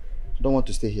house. I don't want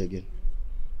to stay here again.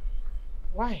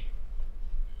 Why?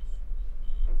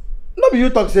 No, but you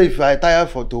talk say if I tire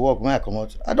to work when I come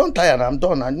out. I don't tire. I'm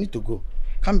done. I need to go.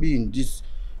 Can't be in this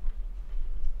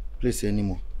place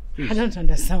anymore. Please. I don't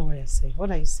understand what you're saying. What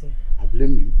are you saying? I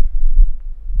blame you.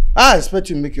 I expect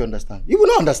you to make you understand. You will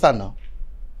not understand now.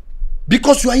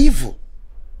 Because you are evil.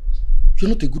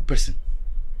 You're not a good person.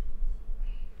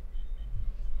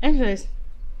 Anyways,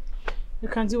 you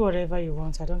can do whatever you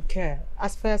want. I don't care.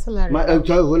 As for your salary. My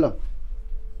child, hold on.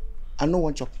 I no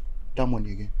want chop that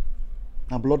money again.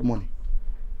 Now blood money.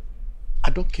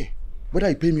 I don't care. Whether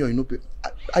you pay me or you no pay.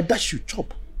 I dash you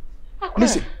chop. Okay.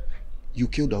 Listen, you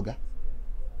killed Oga.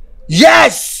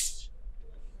 Yes!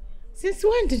 Since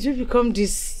when did you become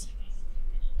this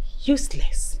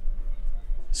useless,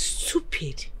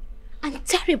 stupid, and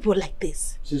terrible like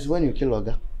this? Since when you kill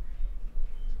Oga?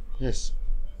 Yes.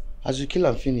 As you kill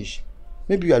and finish,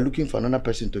 maybe you are looking for another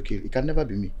person to kill. It can never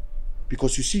be me.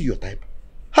 Because you see your type.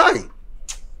 Hi!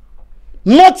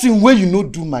 Nothing where you no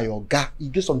do my Oga. You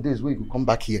get some days where you go come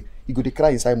back here. You go to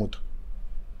cry inside motor.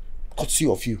 Courtesy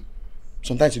of you.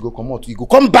 Sometimes you go come out. You go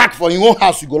come back for your own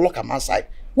house. You go lock am outside.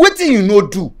 Wetin you no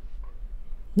do?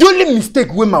 The only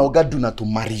mistake wey my Oga do na to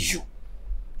marry you.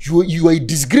 You are a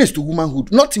disgrace to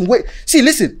womanhood. Nothing way. See,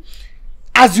 listen.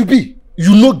 As you be,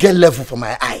 you no get level for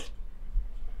my eye.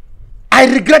 I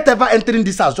regret ever entering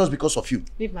this house just because of you.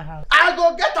 Leave my house. I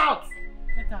go get out.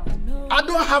 Get out. I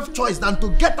don't have choice than to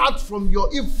get out from your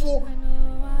evil,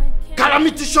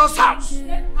 calamitous house.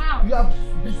 Get out. You have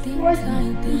destroyed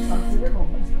me.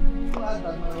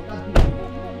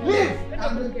 Leave.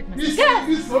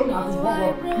 This room has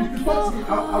been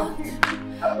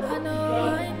I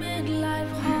know I made life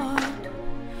hard.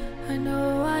 I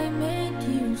know I made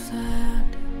you sad.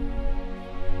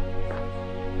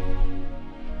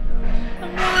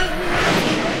 I'm not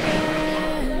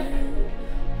here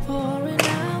pouring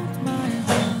out my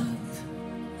heart.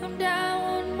 I'm down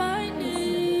on my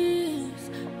knees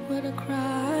with a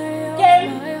cry of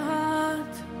my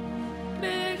heart,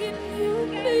 begging you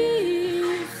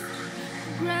please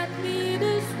grant me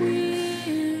this wish.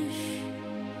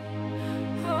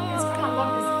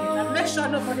 Make sure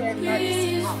nobody else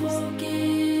Please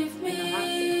forgive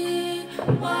me,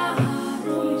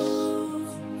 Waharo.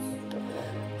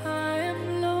 I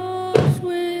am lost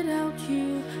without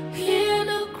you. Hear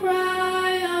the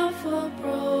cry of a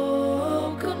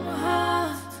broken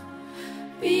heart.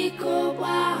 Biko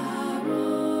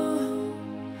Waharo.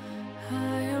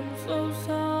 I am so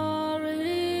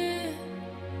sorry,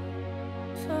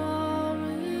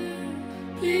 sorry.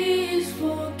 Please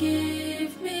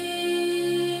forgive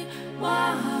me,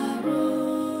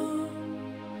 Waharo.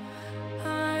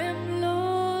 I am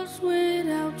lost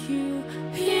without you.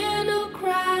 Hear the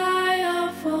cry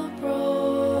of a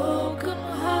broken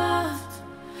heart.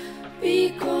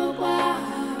 Biko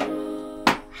Waharo.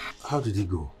 How did he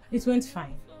go? It went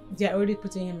fine. They are already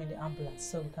putting him in the ambulance,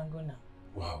 so we can go now.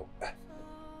 Wow.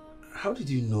 How did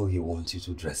you know he wants you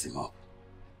to dress him up?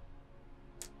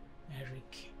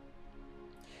 Eric.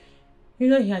 You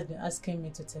know he has been asking me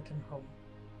to take him home.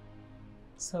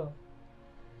 So,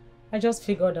 I just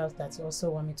figured out that he also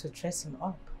wants me to dress him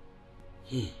up.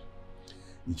 You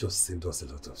just saved us a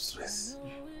lot of stress.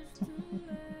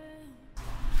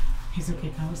 It's okay,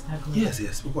 can we start going?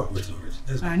 Yes, people are waiting already.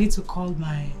 Let's go. I need to call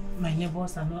my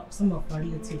neighbors and some of our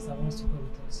relatives that wants to go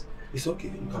with us. It's okay,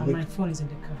 you can And wait. my phone is in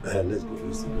the car. Let's go,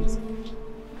 let's go.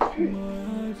 My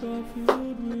eyes are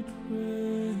filled with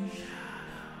rage.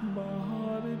 My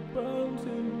heart it burns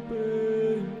in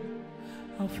pain.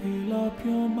 I fill up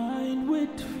your mind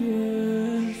with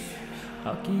fears.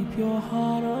 I'll keep your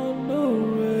heart on the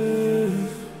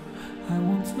race. I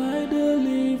won't neither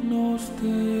leave nor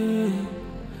stay.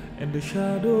 In the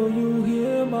shadow you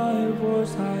hear my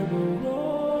voice, I will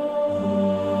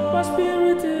roar. My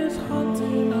spirit is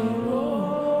hunting, I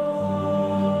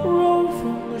roll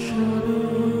from the shadow.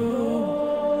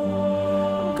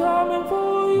 I'm coming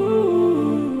for you.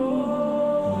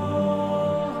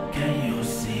 Can you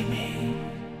see me?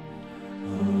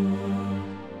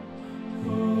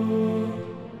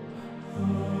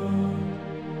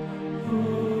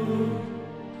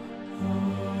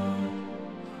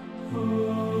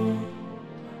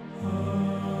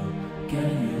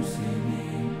 Can you see me?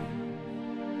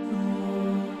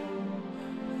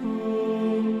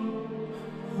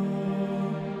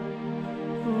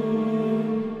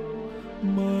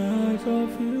 My eyes are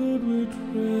filled with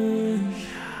rage.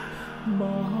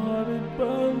 My heart it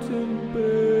burns in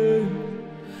pain.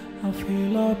 I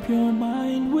fill up your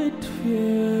mind with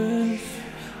fears.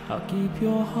 I'll keep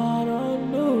your heart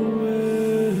on the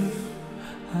race.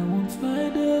 I won't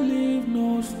neither leave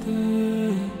nor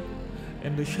stay.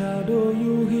 In the shadow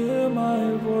you hear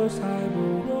my voice, I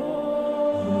will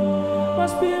roar. My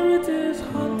spirit is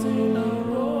hunting, I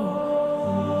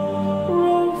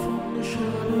roll from the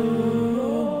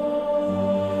shadow.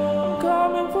 I'm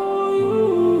coming for you.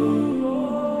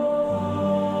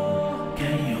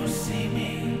 Can you see me?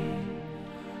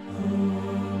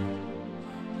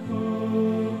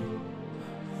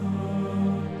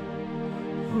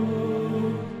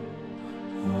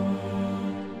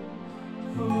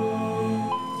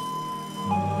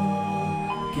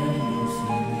 Can you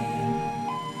see me?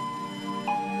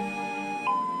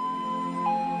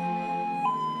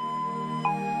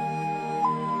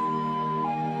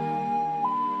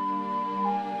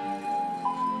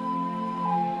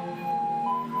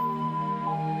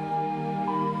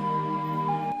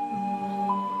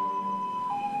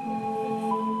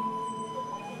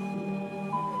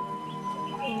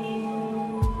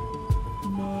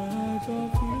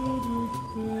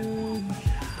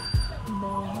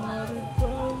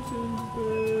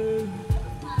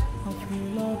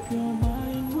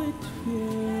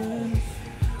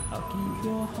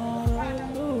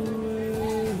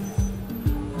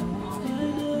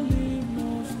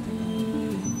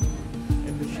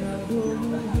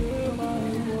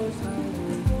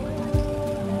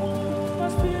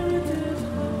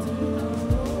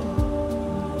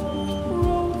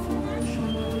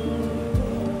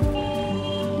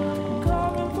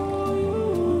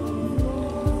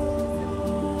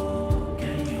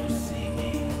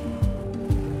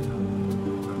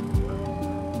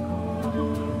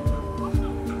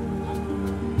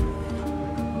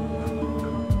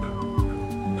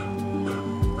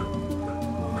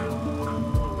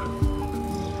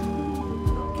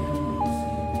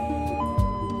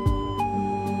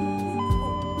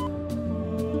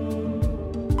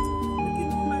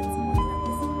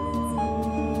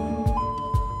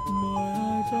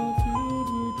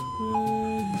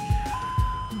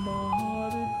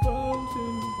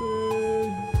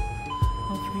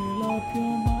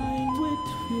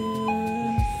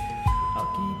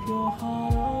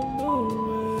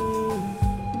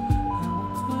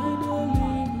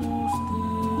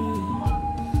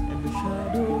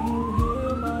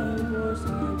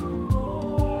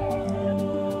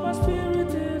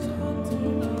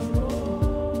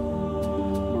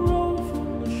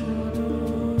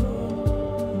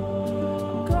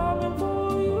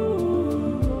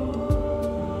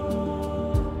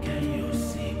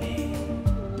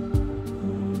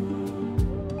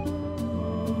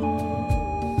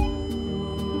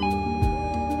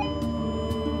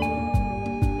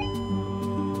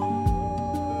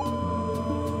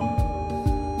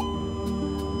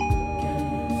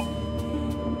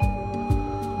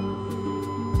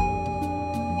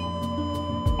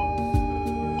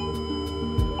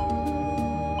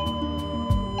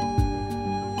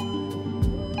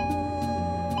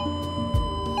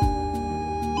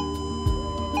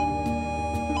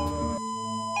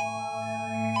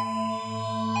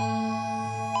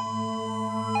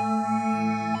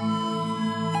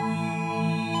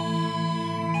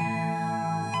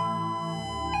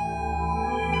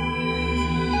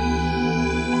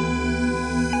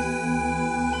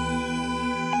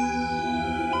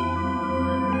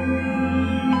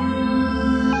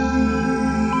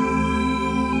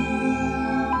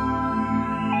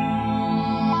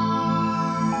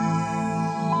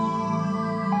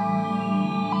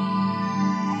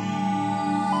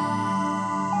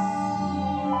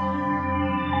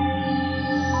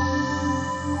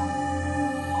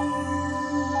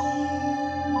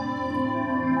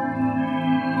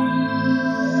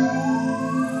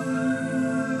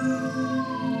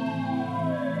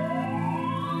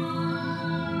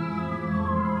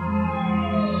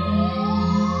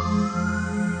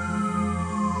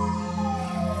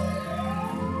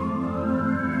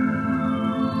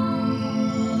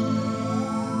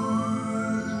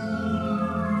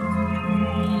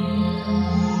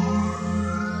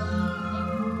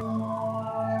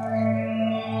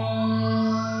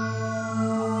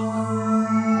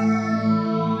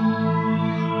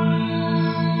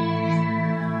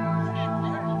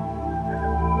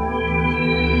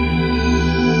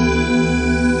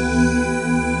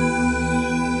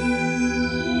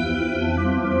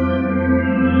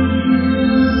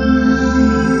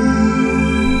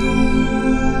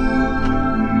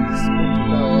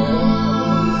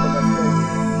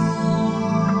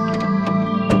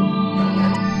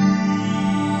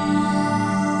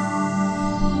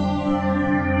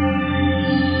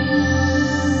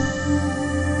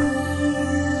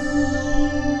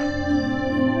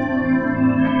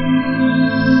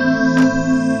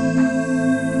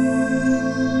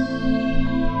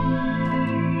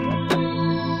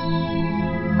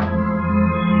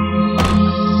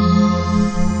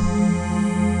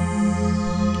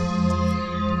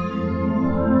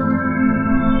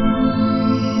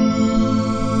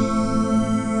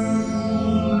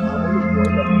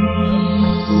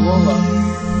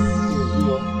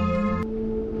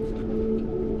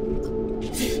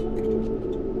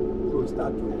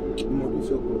 start. Maybe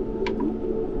so good.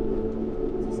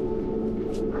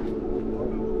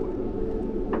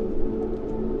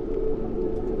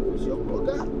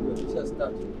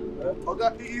 Oga,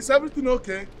 is everything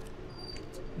okay?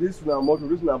 This is my motor,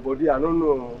 this is my body. I don't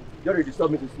know. You already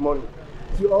disturbed me this morning.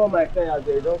 See all my tires,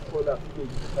 they don't fall out.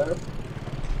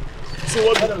 So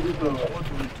what do we do?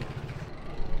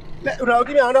 Now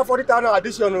give me another 40,000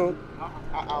 additional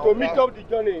to meet up the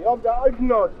journey. If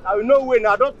not, I will know when.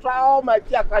 I don't try all my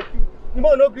tires like you. You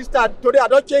might not start today. I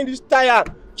don't change this tire,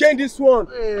 change this one.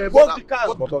 Both the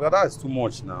cars. But Oga, that is too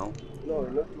much now. No,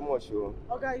 not too much, yo.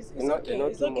 Okay, it's okay.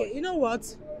 It's okay. You know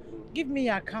what? Give me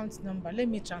your account number. Let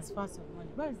me transfer some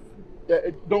money.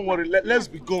 Don't worry. Let's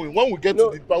be going. When we get to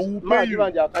the bar, we'll pay you.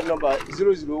 Give the account number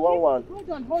 0011 Hold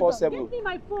on. 47. Give me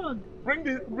my phone.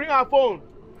 Bring our phone.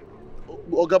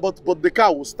 Oga, but the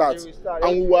car will start,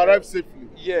 and we will arrive safely.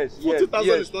 Yes.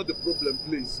 40,000 is not the problem,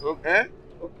 please. Okay.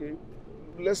 Okay.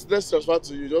 Let's transfer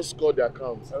to you. Just call the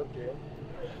account. Okay.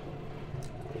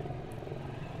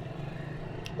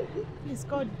 Please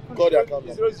call the account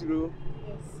number. 00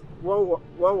 Yes.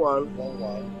 11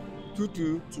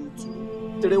 22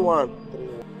 31.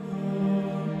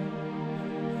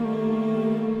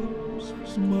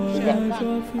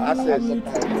 Access.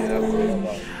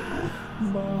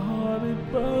 My heart it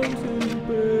burns in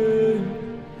pain.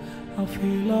 I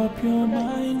fill up your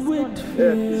mind with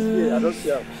fear. I don't see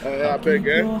him. I beg,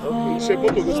 eh? Okay. She's to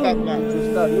go start now. I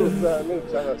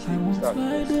won't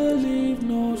try to leave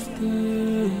no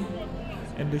stay.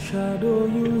 In the shadow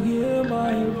you hear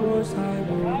my voice, I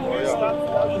will roll.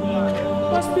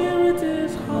 My spirit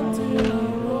is hunting a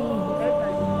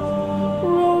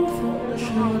roll from the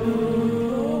shadow.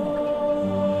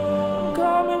 I'm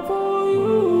coming for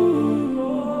you.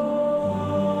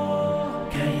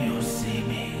 Can you see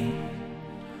me?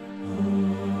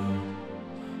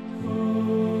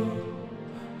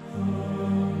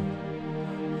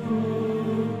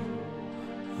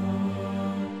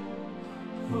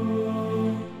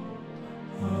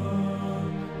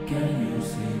 Can you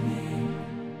see me?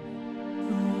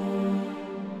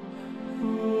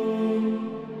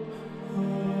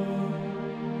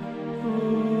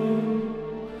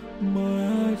 My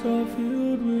eyes are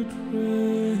filled with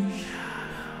rage.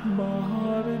 My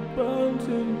heart it burns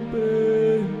in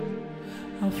pain.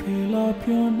 I fill up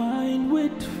your mind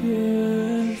with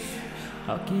fears.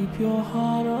 I'll keep your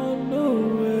heart on the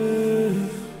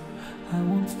race. I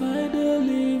won't neither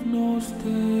leave nor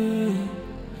stay.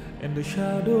 In the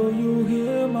shadow you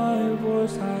hear my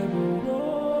voice, I will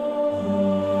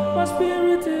roll. My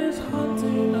spirit is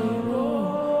hunting a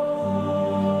roll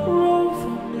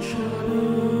from the shadow.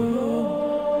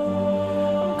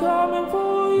 I'm coming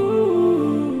for you.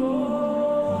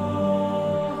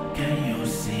 Can you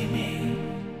see me?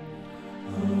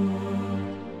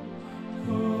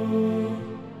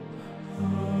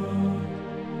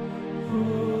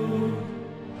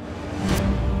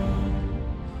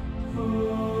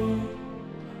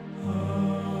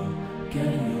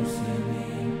 Can you see me?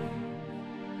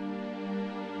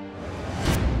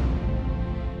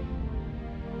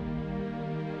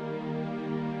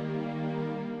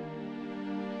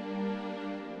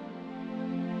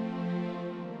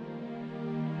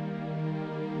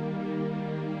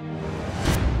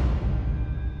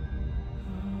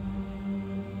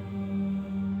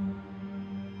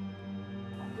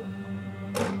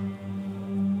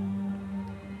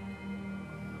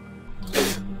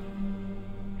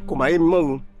 Kò máa yé mi mọ́ o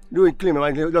lórí kílè mi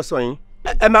máa lọ́sọ̀ yín.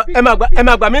 Ẹ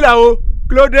máa gbà mí là o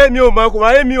kí ló dé mi ò mọ̀ kò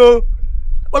máa yé mi o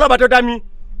ọlọ́ba tó dá mi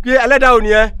kí ẹlẹ́dàá ò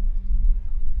nìyẹn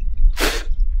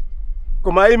kò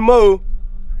máa yé mi mọ́ o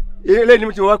eléyìí ni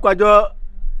mo ti wọ́n kó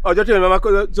ọjọ́ tí mi máa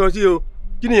sọ sí o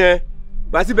kí nìyẹn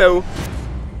gbà síbẹ̀ o.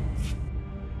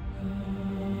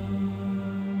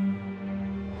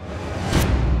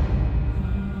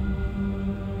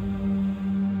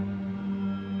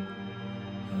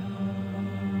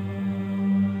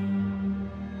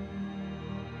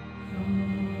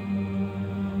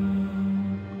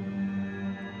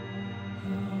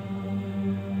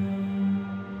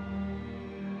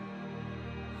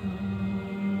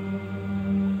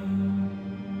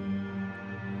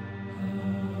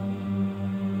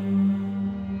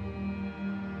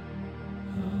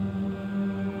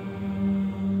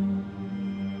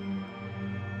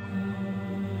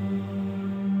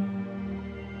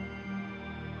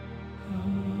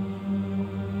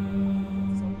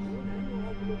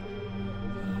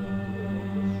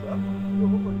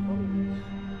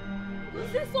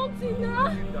 Say something now.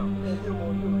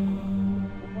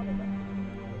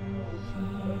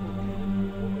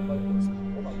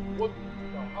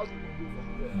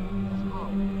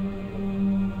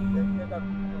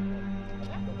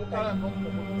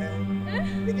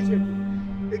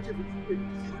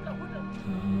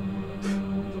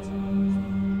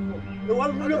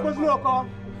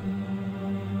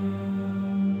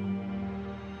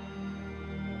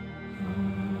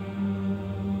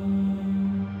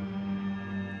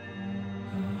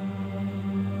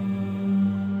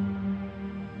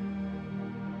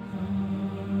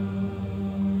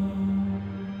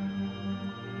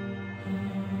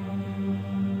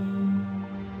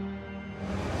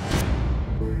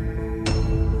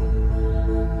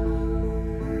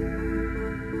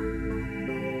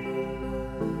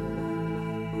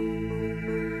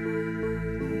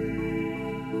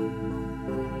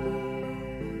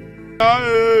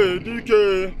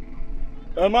 Dike,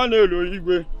 Emanelo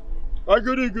Igwe,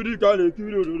 Agiri Kale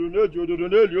Kiro, Nejo,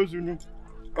 Nelio Zunu,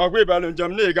 Agwe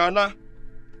Balenjam Negana,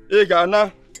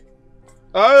 Egana.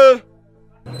 Aye,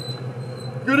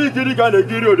 Giri Kale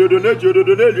Kiro, Nejo,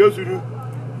 Nelio Zunu.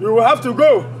 You will have to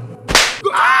go.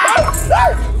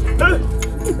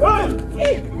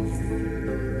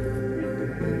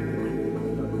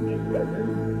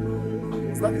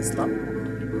 Is that Islam?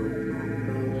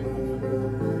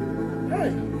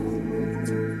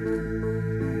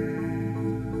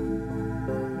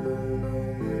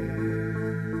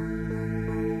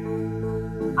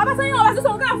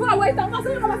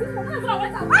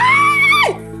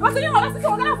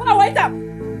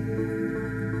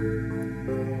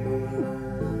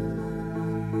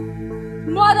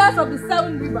 Mothers of the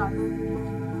 7 rivers.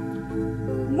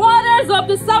 Mothers of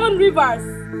the 7 rivers.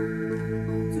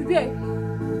 Today.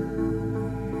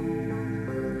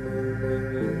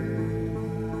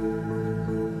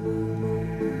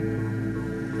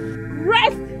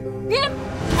 Rest in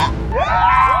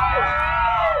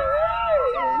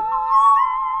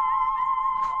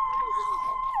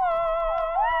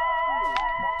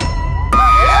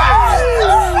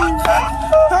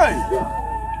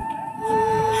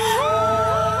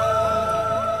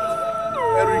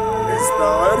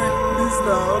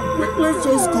Let's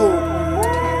just go.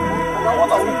 Now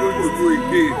what are we going to do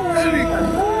again? Eric!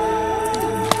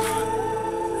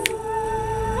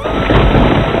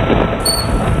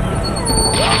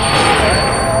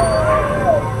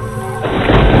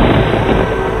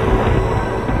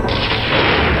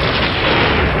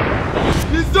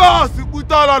 Jesus,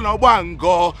 Butala no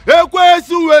bango,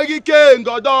 Ekwesu wegike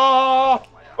ngodo.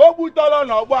 Obutala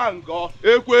na bango,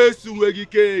 Ekwesu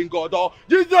wegike ngodo.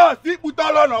 Jesus,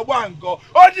 Butala na bango,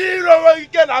 Odiro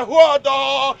wegike na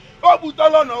huodo.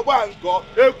 Obutala na bango,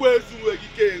 Ekwesu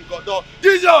wegike ngodo.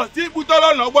 Jesus,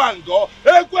 Butala na bango,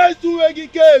 Ekwesu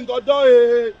wegike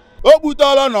ngodo.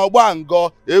 Obutala na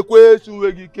bango, Ekwesu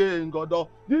wegike ngodo.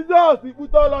 Jesus,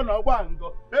 Butala na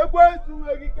bango, Ekwesu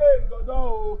wegike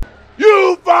ngodo.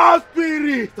 You foul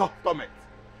spirit of torment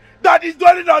that is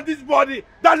dwelling on this body,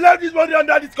 that left this body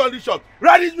under this condition.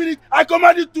 Right this minute, I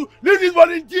command you to leave this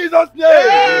body in Jesus' name.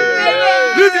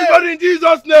 Amen. Leave this body in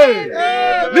Jesus' name.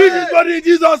 Amen. Leave this body in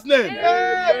Jesus' name.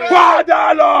 Amen.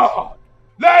 Father Lord,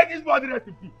 let this body rest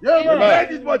in peace. Amen. Let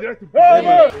this body rest in peace.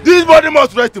 Amen. This body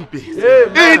must rest in peace.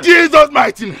 Amen. In Jesus'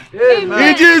 mighty name. Amen.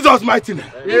 In Jesus' mighty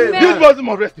name. Amen. This body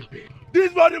must rest in peace.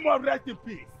 This body must rest in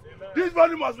peace. This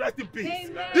body must rest in peace.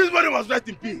 Amen. This body must rest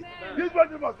in peace. Amen. This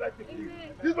body must rest in peace.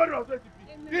 Amen. This body must rest in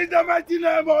peace. Amen. In the mighty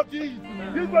name of Jesus.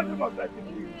 Amen. This body must rest in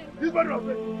peace. Amen. This body must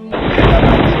rest in peace. In the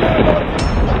mighty name of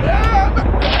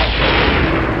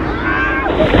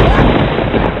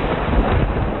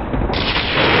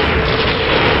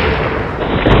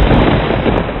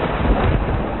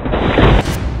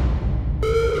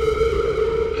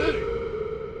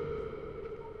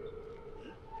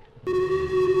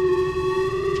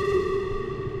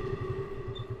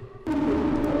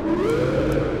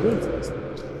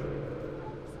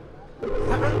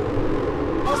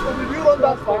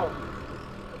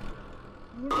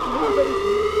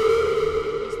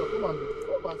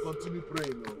Continue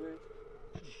praying.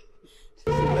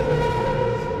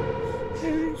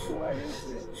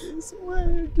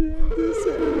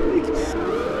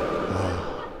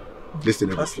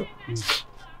 Listen, everybody.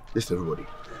 Listen, everybody.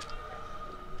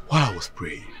 While I was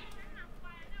praying,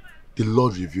 the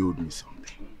Lord revealed me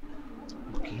something.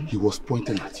 Okay. He was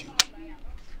pointing at you.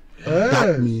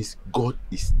 That means God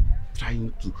is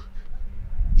trying to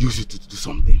use you to do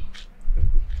something.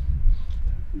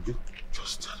 Would you?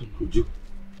 Just, I don't know.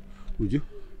 Would you?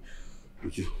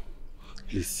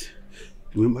 Please,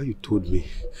 remember you told me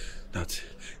that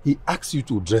he asked you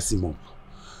to dress him up.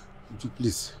 Would you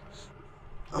please?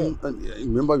 And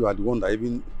remember you are the one that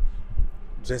even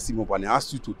dressed him up and he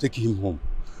asked you to take him home.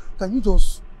 Can you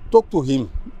just talk to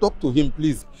him? Talk to him,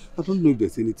 please. I don't know if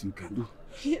there's anything you can do.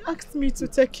 He asked me to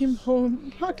take him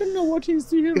home. I don't know what he's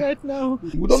doing right now.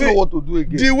 We don't know what to do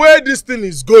again. The way this thing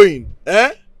is going,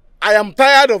 I am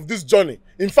tired of this journey.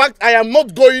 In fact, I am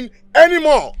not going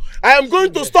anymore. I am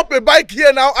going to stop a bike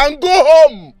here now and go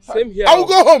home. Same here. I will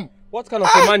go home. What kind of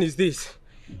a man is this?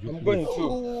 I'm going to.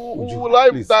 Will I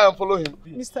die and follow him?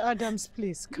 Mr. Adams,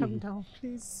 please, calm down,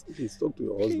 please. Please talk to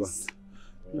your husband.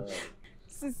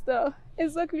 Sister,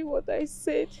 exactly what I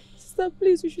said. Sister,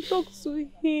 please, you should talk to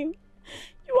him.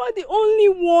 You are the only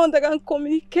one that can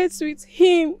communicate with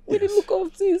him. With the look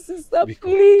of things, sister,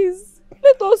 please.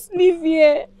 Let us live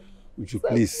here. Would you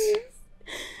please?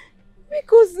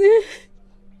 Because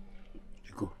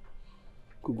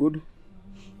Kugodu.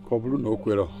 Kobulu no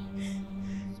kwero.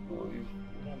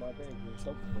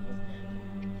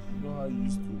 You know how you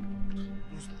used to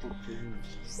talk to him.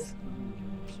 It's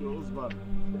your husband.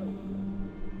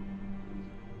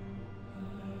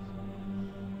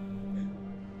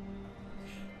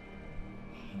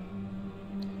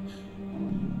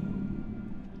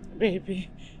 Baby.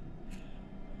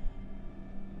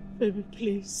 Baby,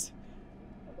 please.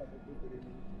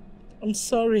 I'm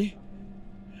sorry.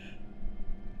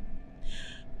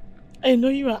 I know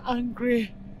you are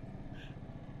angry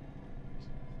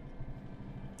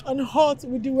and hurt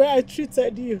with the way I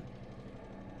treated you.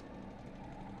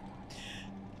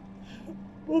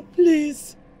 But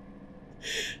please,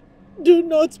 do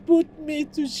not put me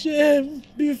to shame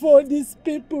before these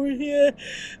people here.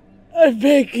 I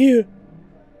beg you.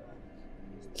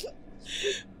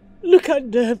 Look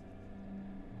at them.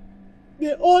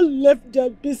 They all left their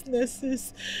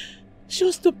businesses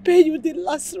just to pay you the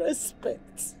last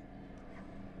respect.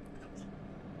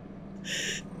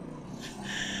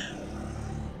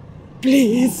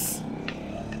 Please.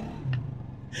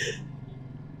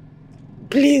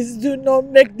 Please do not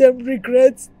make them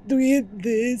regret doing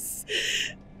this.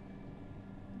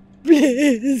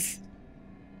 Please.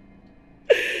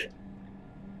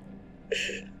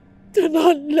 Do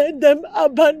not let them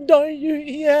abandon you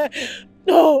here.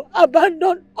 No,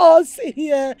 abandon us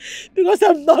here. Because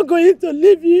I'm not going to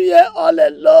leave you here all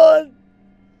alone.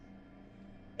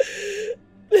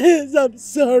 Please, I'm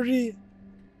sorry.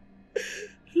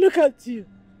 Look at you.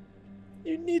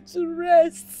 You need to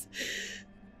rest.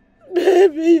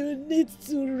 Baby, you need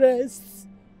to rest.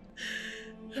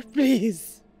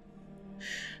 Please,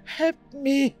 help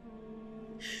me.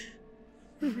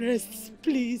 Rest,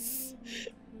 please.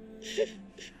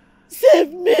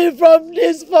 Save me from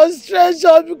this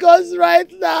frustration because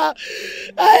right now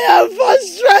I am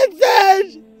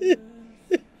frustrated.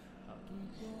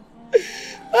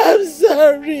 I'm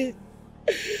sorry.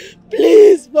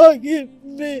 Please forgive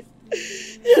me.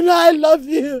 You know I love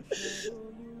you.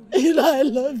 You know I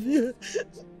love you.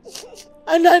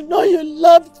 And I know you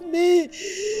loved me.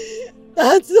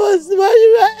 That was why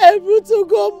you were able to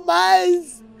go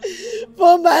miles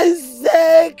for my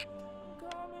sake.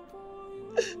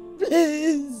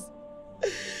 Please,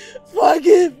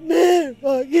 forgive me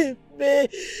for the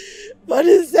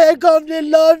sake of the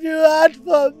love you had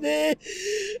for me.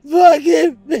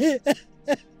 Forgive me.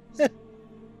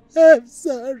 I'm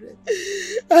sorry.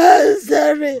 I'm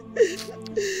sorry.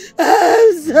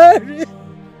 I'm sorry.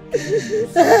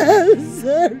 I'm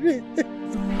sorry.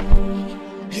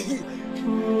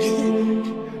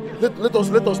 Let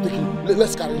us take him.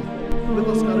 Let's carry him. Let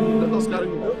us carry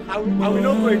him. I will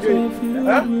not go again.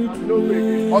 Huh? I will not go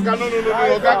again. Okay, no.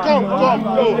 Okay, come.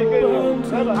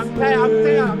 No. I'm tired.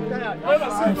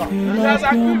 Yes, I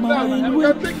keep that. You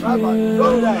can take that.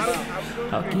 Don't worry.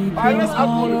 Let's have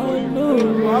money for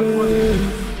you.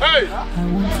 Hey!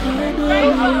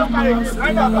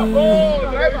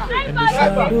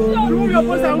 Driver! Remove your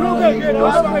post. I will not go again. I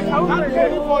will not go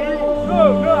for you. No,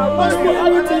 I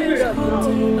will not go.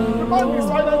 The man is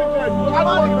finally dead.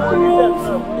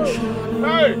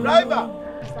 Hey, driver!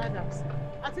 Adams,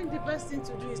 I think the best thing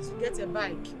to do is to get a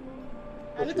bike.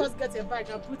 And let us get a bike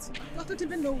and put it. I don't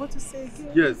even know what to say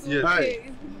again. Yes.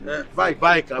 Okay.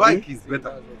 Bike is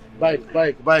better.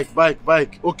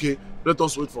 Bike. Okay, let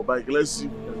us wait for bike. Let's see.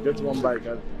 Let's get one bike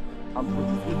and put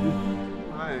it in.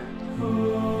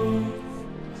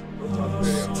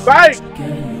 Bike!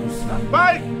 Come.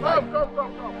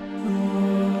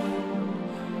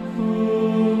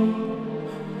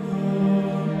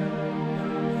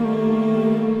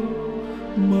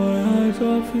 My eyes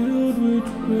are filled with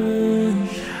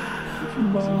rage.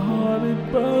 My heart it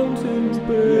burns in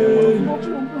pain.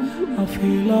 I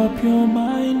fill up your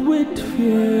mind with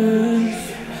fears.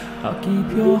 I'll keep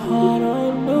your heart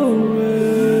on the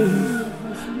race.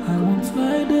 I won't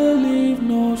neither leave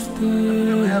nor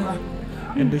stay.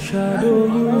 In the shadow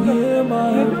you hear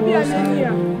my voice. I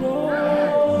go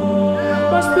wrong.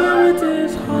 My spirit is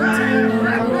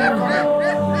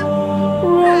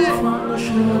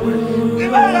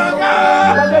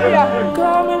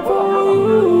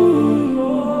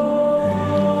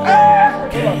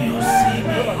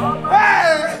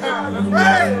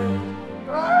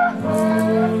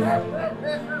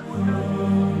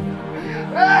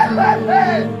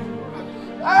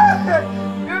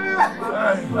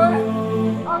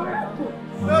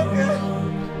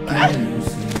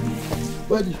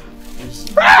ready.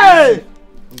 Hey!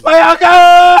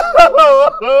 Mayaka!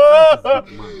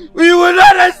 We will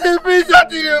not rest in peace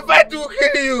until you fight to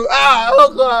kill you.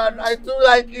 Oh God, I do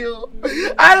like you.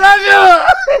 I love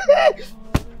you.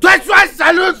 Twice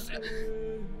salute.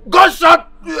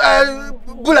 Gunshot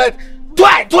bullet.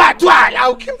 Twice.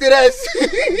 I'll keep the rest.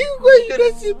 When you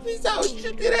rest in peace, I'll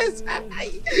keep the rest.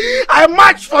 I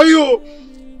march for you.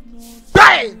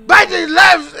 By the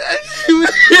left.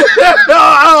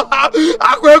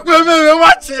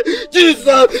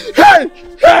 Jesus. Hey.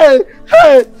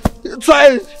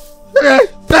 Try.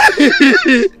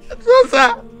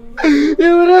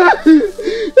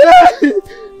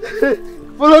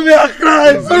 Follow me and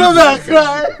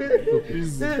cry.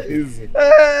 Easy.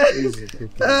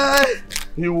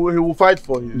 He will fight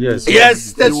for you. Yes,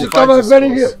 that should come and very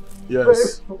here.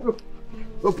 Yes.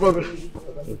 No problem.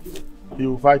 He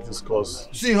will fight his cause.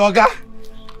 See, Oga.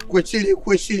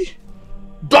 Kwechili.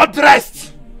 Don't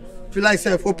rest. Feel like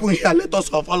self open here, let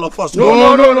us off all of us. No.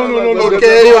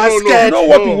 Okay, you are scared. You know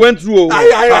what we went through.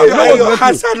 Your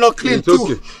hands are not clean too.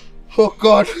 Okay. Oh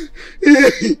God.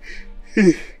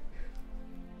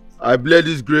 I bless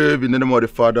this grave in the name of the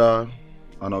Father,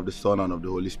 and of the Son, and of the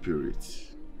Holy Spirit.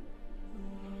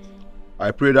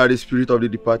 I pray that the spirit of the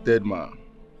departed man,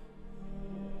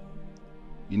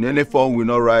 in any form, will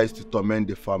not rise to torment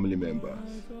the family members.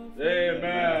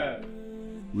 Amen.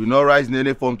 Will not rise in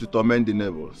any form to torment the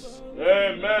neighbors.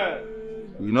 Amen.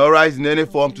 Will not rise in any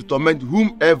form to torment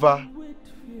whomever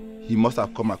he must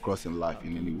have come across in life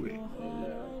in any way.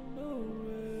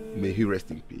 May he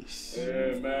rest in peace.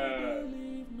 Amen.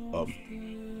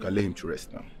 Can lay him to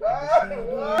rest now.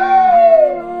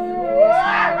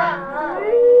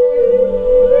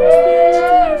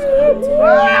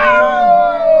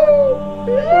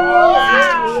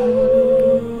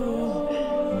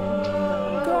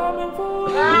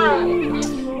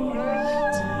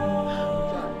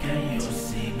 Can you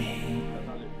see me?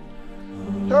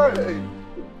 Hey.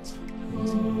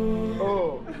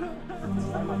 Oh.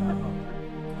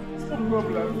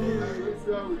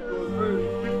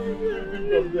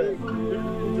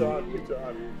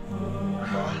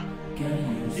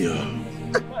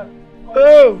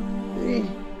 Oh,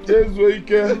 there's where you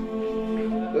can.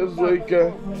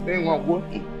 Ain't one what?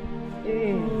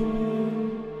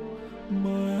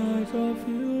 My eyes are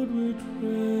filled with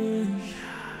rage.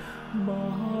 My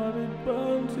heart it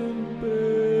burns in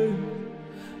pain.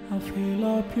 I fill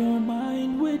up your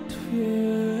mind with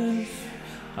fears.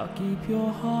 I'll keep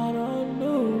your heart on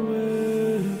the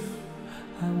race.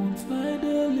 I won't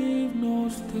neither leave nor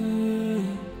stay.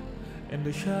 In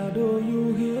the shadow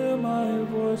you hear my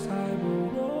voice, I will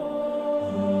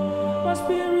roar. My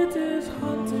spirit is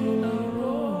hunting, I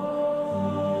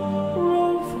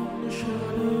roar from the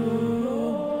shadow.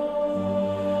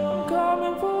 I'm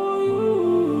coming for you.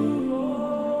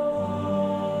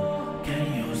 Can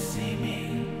you see me?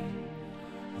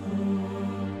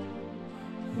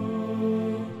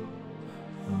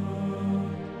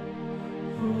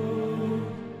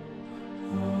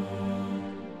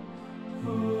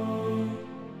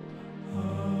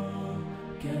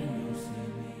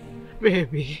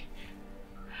 Baby,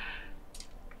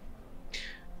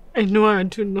 I know I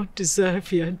do not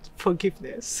deserve your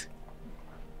forgiveness.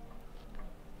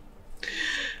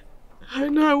 I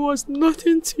know I was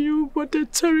nothing to you but a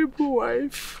terrible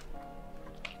wife.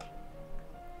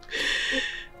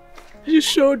 You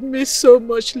showed me so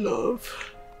much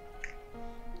love,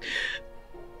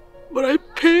 but I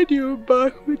paid you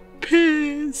back with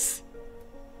pains.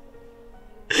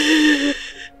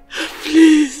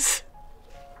 Please,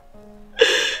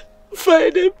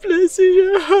 find a place in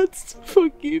your heart to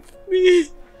forgive me.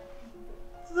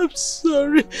 I'm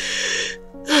sorry.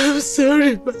 I'm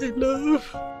sorry, my love.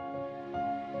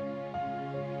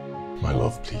 My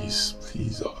love, please.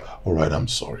 Alright, I'm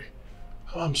sorry.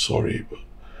 I'm sorry, but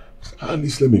at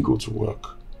least let me go to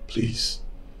work. Please.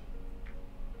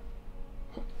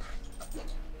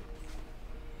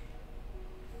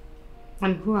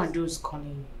 And who are those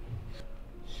calling?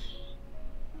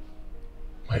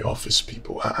 My office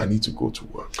people. I need to go to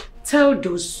work. Tell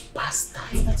those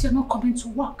bastards that you're not coming to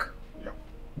work. Yeah.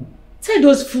 Tell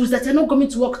those fools that you're not coming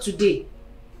to work today.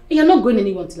 You're not going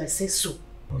anywhere until I say so.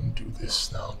 Don't do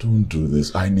this now. Don't do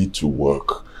this. I need to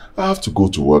work. I have to go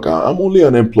to work. I'm only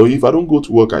an employee. If I don't go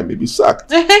to work, I may be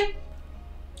sacked. I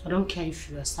don't care if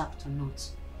you are sacked or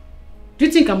not. Do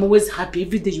you think I'm always happy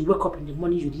every day you wake up in the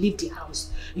morning, you leave the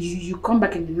house, you come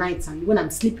back in the night, and when I'm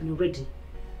sleeping already?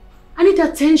 I need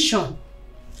attention.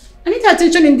 I need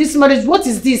attention in this marriage. What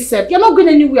is this, Seb? You're not going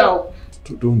anywhere.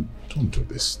 Don't do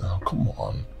this now. Come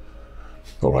on.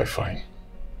 Alright, fine.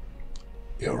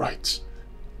 You're right.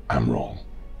 I'm wrong.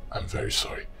 I'm very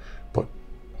sorry. But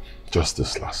just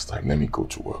this last time, let me go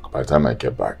to work. By the time I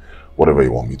get back, whatever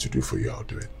you want me to do for you, I'll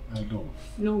do it. I know.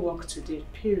 No work today,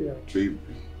 period. Baby.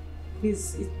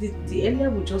 Please, the earlier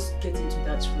we just get into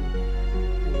that room,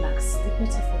 relax, the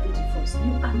better for both of us.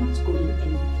 You are not going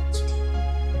anywhere today.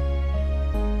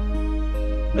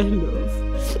 My love.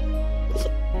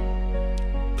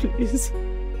 Please.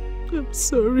 I'm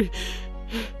sorry.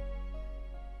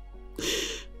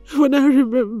 When I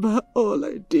remember all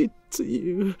I did to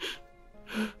you,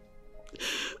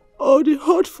 all the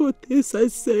hurtful things I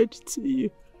said to you,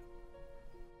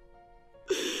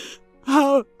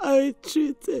 how I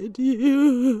treated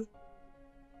you,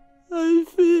 I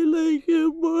feel like a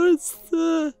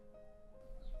monster.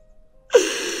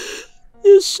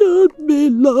 You showed me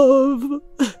love,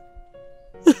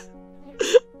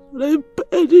 but I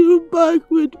paid you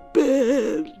back with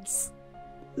pains.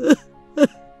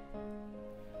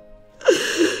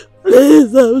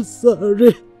 Please, I'm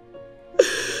sorry.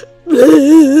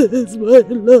 Please, my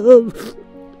love.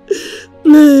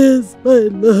 Please, my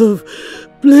love.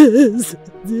 Please,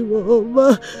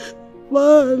 Dimoma.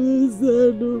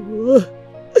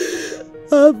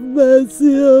 Have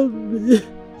mercy on me.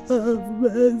 Have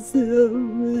mercy on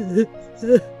me.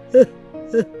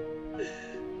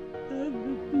 Have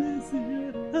the place in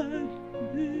your heart.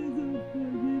 Please, and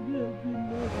forgive me,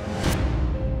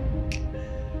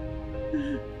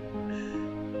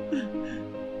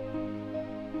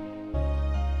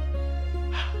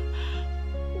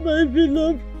 my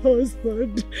beloved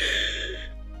husband,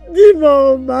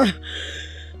 Dimoma,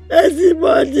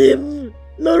 Ezimodim,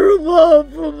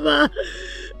 Norumofuma,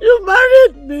 you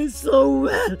married me so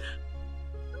well.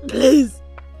 Please,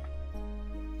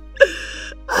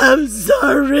 I'm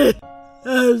sorry.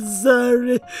 I'm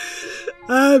sorry.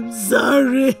 I'm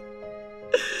sorry.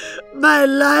 My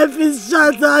life is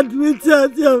shattered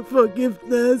without your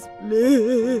forgiveness,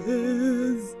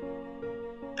 please.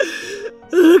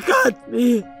 Look at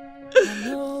me.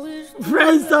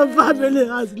 Friends and family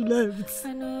has left.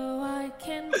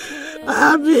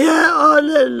 I'm here all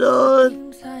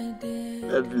alone.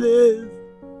 Please,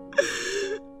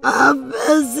 have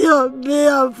mercy on me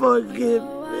and forgive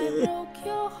me.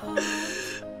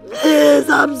 Please,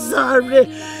 I'm sorry.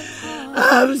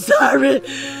 I'm sorry.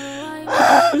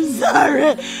 I'm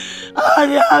sorry.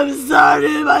 Honey, I'm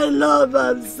sorry, my love,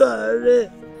 I'm sorry.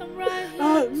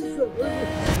 I'm sorry.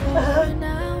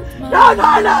 No,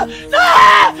 no, no! No!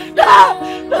 No!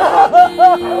 No!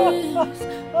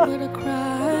 With a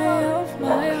cry of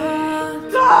my heart.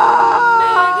 No!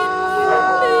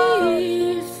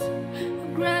 Please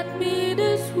grant me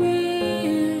this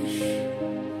wish.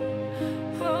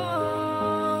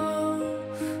 Oh,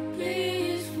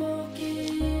 please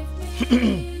forgive me.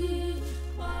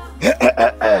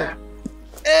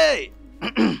 Hey!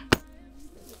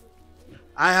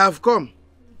 I have come.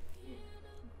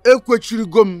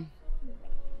 Ekwechirigom.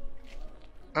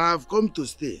 I have come to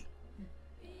stay.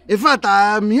 In fact,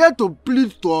 I am here to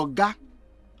plead to Oga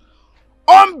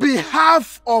on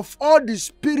behalf of all the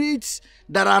spirits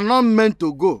that are not meant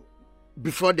to go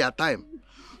before their time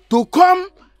to come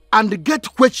and get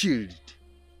quechilled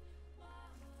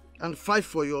and fight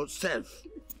for yourself.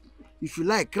 If you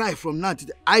like, cry from now to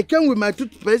the... I came with my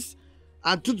toothpaste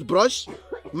and toothbrush,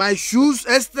 my shoes,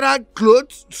 extra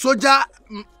clothes, soldier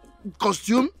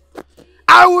costume.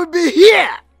 I will be here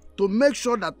to make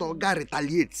sure that Oga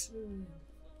retaliates.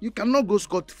 You cannot go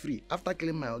scot-free after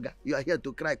killing my Oga. You are here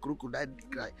to cry, crocodile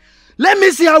cry. Let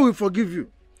me see how we forgive you.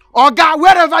 Oga,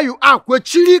 wherever you are,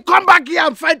 Kwechiri, come back here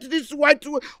and fight this white.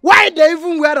 Why they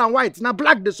even wear them white? Now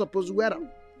black they supposed to wear them.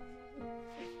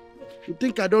 You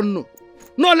think I don't know?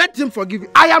 No, let him forgive you.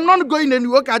 I am not going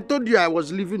anywhere. I told you I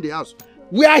was leaving the house.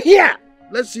 We are here.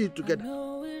 Let's see it together.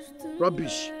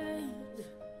 Rubbish.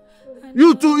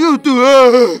 You too.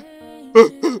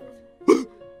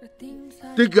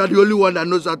 Think you are the only one that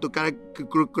knows how to cry,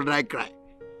 crocodile cry.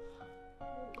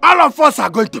 All of us are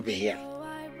going to be here.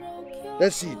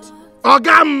 Let's see it.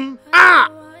 Ogam,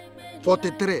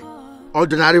 43.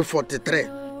 Ordinary 43.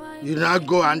 You now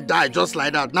go and die just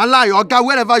like that. Now lie, Oga,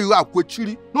 wherever you are,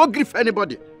 Kwechiri, no grief for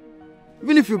anybody.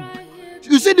 Even if you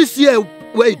see this year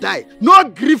where you die, no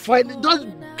grief for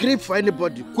don't grieve for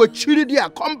anybody. Kwechiri there,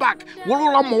 come back.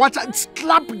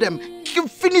 Slap them,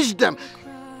 finish them,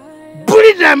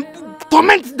 bully them,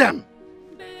 torment them.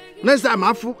 Next time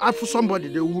after somebody,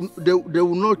 they will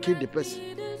not kill the person.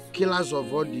 Killers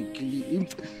of all the killing.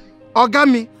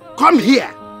 Ogami, come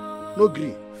here. No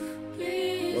grief.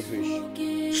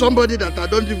 Somebody that I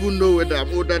don't even know whether I'm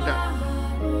older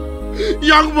than.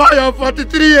 Young boy of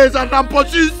 43 years and I'm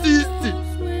pursuing 60.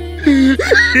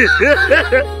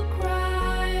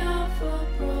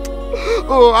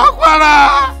 Oh,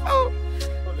 Aquara!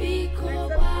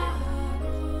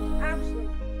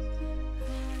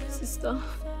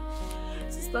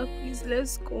 Sister, please,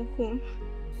 let's go home.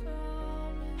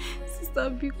 Sister,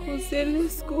 because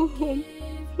let's go home.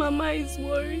 Mama is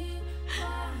worried.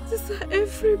 Sister,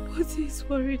 everybody is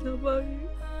worried about you.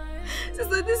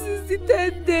 Sister, this is the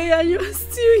 10th day and you're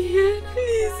still here.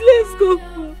 Please, let's go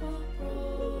home.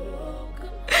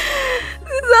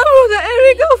 Sister, Brother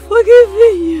Eric, I'm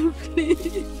forgiving you,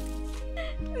 please.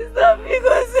 Sister,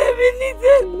 because we need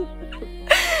it.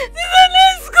 Sister,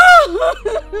 let's go.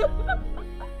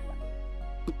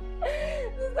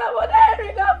 Sister, Brother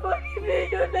Eric, I'm forgiving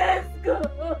you. Let's go.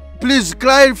 Please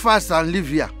cry fast and leave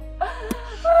here.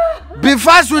 Be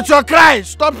fast with your cry.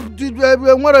 Stop.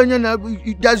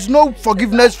 There's no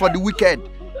forgiveness for the wicked.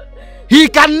 He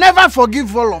can never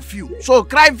forgive all of you. So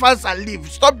cry fast and leave.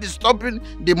 Stop disturbing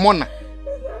the mourner.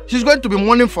 She's going to be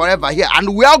mourning forever here,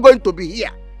 and we are going to be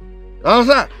here.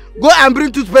 Go and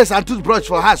bring toothpaste and toothbrush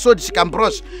for her so she can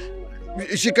brush.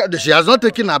 She has not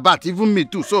taken a bath, even me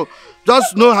too. So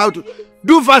just know how to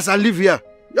do fast and leave here.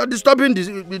 You're disturbing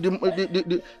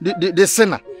the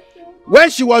sinner. When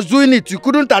she was doing it, you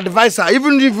couldn't advise her,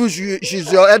 even if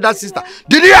she's your elder sister.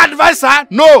 Did you advise her?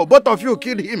 No, both of you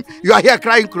killed him. You are here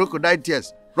crying crocodile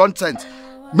tears. Nonsense.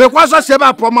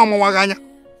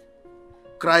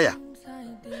 Crier.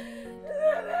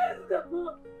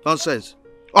 Nonsense.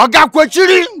 Oga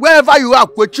Kwechiri, wherever you are,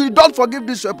 Kwechiri, don't forgive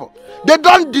these people. They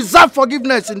don't deserve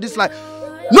forgiveness in this life.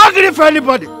 No grief for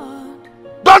anybody.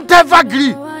 Don't ever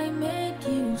grieve.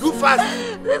 Do fast.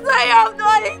 This I have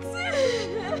done it.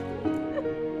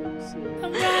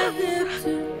 I'm ready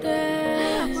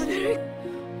today,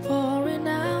 pouring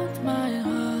out my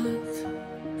heart.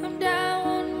 I'm down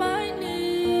on my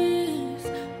knees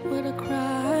with a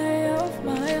cry of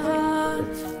my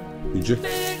heart.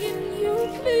 Begging you,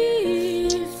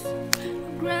 please,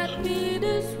 grant me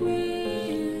this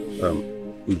wish.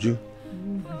 Uju,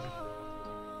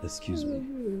 excuse me.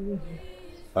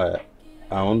 I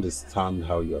understand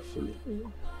how you are feeling.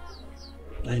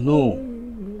 I know.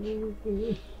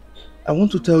 I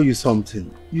want to tell you something.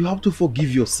 You have to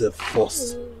forgive yourself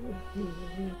first.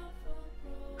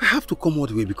 I have to come all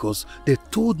the way because they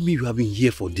told me you have been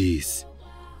here for days.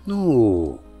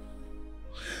 No.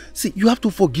 See, you have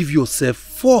to forgive yourself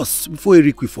first before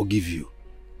Eric will forgive you.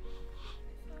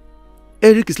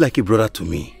 Eric is like a brother to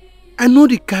me. I know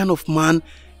the kind of man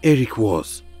Eric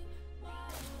was.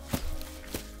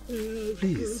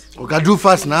 Please. Okay, do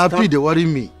fast now. Please, they worry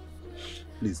me.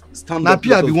 Please, stand now, up.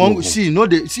 Pia, the one see,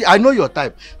 I know your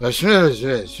type. Sure.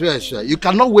 You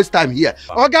cannot waste time here.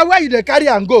 Okay, where you dey carry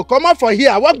and go? Come on for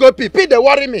here. I want go pee. Pee, they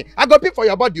worry me. I go pee for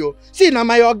your body. Oh. See, now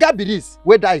my Oga be this.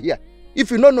 Where die here? If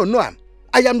you know him.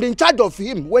 I am in charge of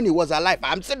him when he was alive.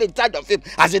 I'm still in charge of him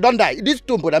as he don't die. This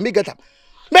tomb, but I may get him.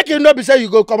 Make him not be say you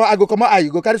go come out, I go come out, you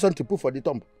go carry something to put for the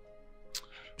tomb.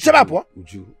 Shut up, what?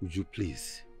 Uju,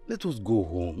 please. Let us go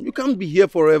home. You can't be here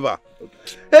forever.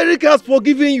 Okay. Eric has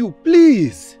forgiven you,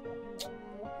 please.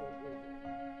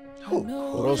 Oh,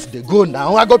 or else they go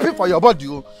now. I go pay for your body.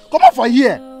 Oh. Come on for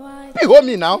here. Pay home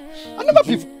me now. I never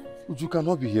pay. Uju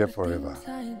cannot be here forever.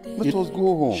 Let us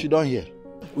go home. She don't hear.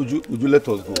 Uju, let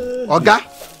us go. Oga?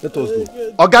 Let us go.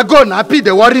 Oga, go now. Pay,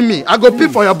 they worry me. I go pay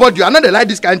for your body. I know they like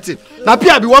this kind of thing. Now pay,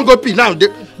 I be one go pay now.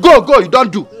 Go, you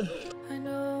don't do.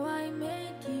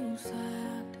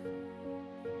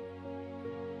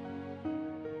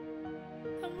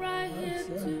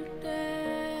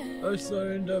 I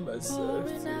surrender myself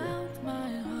to you.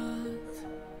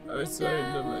 I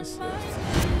surrender myself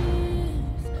to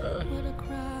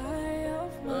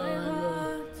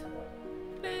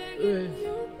you.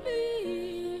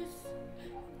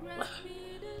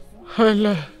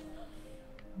 Allah,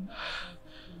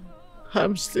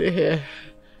 I'm still here.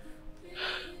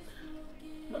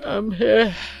 I'm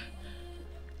here.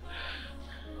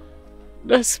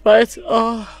 Despite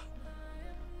all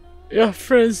your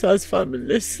friends and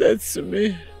family said to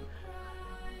me,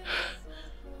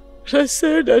 they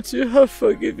say that you have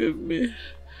forgiven me,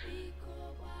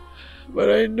 but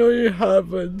I know you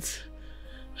haven't.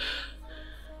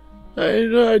 I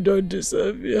know I don't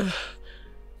deserve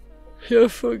your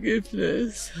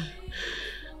forgiveness.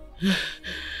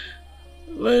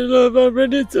 My love, I'm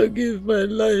ready to give my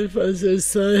life as a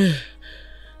sign.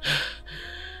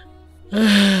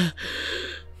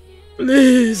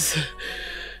 Please,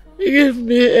 give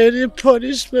me any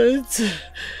punishment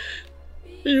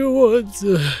you want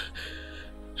to.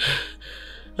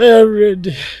 I am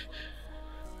ready.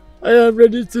 I am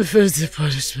ready to face the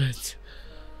punishment.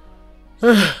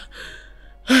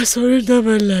 I surrender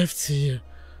my life to you.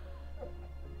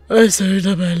 I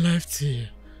surrender my life to you.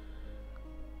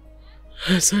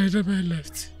 I'm sorry that I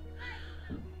left.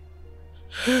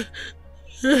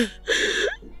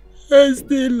 I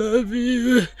still love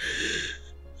you.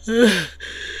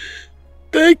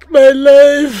 Take my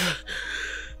life.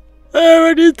 I'm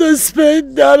ready to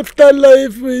spend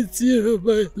afterlife with you,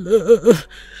 my love.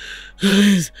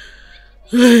 Please,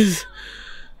 please,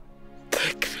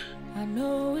 take me. I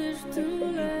know it's too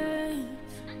late.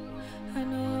 I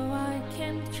know I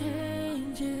can't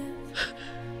change it.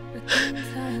 The things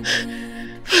I did.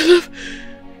 My love,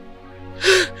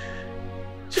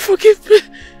 you forgive me.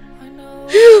 I know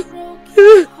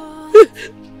You.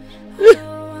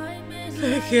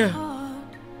 Thank you.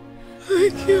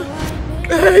 Thank you.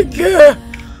 Thank you.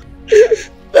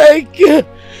 Thank you.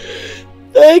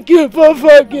 Thank you for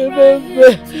forgiving me.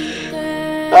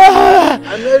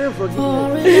 I'm ready for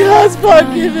forgiveness. He has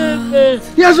forgiven me.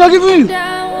 He has forgiven you.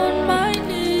 Down on my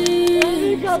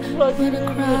knees with a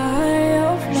cry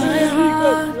of my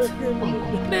heart,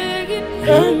 begging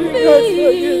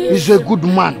you He's a good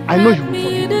man. I know you will forgive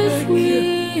me. this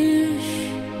wish.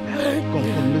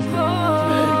 Come, let's go.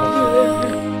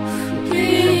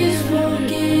 Please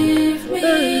forgive me,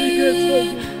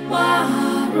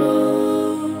 Waharo.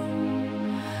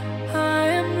 I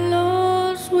am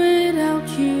lost without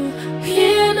you.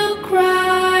 Hear the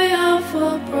cry of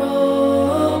a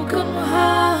broken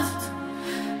heart.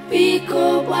 Biko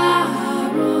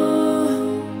Waharo.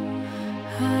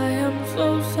 I am so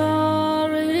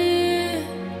sorry,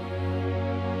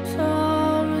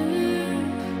 sorry.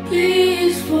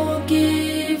 Please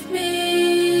forgive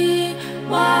me,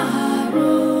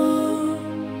 Waharo.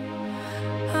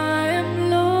 I am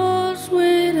lost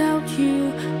without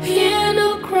you. Hear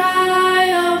the cry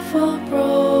of a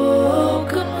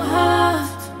broken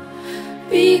heart.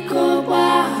 Biko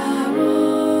Waharo.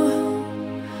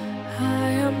 I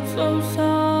am so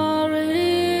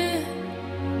sorry,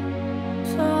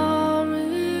 sorry.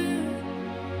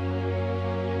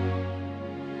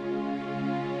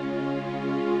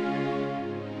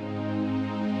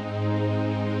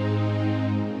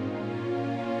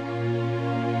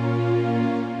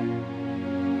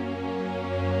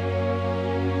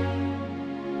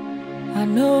 I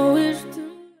know it's